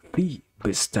not the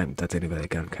best time that anybody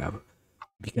can have.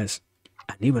 Because,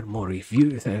 and even more, if you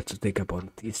decide to take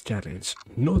upon this challenge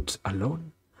not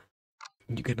alone,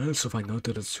 you can also find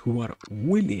others who are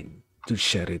willing to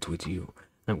share it with you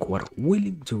and who are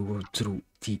willing to go through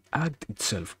the act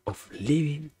itself of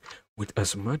living with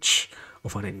as much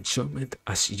of an enjoyment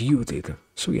as you did.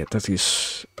 So yeah, that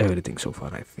is everything so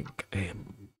far. I think.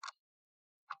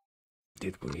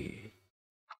 Did we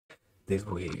did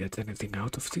we get anything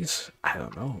out of this? I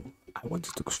don't know. I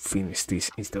wanted to finish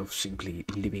this instead of simply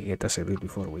leaving it as I did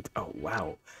before with oh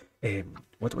wow.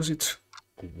 What was it?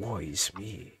 Woe is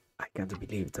me. I can't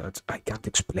believe that I can't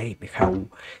explain how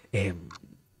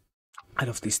all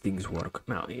of these things work.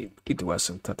 Now it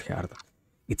wasn't that hard.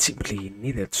 It simply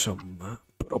needed some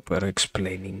proper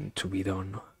explaining to be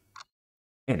done.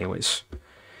 Anyways,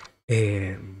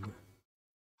 um,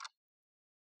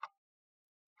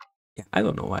 yeah, I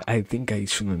don't know. I think I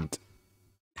shouldn't.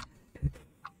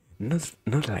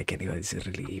 Not like anybody's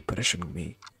really pressuring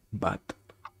me, but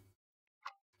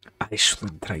I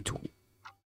shouldn't try to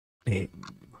um,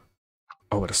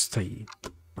 overstay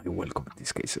my welcome in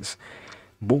these cases.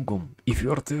 Boom, if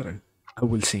you're there, I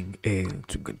will sing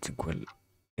Twinkle Twinkle.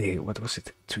 What was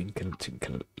it? Twinkle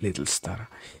Twinkle Little Star.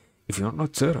 If you're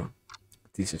not there,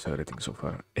 this is everything so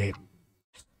far.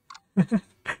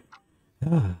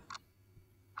 Ah,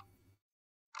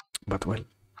 but well,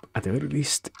 at the very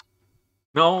least,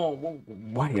 no.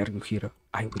 Why are you here?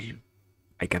 I will.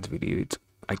 I can't believe it.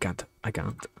 I can't.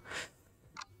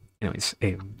 Anyways,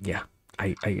 yeah,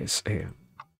 I guess we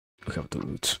have to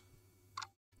do it.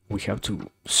 We have to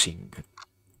sing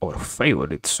our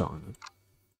favorite song.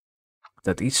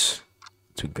 That is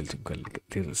Twinkle Twinkle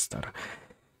Little Star.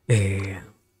 Uh,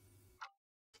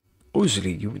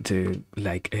 Obviously, you mean the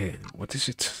like what is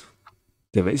it?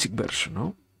 The basic version,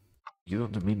 no? You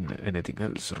don't mean anything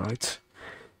else, right?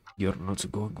 You're not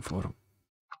going for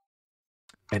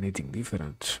anything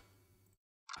different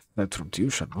aside from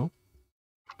tuition, no?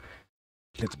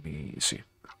 Let me see.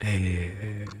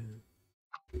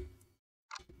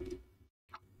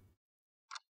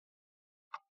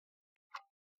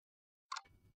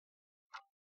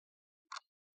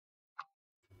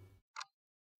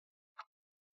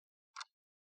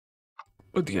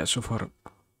 But yeah, so far it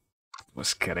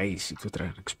was crazy to try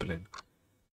and explain.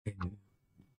 It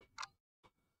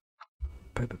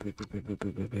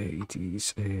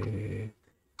is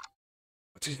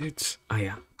what is it? Ah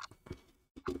yeah.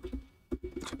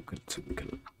 Twinkle,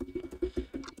 twinkle.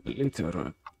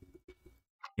 Little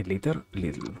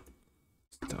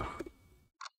star.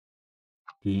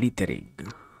 Littering.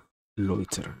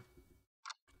 Loiter.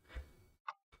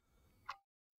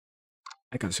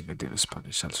 I can sing it in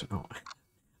Spanish also. No,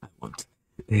 I want.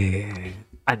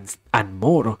 And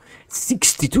more.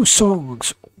 62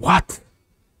 songs. What?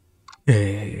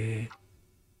 I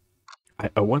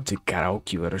want a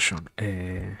karaoke version.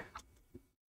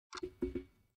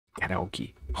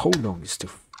 Karaoke. How long is the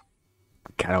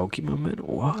karaoke moment?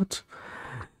 What?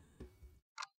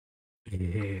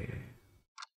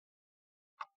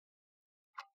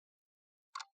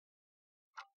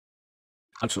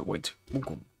 Also, wait.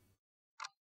 Mukum,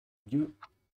 you're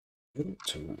going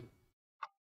to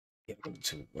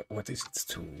what is it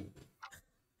to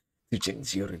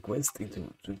change your request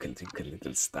into Twinkle Twinkle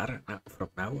Little Star from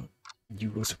now on?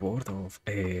 You was bored of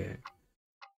hearing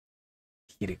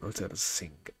others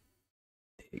sing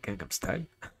Gangnam Style.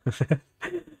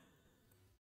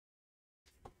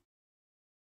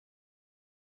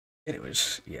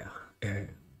 Anyways, yeah. The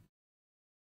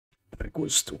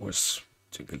request was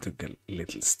Twinkle Twinkle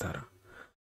Little Star.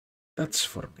 That's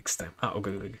for next time. Ah,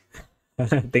 okay, okay.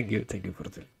 Thank you for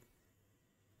telling.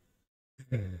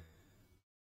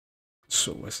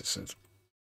 So, as I said,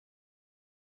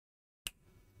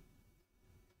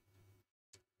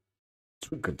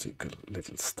 Twinkle Twinkle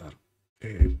Little Star.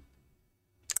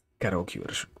 Karaoke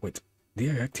version. Wait,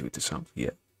 did I activate the sound?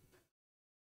 Yeah.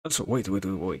 Also, wait. I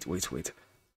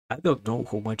don't know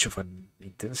how much of an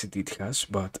intensity it has,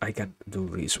 but I can do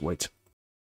this. Wait.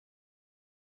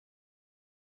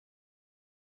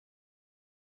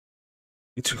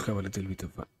 It should have a little bit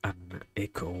of an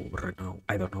echo right now.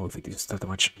 I don't know if it is that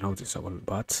much noticeable,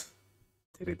 but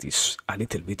there it is a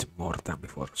little bit more than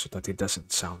before, so that it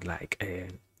doesn't sound like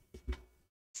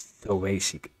so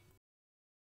basic.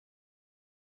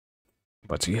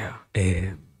 But yeah,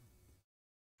 the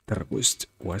request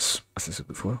was, as I said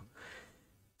before,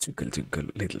 Twinkle Twinkle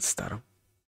Little Star.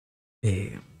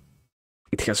 It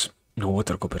has no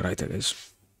other copyright, I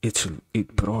guess. It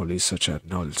probably is such a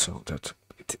null song that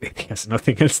it has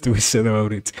nothing else to be said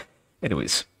about it.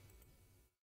 Anyways,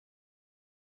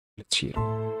 let's hear.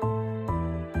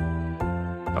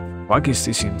 The fuck is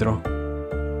this intro?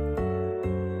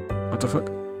 What the fuck?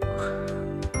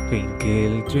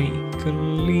 Twinkle, twinkle,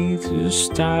 little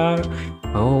star.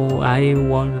 Oh, I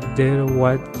wonder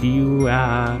what you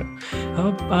are.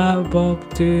 Up above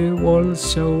the world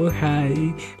so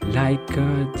high, like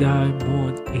a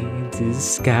diamond in the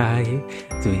sky.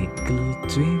 Twinkle,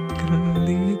 twinkle,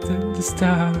 little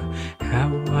star. How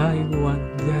I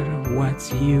wonder what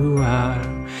you are.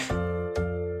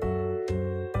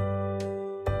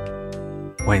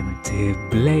 When the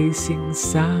blazing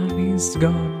sun is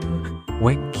gone,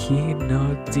 when he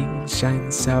nothing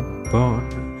shines upon,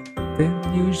 then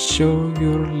you show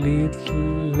your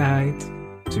little light.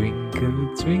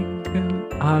 Twinkle,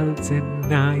 twinkle, all the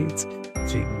night.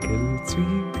 Twinkle,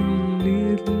 twinkle,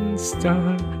 little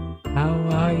star. How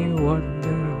I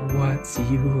wonder what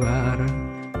you are.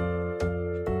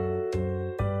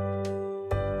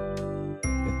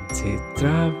 When they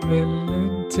travel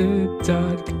in the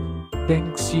dark,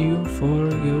 thanks you for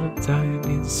your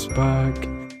tiny spark.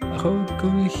 How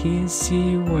could he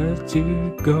see where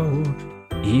to go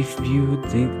if you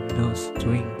did not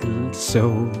twinkle so?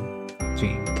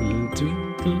 Twinkle,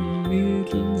 twinkle,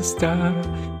 little star,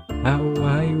 how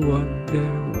I wonder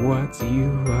what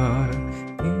you are.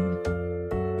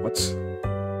 What's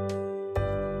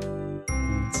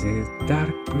the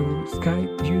dark blue sky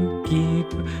you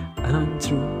keep, and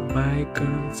through my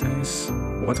curtains?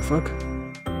 What the fuck?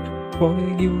 for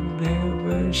you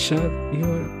never shut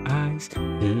your eyes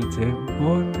till the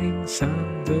morning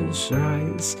sun does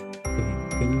rise.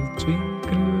 Twinkle,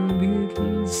 twinkle,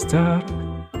 little star,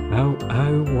 how I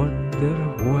wonder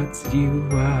what you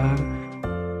are.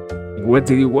 What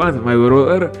do you want, my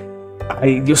brother?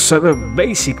 I just saw the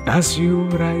basic as you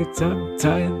bright and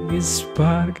tiny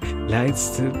spark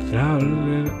lights the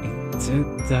traveler in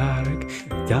the dark.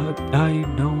 That I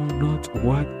know not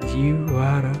what you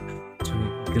are.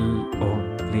 Twinkle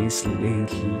on this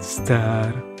little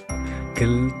star.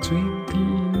 Twinkle,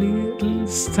 twinkle, little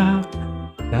star.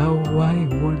 Now I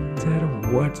wonder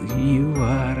what you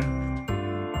are.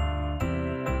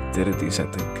 There it is, I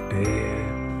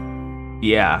think.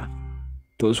 Yeah,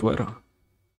 those were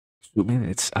 2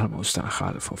 minutes, almost and a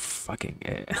half of fucking,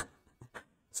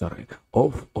 sorry,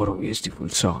 of our beautiful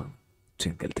song,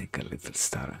 Twinkle Twinkle Little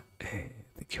Star.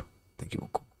 Thank you,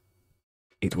 Uncle.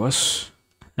 It was,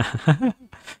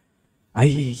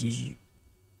 I,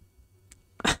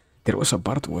 there was a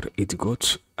part where it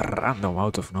got random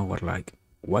out of nowhere, like,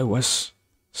 why was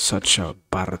such a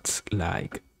part,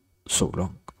 like, so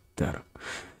long there,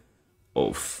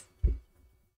 of,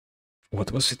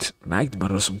 what was it,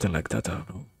 Nightmare or something like that, I don't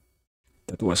know.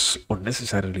 That was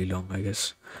unnecessarily long, I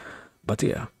guess. But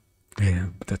yeah,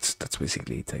 that's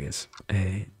basically it, I guess.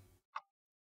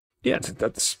 Yeah,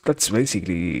 that's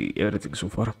basically everything so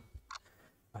far.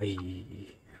 I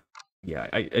yeah,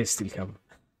 I still have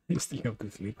to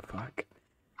sleep. Fuck.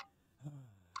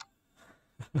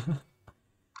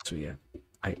 So yeah,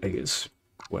 I guess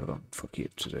we're done for here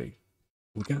today.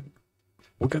 We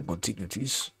can continue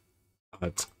this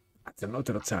at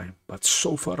another time. But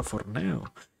so far for now,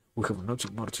 we have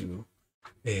nothing more to do.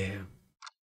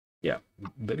 Yeah,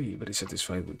 very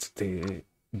satisfied with the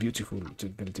beautiful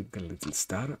Twinkle Twinkle Little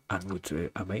Star and with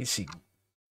the amazing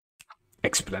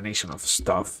explanation of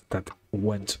stuff that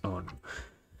went on.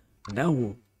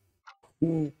 Now,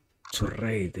 who to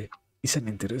raid is an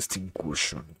interesting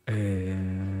question.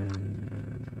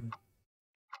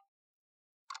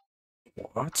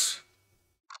 What?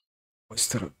 Was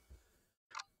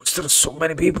there so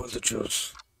many people to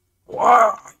choose?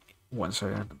 Why? Once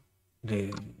again,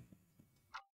 the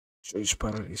choice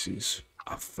paralysis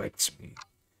affects me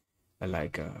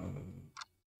like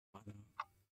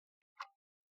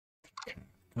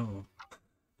no.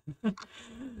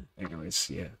 Anyways,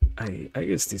 yeah, I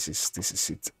guess this is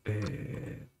it.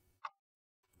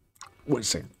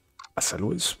 Once again, as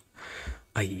always,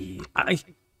 I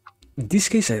in this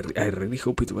case I really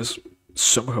hope it was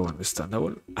somehow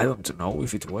understandable. I don't know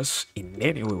if it was in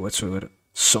any way whatsoever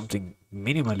something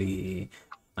minimally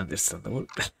understandable.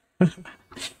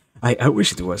 I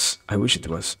wish it was. I wish it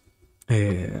was.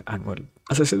 And well,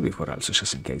 as I said before, also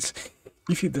just in case,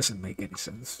 if it doesn't make any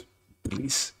sense,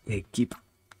 please keep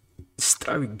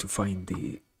striving to find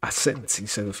the ascents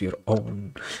inside of your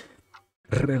own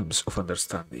realms of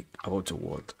understanding about the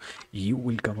world. You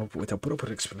will come up with a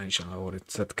proper explanation about it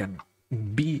that can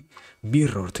be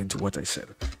mirrored into what I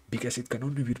said, because it can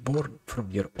only be born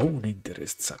from your own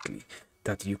interest, sadly,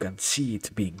 that you can see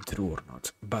it being true or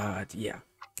not. But yeah,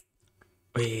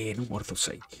 no more to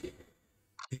say.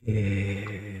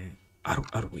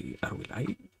 Are we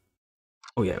lying?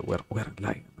 Oh yeah, we're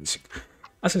lying. Amazing.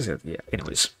 As I said, yeah.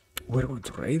 Anyways, we're going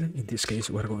to raid. In this case,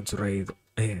 we're going to raid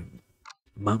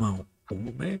Mama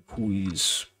Umume, who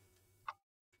is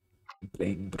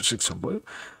playing Project Sunboy.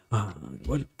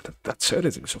 Well, that's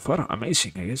everything so far.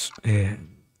 Amazing, I guess.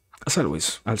 As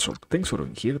always, also, thanks for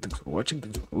being here, thanks for watching,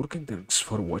 thanks for working, thanks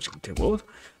for watching the VOD,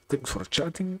 thanks for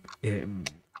chatting.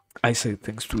 I say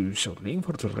thanks to Shaolin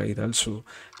for the raid, also,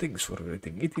 thanks for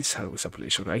everything. It is always a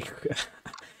pleasure.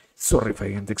 Sorry if I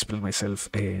didn't explain myself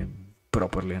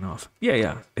properly enough.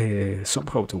 Yeah.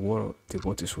 Somehow the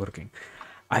bot is working.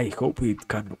 I hope it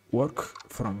can work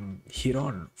from here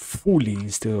on fully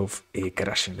instead of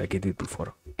crashing like it did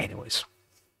before. Anyways,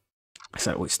 as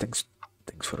always, thanks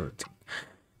for everything.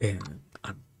 And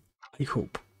I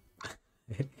hope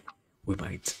we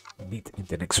might meet in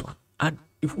the next one. And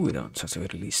if we don't, at the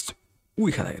very least,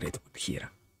 we had a great one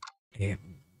here.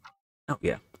 Oh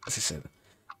yeah, as I said,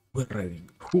 we're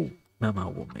reading Who Mama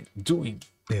Woman doing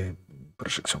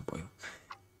Project Sunboy.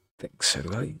 Thanks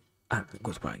everybody, and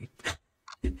goodbye.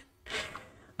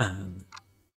 And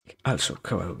also,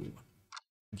 have a good one.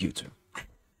 You too.